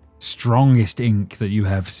 blackest, strongest ink that you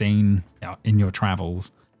have seen in your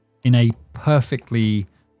travels. In a perfectly,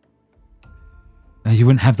 you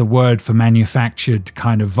wouldn't have the word for manufactured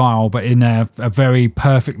kind of vial, but in a very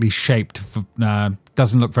perfectly shaped,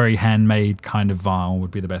 doesn't look very handmade kind of vial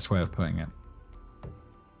would be the best way of putting it.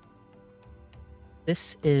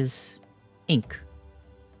 This is ink,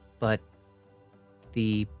 but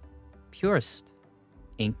the purest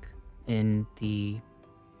ink in the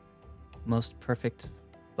most perfect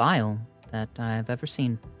vial that I've ever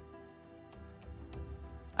seen.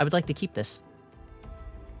 I would like to keep this.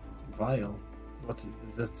 Vial?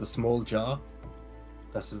 Is this the small jar?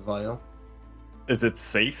 That's a vial. Is it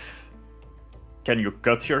safe? Can you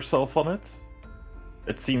cut yourself on it?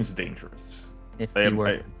 It seems dangerous. If you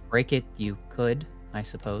were to break it, you could, I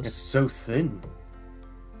suppose. It's so thin.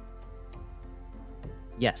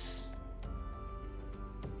 Yes.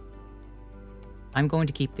 I'm going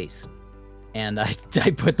to keep these. And I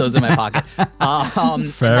put those in my pocket.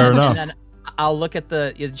 Fair enough. And then I'll look at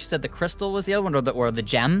you said the crystal was the other one, or the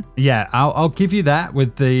gem? Yeah, I'll give you that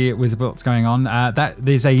with what's going on. That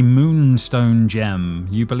there's a moonstone gem.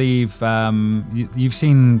 You believe you've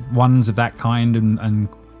seen ones of that kind and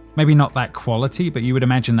maybe not that quality, but you would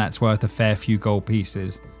imagine that's worth a fair few gold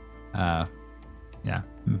pieces.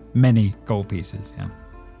 Many gold pieces. Yeah.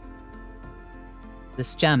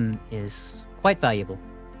 This gem is quite valuable.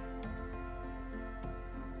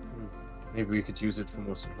 Maybe we could use it for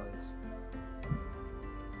more supplies.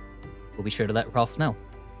 We'll be sure to let Rolf know.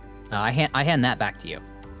 I hand that back to you.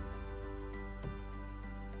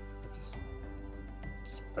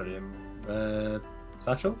 Just put it in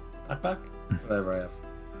satchel, backpack, whatever I have.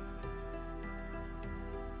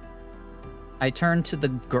 I turn to the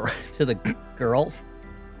girl,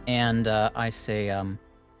 and I say,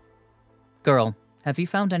 "Girl, have you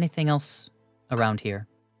found anything else around here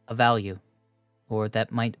of value, or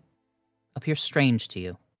that might appear strange to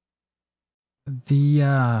you?"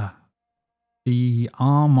 The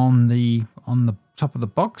arm on the top of the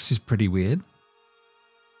box is pretty weird.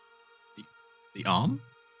 The arm?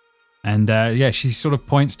 And she sort of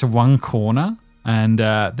points to one corner, and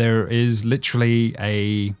there is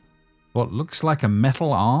literally what looks like a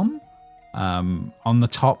metal arm on the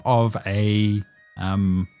top of a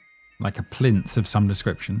like a plinth of some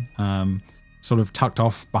description, sort of tucked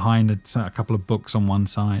off behind a couple of books on one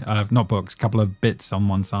side. Not books, a couple of bits on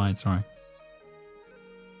one side. Sorry.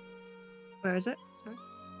 Where is it? Sorry.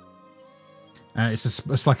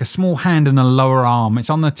 It's like a small hand and a lower arm. It's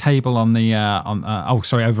on the table on the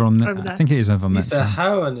over on the. Over there. I think it is over on that So side.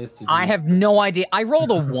 how on earth did you I have no idea. I rolled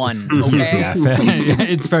a 1. Okay. Yeah, fair. Yeah,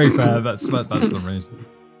 it's very fair. That's the reason.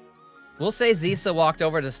 We'll say Zisa walked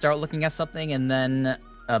over to start looking at something, and then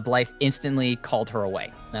Blythe instantly called her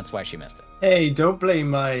away. That's why she missed it. Hey, don't blame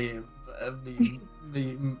my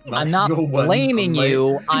I'm not your ones blaming on my-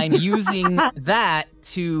 you. I'm using that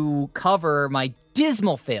to cover my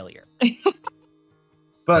dismal failure.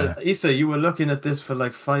 But Issa, you were looking at this for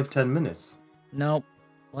like 5-10 minutes. Nope,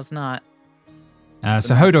 was not.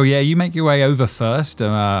 So Hodor, you make your way over first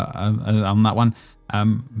on that one.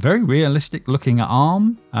 very realistic looking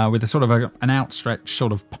arm with a sort of an outstretched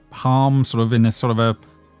sort of palm, sort of in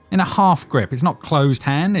a half grip. It's not closed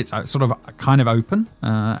hand. It's sort of kind of open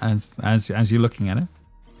as you're looking at it.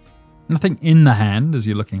 Nothing in the hand as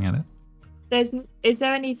you're looking at it. Is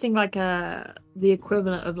there anything like the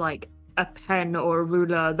equivalent of like a pen or a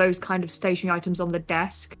ruler, those kind of stationary items on the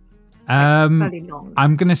desk? Fairly long.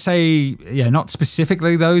 I'm gonna say, not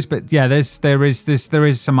specifically those, but there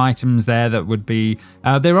is some items there that would be.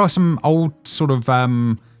 There are some old sort of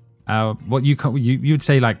what you'd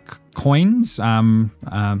say like coins.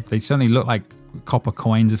 They certainly look like copper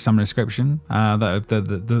coins of some description that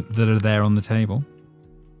are there on the table.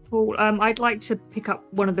 Cool. I'd like to pick up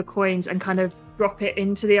one of the coins and kind of drop it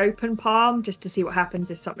into the open palm just to see what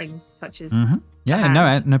happens if something touches. Mm-hmm.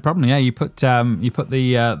 Yeah, no problem. Yeah, you put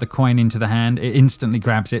the coin into the hand. It instantly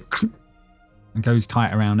grabs it and goes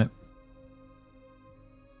tight around it.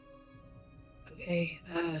 Okay,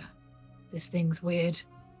 this thing's weird.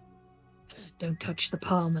 Don't touch the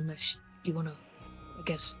palm unless you want to, I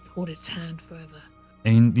guess, hold its hand forever.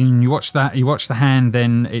 And you watch that. You watch the hand.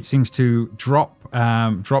 Then it seems to drop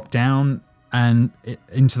down and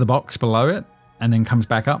into the box below it, and then comes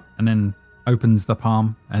back up, and then opens the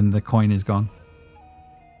palm, and the coin is gone.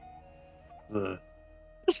 It's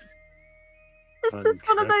just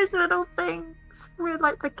one of those little things where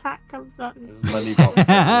like the cat comes up. Money box.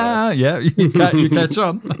 Yeah, you catch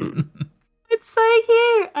on. It's so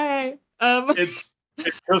cute. It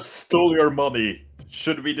just stole your money.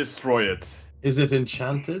 Should we destroy it? Is it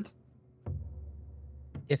enchanted?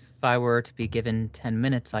 If I were to be given 10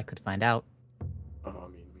 minutes, I could find out. Oh, I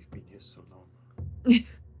mean, we've been here so long.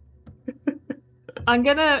 I'm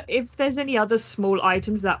gonna, if there's any other small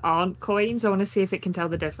items that aren't coins, I want to see if it can tell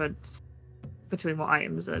the difference between what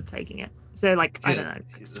items are taking it. So, like, I don't know.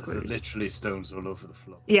 There's literally stones all over the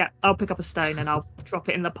floor. Yeah, I'll pick up a stone and I'll drop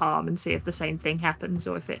it in the palm and see if the same thing happens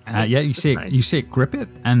or if it. You see it grip it,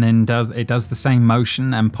 and then does the same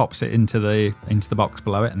motion and pops it into the box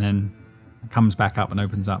below it, and then comes back up and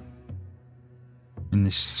opens up in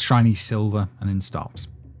this shiny silver, and then stops.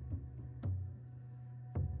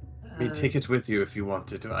 I mean, take it with you if you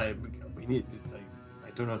want it. I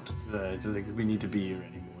don't think we need to be here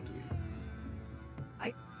anymore, do we?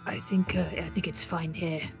 I think it's fine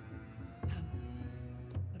here.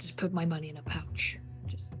 I'll just put my money in a pouch.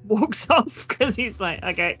 Just walks off because he's like,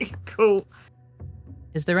 okay, cool.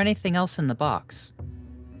 Is there anything else in the box?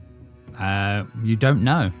 You don't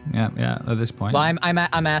know. Yeah. At this point. Well,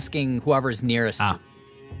 I'm asking whoever's nearest.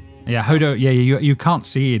 Yeah, Hodo. Yeah, you can't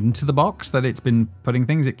see into the box that it's been putting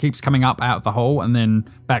things. It keeps coming up out the hole and then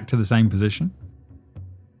back to the same position.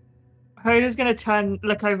 Hodo's gonna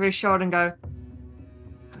look over his shoulder and go,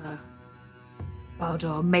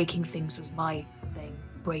 Baldur, making things was my thing.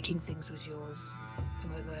 Breaking things was yours.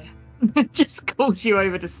 Come over here. Just calls you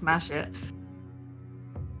over to smash it.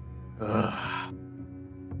 I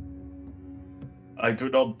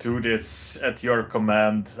do not do this at your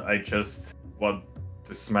command. I just want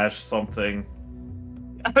to smash something.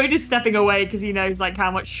 Hodo's stepping away because he knows like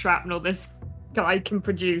how much shrapnel this guy can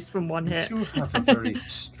produce from one hit. You have a very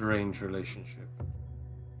strange relationship.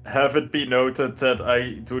 Have it be noted that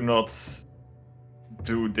I do not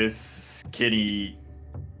do this skinny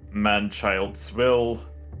man-child's will.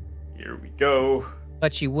 Here we go.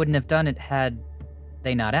 But you wouldn't have done it had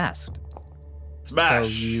they not asked. Smash!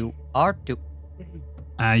 So you are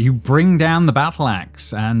you bring down the battle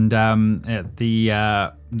axe, and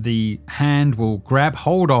the hand will grab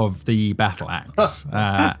hold of the battle axe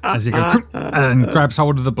as you go and grabs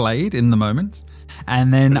hold of the blade in the moment.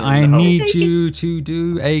 And then I need you to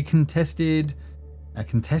do a contested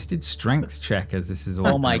strength check, as this is all.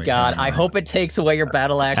 Oh my god! I hope it takes away your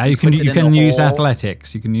battle axe. You can use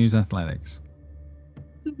athletics. You can use athletics.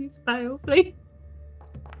 Please fail, please.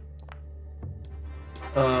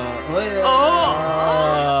 I'm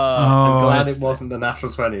Oh, glad it wasn't the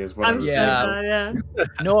natural 20 as well. I'm so glad, yeah.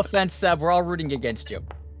 No offense, Seb. We're all rooting against you.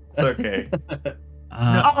 It's okay.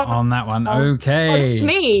 On that one, okay. It's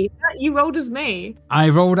me. You rolled as me. I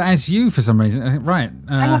rolled as you for some reason. Right.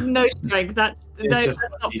 I have no strength. That's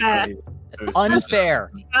not fair.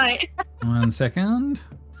 Unfair. Right. 1 second.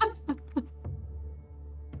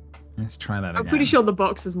 Let's try that again. I'm pretty sure the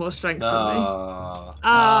box has more strength than me.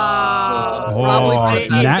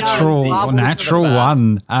 Natural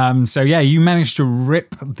one. So yeah, you managed to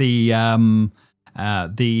rip the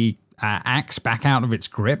axe back out of its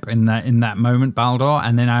grip in that moment, Baldur,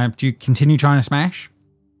 and then do you continue trying to smash?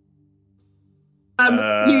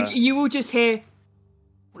 You will just hear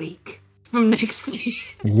weak from next to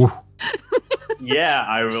you. Yeah,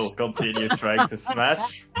 I will continue trying to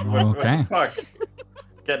smash. Okay. What the fuck?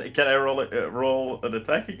 Can I roll an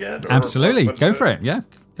attack again? Or Absolutely. what's Go the- for it. Yeah,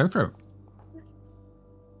 go for it.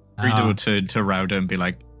 Frida will turn to Rauda and be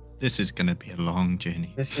like, "This is gonna be a long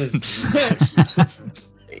journey." This is.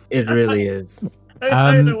 It really is.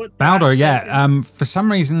 I don't know what Baldo, that's yeah. like. For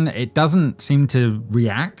some reason, it doesn't seem to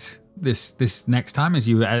react this next time as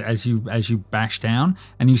you bash down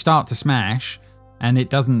and you start to smash, and it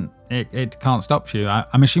can't stop you.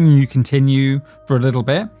 I'm assuming you continue for a little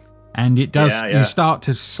bit, and it does. Yeah. You start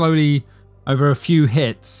to slowly, over a few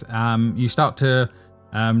hits, you start to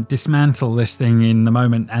dismantle this thing in the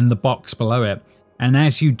moment and the box below it. And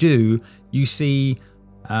as you do, you see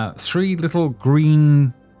 3 little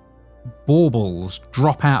green baubles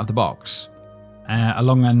drop out of the box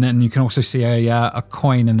and then you can also see a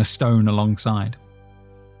coin and a stone alongside.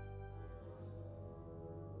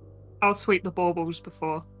 I'll sweep the baubles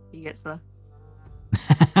before he gets there.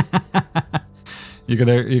 You're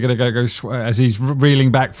gonna go as he's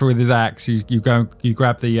reeling back through with his axe. You grab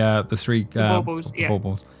the 3 baubles, yeah.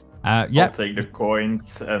 baubles. I'll Yep. take the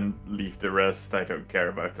coins and leave the rest. I don't care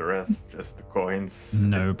about the rest. Just the coins.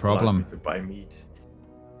 No It problem. allows me to buy meat.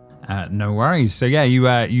 No worries. So yeah,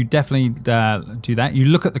 you definitely do that. You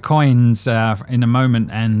look at the coins in a moment,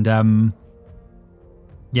 and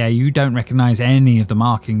yeah, you don't recognize any of the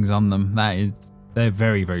markings on them. They're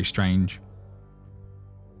very, very strange.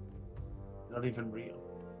 Not even real.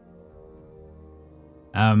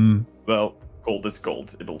 Well, gold is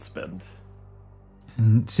gold. It'll spend.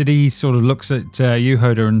 And Siddhe sort of looks at you,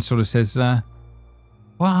 Hoda, and sort of says,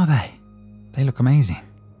 "What are they? They look amazing."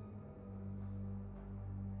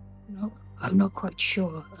 No, I'm not quite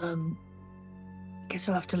sure. Guess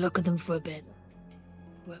I'll have to look at them for a bit.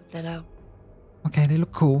 Work that out. Okay, they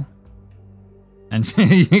look cool. And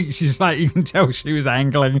she's like, you can tell she was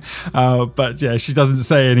angling, but yeah, she doesn't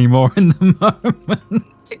say any more in the moment.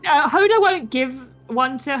 Hoda won't give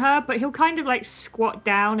one to her, but he'll kind of like squat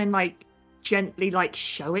down and like gently like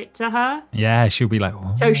show it to her, Yeah, she'll be like,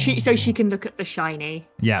 oh. so she can look at the shiny.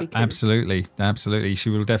 Yeah, because- absolutely. She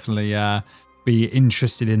will definitely be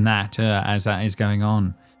interested in that as that is going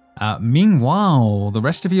on. Meanwhile, the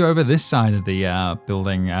rest of you over this side of the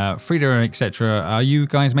building, Frida, etc., are you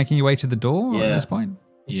guys making your way to the door at this Yes. point?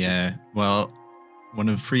 Yeah, well, one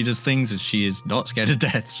of Frida's things is she is not scared of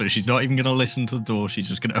death, so she's not even going to listen to the door. She's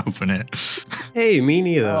just going to open it. Hey, me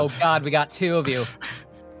neither. Oh God, we got 2 of you.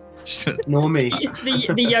 Nor me.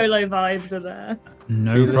 the YOLO vibes are there.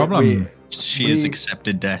 No problem. She has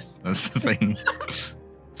accepted death. That's the thing.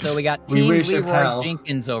 So we got We Team wish it Leroy hell.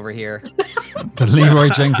 Jenkins over here. The Leroy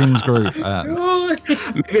Jenkins group.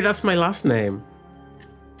 Maybe that's my last name.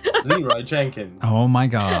 Leroy Jenkins. Oh my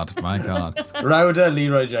god, my god. Rauda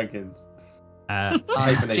Leroy Jenkins.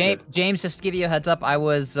 Hyphenated. James, just to give you a heads up, I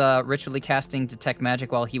was ritually casting Detect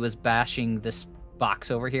Magic while he was bashing this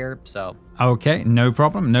box over here. So Okay, no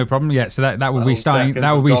problem. Yeah, so that will be 12 starting. seconds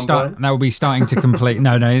That will be have gone by. That will be starting to complete.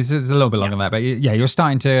 No, it's a little bit longer than that, but yeah, you're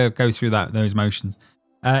starting to go through those motions.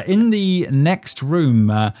 In the next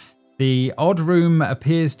room, the odd room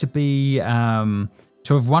appears to be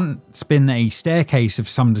to have once been a staircase of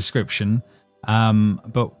some description.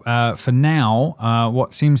 But for now,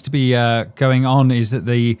 what seems to be going on is that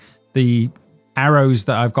the arrows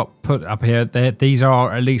that I've got put up here, these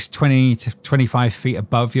are at least 20 to 25 feet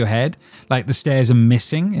above your head. Like the stairs are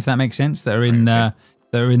missing, if that makes sense. They're in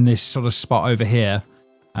this sort of spot over here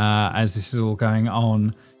as this is all going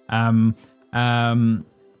on.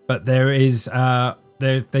 But there is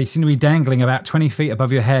they seem to be dangling about 20 feet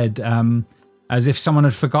above your head, as if someone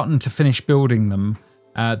had forgotten to finish building them.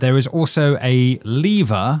 There is also a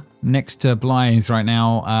lever next to Blythe right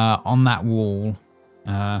now on that wall.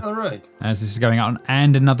 All right. As this is going on,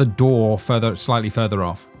 and another door slightly further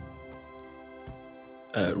off.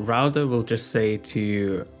 Rauda will just say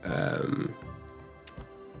to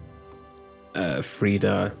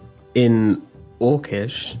Frida in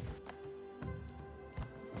Orcish,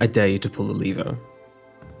 I dare you to pull the lever.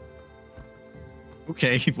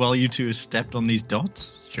 Okay, while you two have stepped on these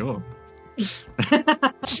dots, sure.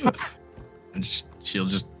 And she'll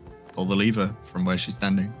just pull the lever from where she's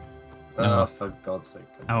standing. Oh, for God's sake.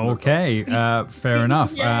 Okay, fair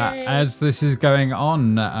enough. Yay. As this is going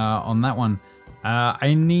on that one,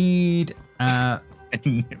 I need I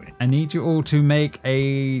knew it. I need you all to make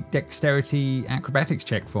a dexterity acrobatics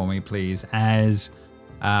check for me, please, as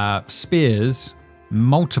spears,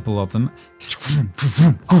 multiple of them,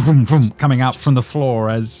 coming out from the floor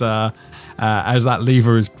as that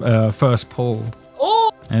lever is first pulled.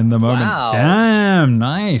 Oh, In the moment. Wow. Damn,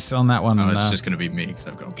 nice on that one. Oh, it's just going to be me because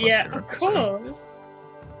I've got a plus yeah, 0. of so- course.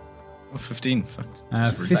 Oh, 15. Fuck. Uh,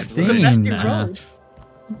 That's really bad. 15. Best you uh, rolled.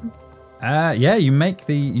 Yeah, you make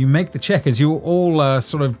the check as you're all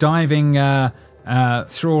sort of diving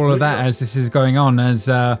through all of that as this is going on. As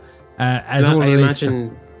all of these.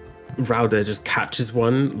 Imagine Rauda just catches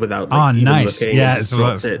one without even nice. looking. Yeah, and just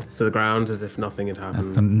drops it to the ground as if nothing had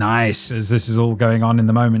happened. Nice, as this is all going on in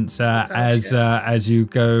the moments as you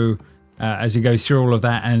go through all of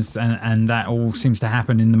that, and that all seems to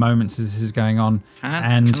happen in the moments as this is going on.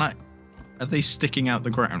 Are they sticking out the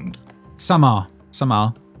ground? Some are.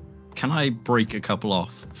 Can I break a couple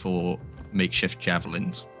off for makeshift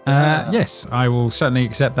javelins? Yes, I will certainly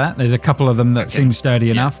accept that. There's a couple of them that seem sturdy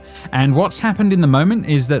enough. And what's happened in the moment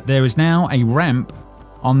is that there is now a ramp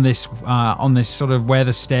on this sort of where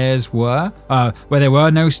the stairs were, where there were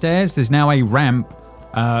no stairs. There's now a ramp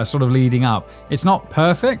sort of leading up. It's not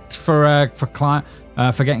perfect for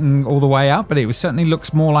getting all the way up, but it certainly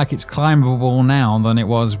looks more like it's climbable now than it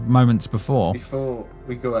was moments before. Before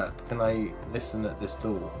we go up, can I listen at this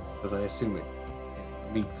door? Because I assume it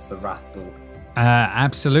meets the rat door.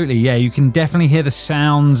 Absolutely, yeah. You can definitely hear the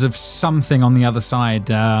sounds of something on the other side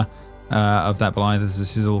of that Blythe as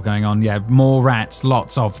this is all going on. Yeah, more rats,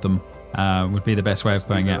 lots of them would be the best way of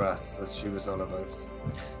putting it. Rats that she was on about.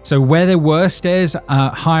 So where there were stairs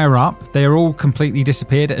higher up, they're all completely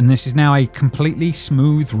disappeared, and this is now a completely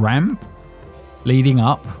smooth ramp leading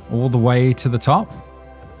up all the way to the top.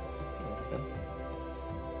 Okay.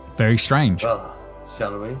 Very strange. Well,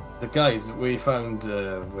 shall we? The guys, we found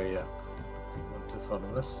a way up. You want to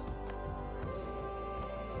follow us?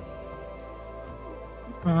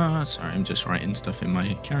 Sorry, I'm just writing stuff in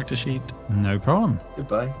my character sheet. No problem.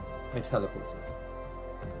 Goodbye. I teleported.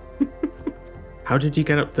 How did you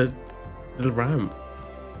get up the little ramp?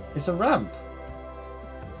 It's a ramp.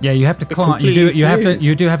 Yeah, you have to climb. You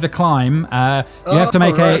do have to climb. You have to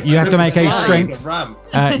make a strength. Ramp.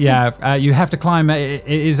 You have to climb. It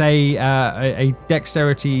is a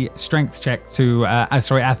dexterity strength check to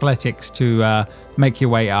athletics to make your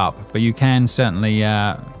way up. But you can certainly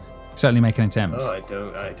make an attempt. Oh,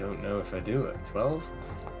 I don't know if I do it. 12.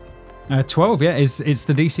 12, yeah, it's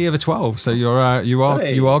the DC of a 12, so you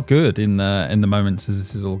are good in the moments as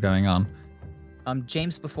this is all going on.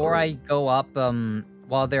 James, before I go up,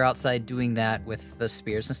 while they're outside doing that with the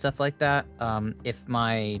spears and stuff like that, if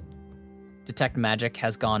my detect magic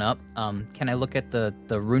has gone up, can I look at the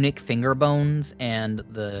runic finger bones and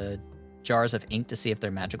the jars of ink to see if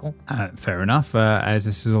they're magical? Fair enough. As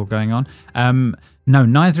this is all going on, no,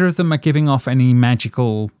 neither of them are giving off any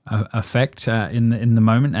magical effect in the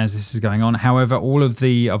moment as this is going on. However, all of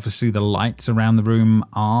the lights around the room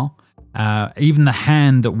are. Even the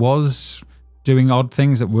hand that was doing odd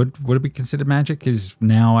things that would it be considered magic is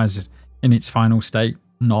now, as in its final state,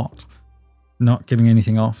 not giving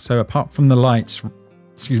anything off. So apart from the lights,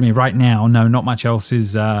 right now, no, not much else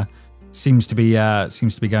is seems to be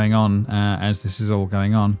going on as this is all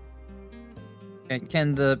going on.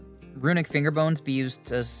 Can the runic finger bones be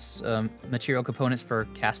used as material components for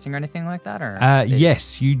casting or anything like that? Or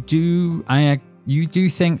yes, you do. You do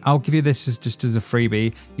think, I'll give you this as a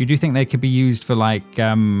freebie. You do think they could be used for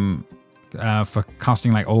for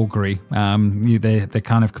casting like augury. They're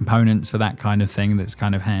kind of components for that kind of thing. That's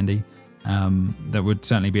kind of handy. That would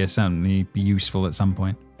certainly be useful at some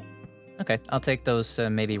point. Okay, I'll take those.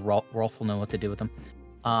 Maybe Rolf will know what to do with them.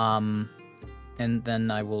 And then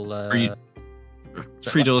I will.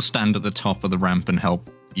 Frida will stand at the top of the ramp and help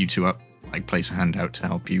you two up, place a hand out to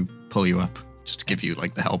help you pull you up, just to give you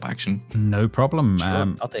the help action. No problem.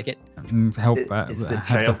 Sure, I'll take it. Help. Is the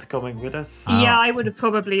child coming with us? Yeah, I would have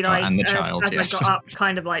probably and the child, as I got up,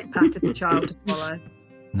 kind of patted the child to follow.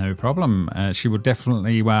 No problem. She will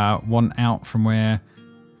definitely want out from where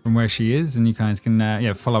she is, and you guys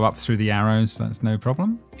can follow up through the arrows. That's no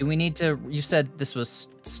problem. Do we need to? You said this was.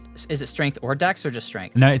 Is it strength or dex or just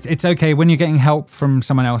strength? No, it's okay when you're getting help from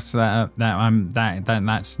someone else. That's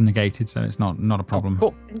negated, so it's not a problem.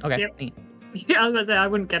 Oh, cool. Okay. Yep. Yeah, I was gonna say I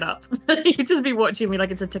wouldn't get up. You'd just be watching me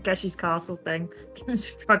like it's a Takeshi's Castle thing,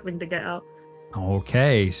 struggling to get up.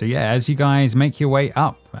 Okay, so as you guys make your way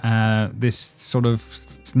up, this sort of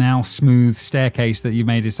now smooth staircase that you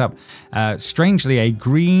made this up, strangely a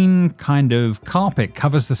green kind of carpet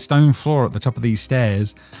covers the stone floor at the top of these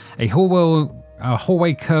stairs. A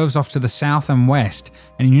hallway curves off to the south and west,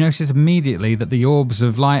 and you notice immediately that the orbs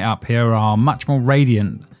of light up here are much more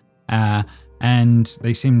radiant, and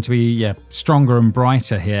they seem to be stronger and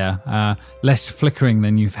brighter here, less flickering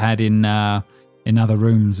than you've had in other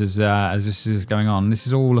rooms as this is going on. This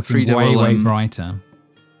is all looking Frida way brighter.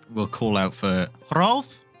 We'll call out for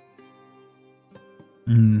Rolf.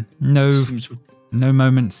 No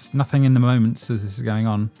moments, nothing in the moments as this is going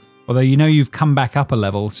on. Although you know you've come back up a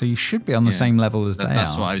level, so you should be on the same level as they are.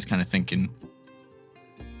 That's what I was kind of thinking.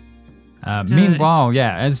 Meanwhile,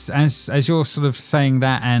 yeah, as you're sort of saying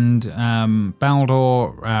that, and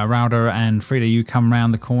Baldor, Rauder, and Frida, you come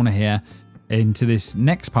round the corner here into this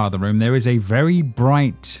next part of the room. There is a very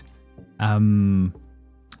bright area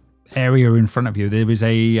in front of you. There is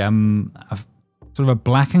a sort of a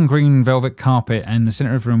black and green velvet carpet in the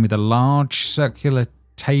center of the room with a large circular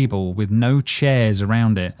table with no chairs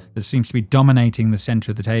around it that seems to be dominating the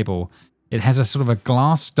center of the table. It has a sort of a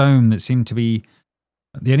glass dome that seemed to be...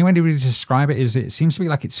 The only way to really describe it is it seems to be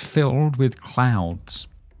like it's filled with clouds.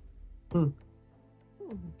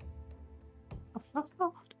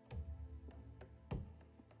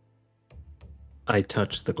 I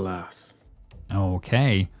touch the glass.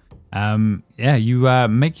 Okay. Yeah, you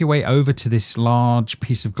make your way over to this large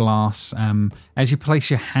piece of glass. As you place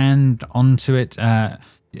your hand onto it,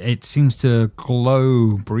 it seems to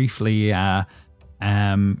glow briefly. You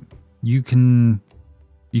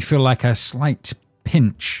feel like a slight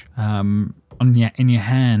pinch in your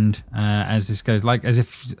hand as this goes, like as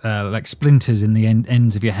if like splinters in the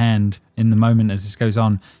ends of your hand in the moment as this goes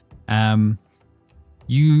on.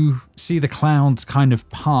 You see the clouds kind of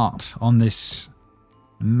part on this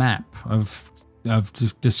map of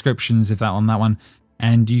descriptions, if that on that one,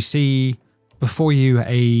 and you see before you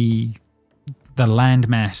the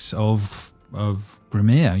landmass of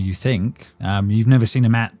Grimir. You think you've never seen a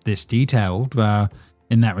map this detailed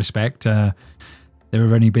in that respect. There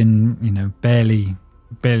have only been barely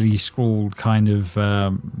scrawled kind of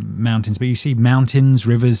mountains, but you see mountains,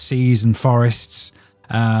 rivers, seas, and forests.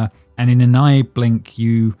 And in an eye blink,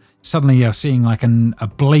 you suddenly are seeing like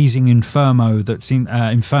a blazing inferno that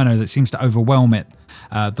seems to overwhelm it.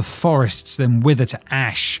 The forests then wither to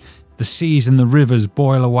ash. The seas and the rivers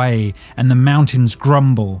boil away, and the mountains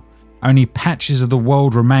grumble. Only patches of the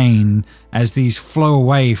world remain as these flow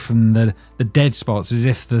away from the dead spots, as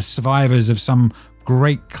if the survivors of some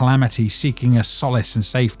great calamity seeking a solace and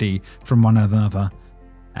safety from one another.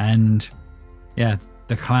 And yeah,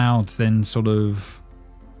 the clouds then sort of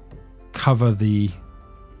cover the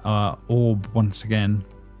orb once again.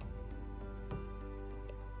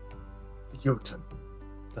 Jotun.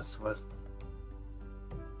 That's what.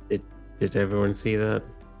 Did everyone see that?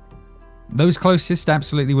 Those closest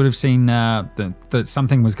absolutely would have seen that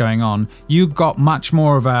something was going on. You got much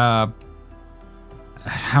more of a...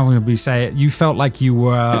 How would we say it? You felt like you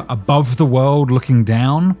were above the world looking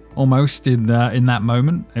down almost in that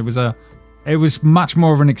moment. It was much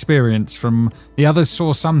more of an experience. From the others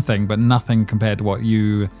saw something, but nothing compared to what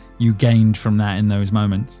you gained from that in those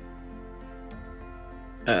moments.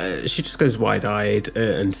 She just goes wide-eyed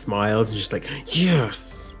and smiles and just like,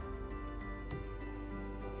 yes.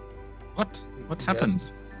 What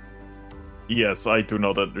happened? Yes, I do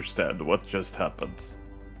not understand what just happened.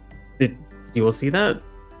 Did you all see that?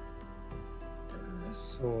 I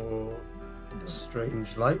saw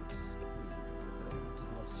strange lights. I did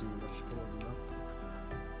not see much more than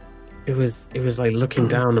that. It was like looking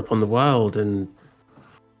down upon the world, and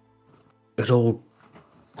it all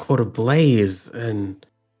caught ablaze, and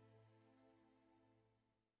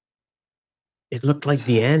it looked like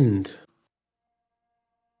the end.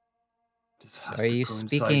 This has Are to you coincide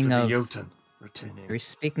speaking with the of- Jotun returning. Are you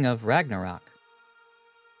speaking of Ragnarok?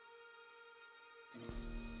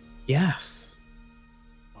 Yes.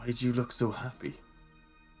 Why do you look so happy?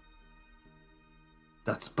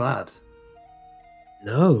 That's bad.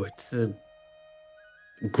 No, it's a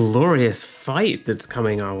glorious fight that's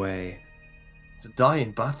coming our way. To die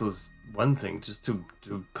in battle is one thing, just to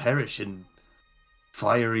perish in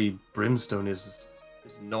fiery brimstone is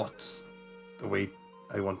not the way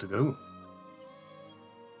I want to go.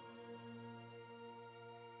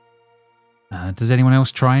 Does anyone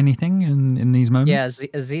else try anything in these moments? Yeah,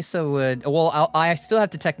 Zisa would. Well, I still have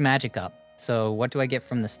Detect Magic up. So what do I get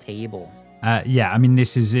from this table? Yeah, I mean,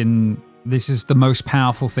 this is the most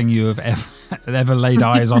powerful thing you have ever laid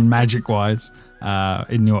eyes on magic-wise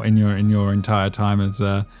in your entire time as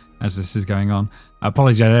this is going on.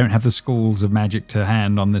 Apologies, I don't have the schools of magic to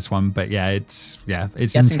hand on this one, but yeah, it's Guessing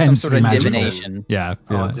intensely some sort of magical. divination. Yeah,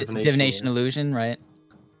 Oh, yeah. Divination illusion, right?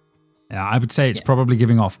 Yeah, I would say it's probably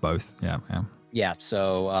giving off both. Yeah. Yeah,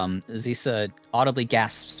 so Zisa audibly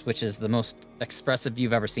gasps, which is the most expressive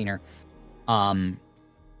you've ever seen her. And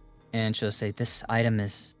she'll say, "This item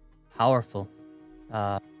is powerful.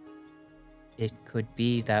 It could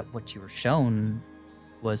be that what you were shown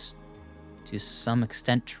was to some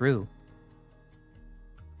extent true.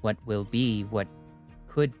 What will be, what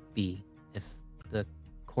could be, if the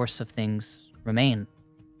course of things remain."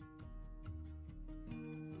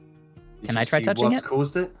 Can I try touching it? What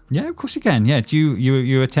caused it? Yeah, of course you can. Yeah, do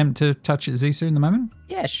you attempt to touch it, Zisa, in the moment?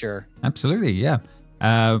 Yeah, sure. Absolutely, yeah.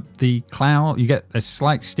 The cloud, you get a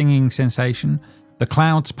slight stinging sensation. The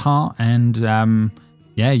clouds part, and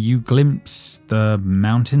you glimpse the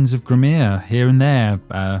mountains of Grimir here and there.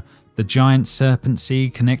 The giant Serpent Sea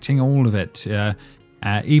connecting all of it.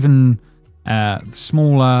 Even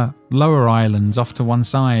smaller, lower islands off to one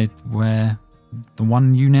side, where the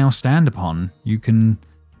one you now stand upon, you can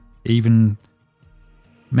even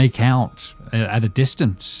make out at a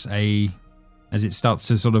distance as it starts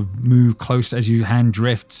to sort of move close, as your hand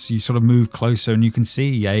drifts, you sort of move closer, and you can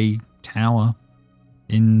see a tower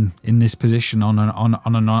in this position on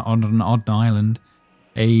an odd island,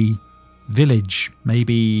 a village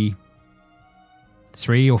maybe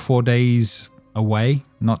 3 or 4 days away,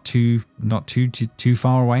 not too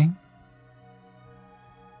far away.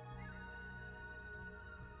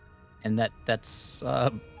 And that's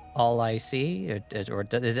all I see, or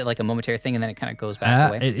is it like a momentary thing and then it kind of goes back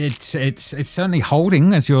away? It's certainly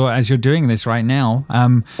holding as you're doing this right now.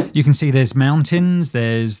 You can see there's mountains,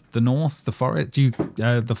 there's the north, the forest,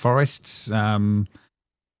 the forests, the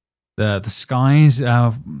skies.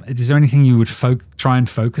 Is there anything you would try and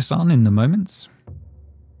focus on in the moments?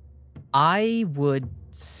 I would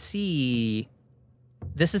see.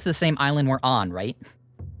 This is the same island we're on, right?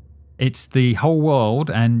 It's the whole world,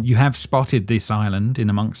 and you have spotted this island in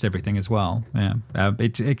amongst everything as well. Yeah,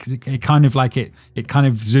 it kind of like it kind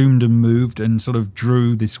of zoomed and moved and sort of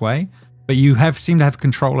drew this way. But you seem to have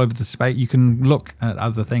control over the space. You can look at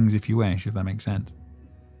other things if you wish, if that makes sense.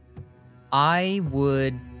 I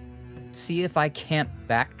would see if I can't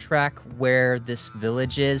backtrack where this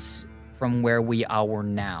village is from where we are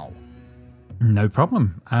now. No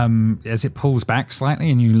problem. As it pulls back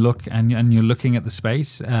slightly, and you look, and you're looking at the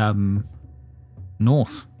space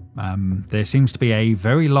north. There seems to be a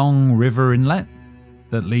very long river inlet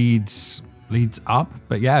that leads up.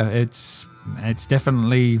 But yeah, it's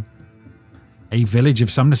definitely a village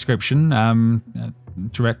of some description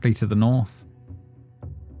directly to the north.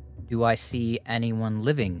 Do I see anyone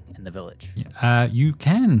living in the village? You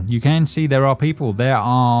can see there are people. There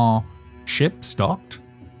are ships docked.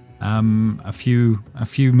 A few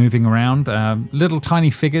moving around, little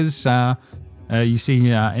tiny figures you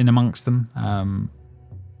see in amongst them,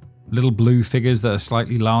 little blue figures that are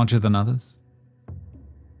slightly larger than others.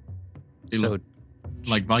 So,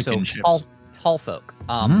 like Viking ships. Tall folk.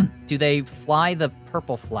 Do they fly the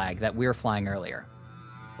purple flag that we were flying earlier?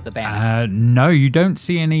 The banner? No, you don't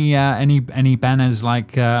see any banners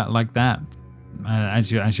like that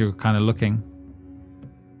as you're kind of looking.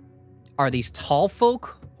 Are these tall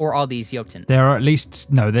folk? Or are these Jotun? There are at least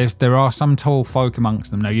there are some tall folk amongst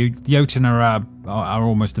them. No, Jotun are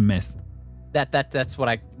almost a myth. That's what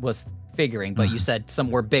I was figuring, but you said some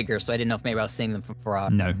were bigger, so I didn't know if maybe I was seeing them from far.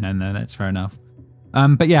 No, that's fair enough.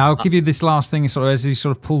 But yeah, I'll give you this last thing. Sort of as you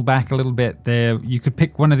sort of pull back a little bit, there you could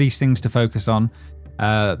pick one of these things to focus on.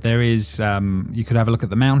 There is you could have a look at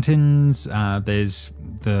the mountains. There's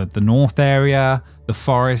the north area, the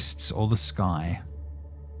forests, or the sky.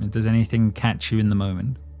 Does anything catch you in the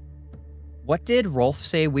moment? What did Rolf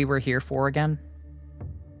say we were here for again?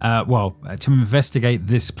 To investigate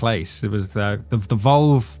this place. It was the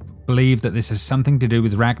Volve believed that this has something to do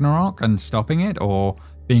with Ragnarok and stopping it or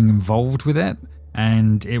being involved with it.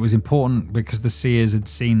 And it was important because the seers had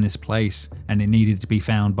seen this place and it needed to be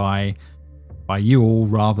found by you all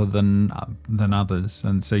rather than others.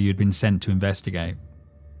 And so you'd been sent to investigate.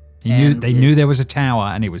 They knew there was a tower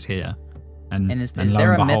and it was here. And is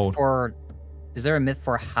there a myth for? Is there a myth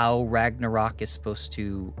for how Ragnarok is supposed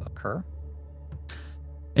to occur?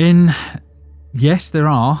 Yes, there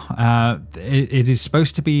are. It is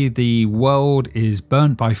supposed to be the world is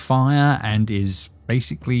burnt by fire and is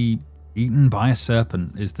basically eaten by a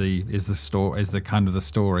serpent. Is the kind of the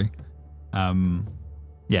story. How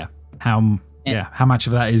much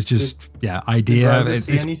of that is just idea? Did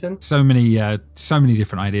see anything? So many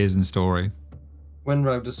different ideas in story. When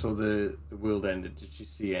Rhoda saw the world ended, did she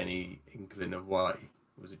see any inkling of why?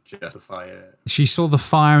 Was it just the fire? She saw the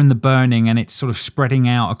fire and the burning, and it's sort of spreading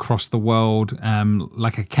out across the world,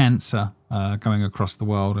 like a cancer going across the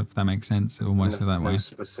world. If that makes sense, almost that way. No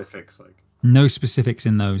specifics, no specifics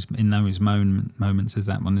in those moments as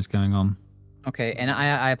that one is going on. Okay, and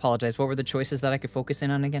I apologize. What were the choices that I could focus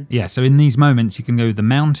in on again? Yeah, so in these moments, you can go the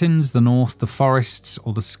mountains, the north, the forests,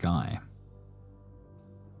 or the sky.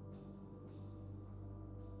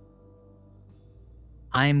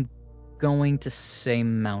 I'm going to say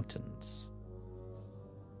mountains.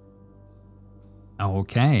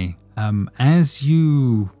 Okay. As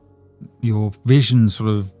your vision sort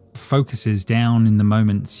of focuses down in the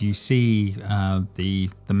moments. You see the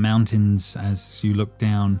mountains as you look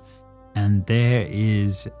down, and there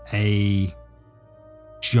is a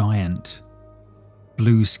giant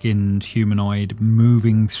blue-skinned humanoid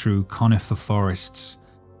moving through conifer forests,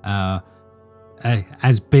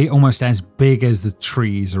 as big, almost as big as the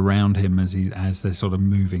trees around him as they're sort of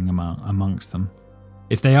moving amongst them.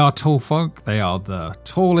 If they are tall folk, they are the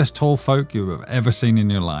tallest tall folk you have ever seen in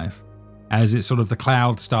your life. As it's sort of the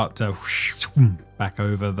clouds start to back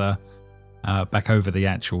over the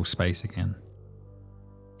actual space again.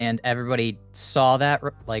 And everybody saw that,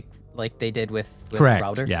 like they did with Correct.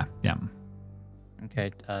 Router? Yeah.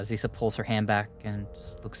 Okay, Zisa pulls her hand back and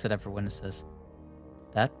just looks at everyone and says,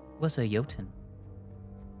 "That was a Jotun."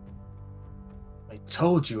 I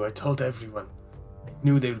told everyone. I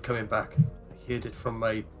knew they were coming back. I heard it from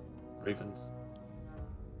my ravens.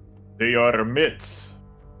 They are a myth.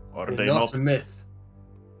 Are They're they not not? a myth.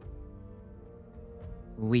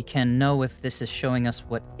 We can know if this is showing us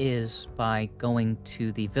what is by going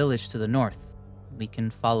to the village to the north. We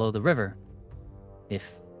can follow the river.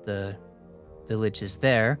 If the village is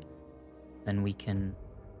there, then we can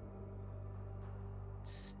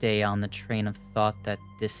stay on the train of thought that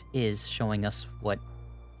this is showing us what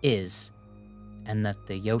is, and that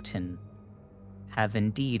the Jotun have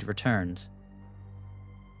indeed returned.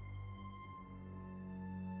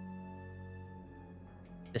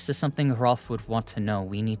 This is something Rolf would want to know.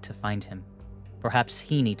 We need to find him. Perhaps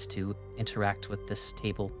he needs to interact with this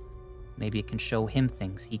table. Maybe it can show him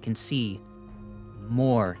things. He can see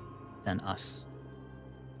more than us.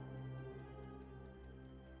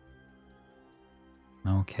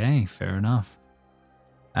 Okay, fair enough.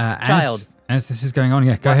 Child. As this is going on,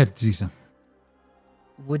 yeah, go ahead, Zisa.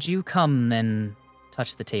 Would you come and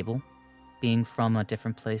touch the table? Being from a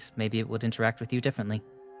different place, maybe it would interact with you differently.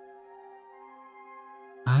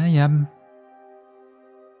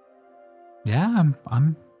 Yeah,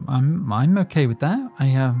 I'm okay with that.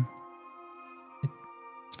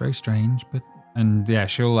 It's very strange, but yeah,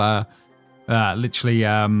 she'll literally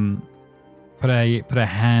put a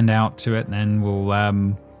hand out to it, and then will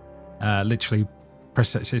literally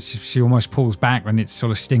press it. She almost pulls back when it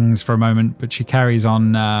sort of stings for a moment, but she carries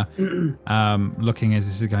on looking as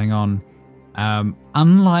this is going on.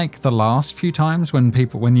 Unlike the last few times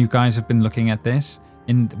when you guys have been looking at this,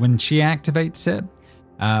 when she activates it,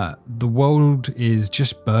 the world is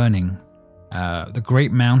just burning. The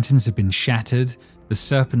great mountains have been shattered. The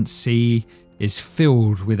Serpent Sea is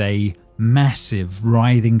filled with a massive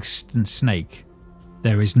writhing snake.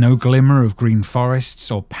 There is no glimmer of green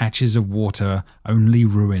forests or patches of water, only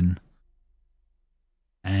ruin.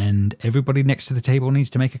 And everybody next to the table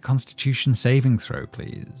needs to make a Constitution saving throw,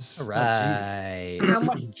 please. All right. How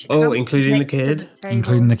much? Oh, how much including the next to kid? table?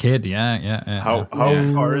 Including the kid, yeah. How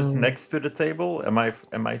far is next to the table? Am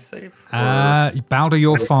I safe? Balder,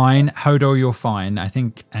 you're fine. Hodor, you're fine. I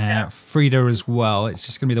think Frida as well. It's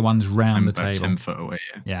just going to be the ones round I'm the about table. 10 foot away,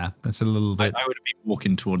 yeah. Yeah, that's a little bit. I would be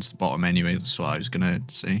walking towards the bottom anyway, that's what I was going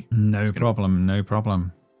to say. No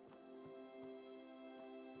problem.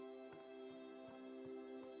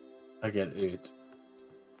 I get it.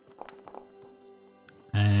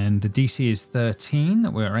 And the DC is 13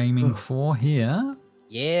 that we're aiming for here.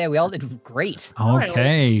 Yeah, we all did great.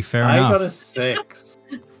 Okay, fair I enough. got a 6.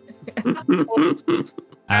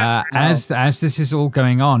 As this is all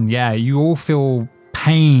going on, yeah, you all feel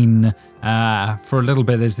pain for a little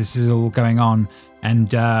bit as this is all going on,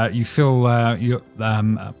 and you feel you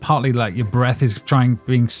partly like your breath is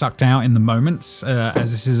being sucked out in the moments as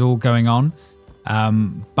this is all going on.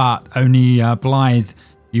 But only Blythe,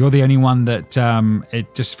 you're the only one that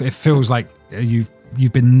it feels like you've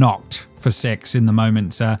been knocked for 6 in the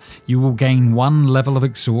moment. You will gain 1 level of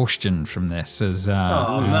exhaustion from this as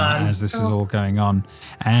this is all going on,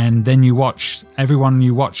 and then you watch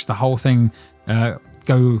the whole thing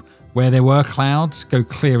go where there were clouds go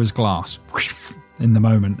clear as glass in the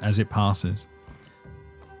moment as it passes.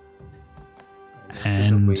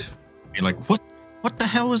 And You're like, what the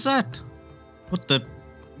hell was that?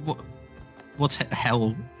 What's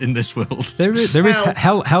hell in this world? There is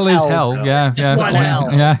hell. Hell is hell. Yeah, Just one hell.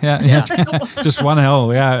 Yeah. Just one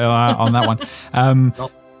hell. Yeah, on that one.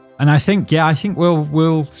 And I think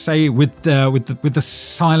we'll say with the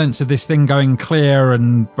silence of this thing going clear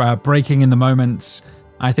and breaking in the moments,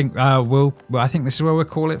 I think I think this is where we'll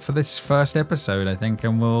call it for this first episode. I think,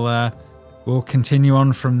 and we'll continue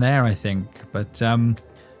on from there. I think, but.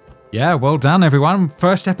 Yeah, well done, everyone.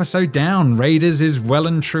 First episode down. Raiders is well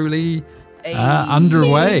and truly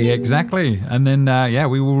underway. Exactly. And then,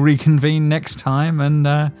 we will reconvene next time and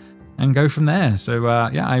and go from there. So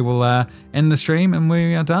yeah, I will end the stream and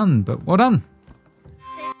we are done. But well done.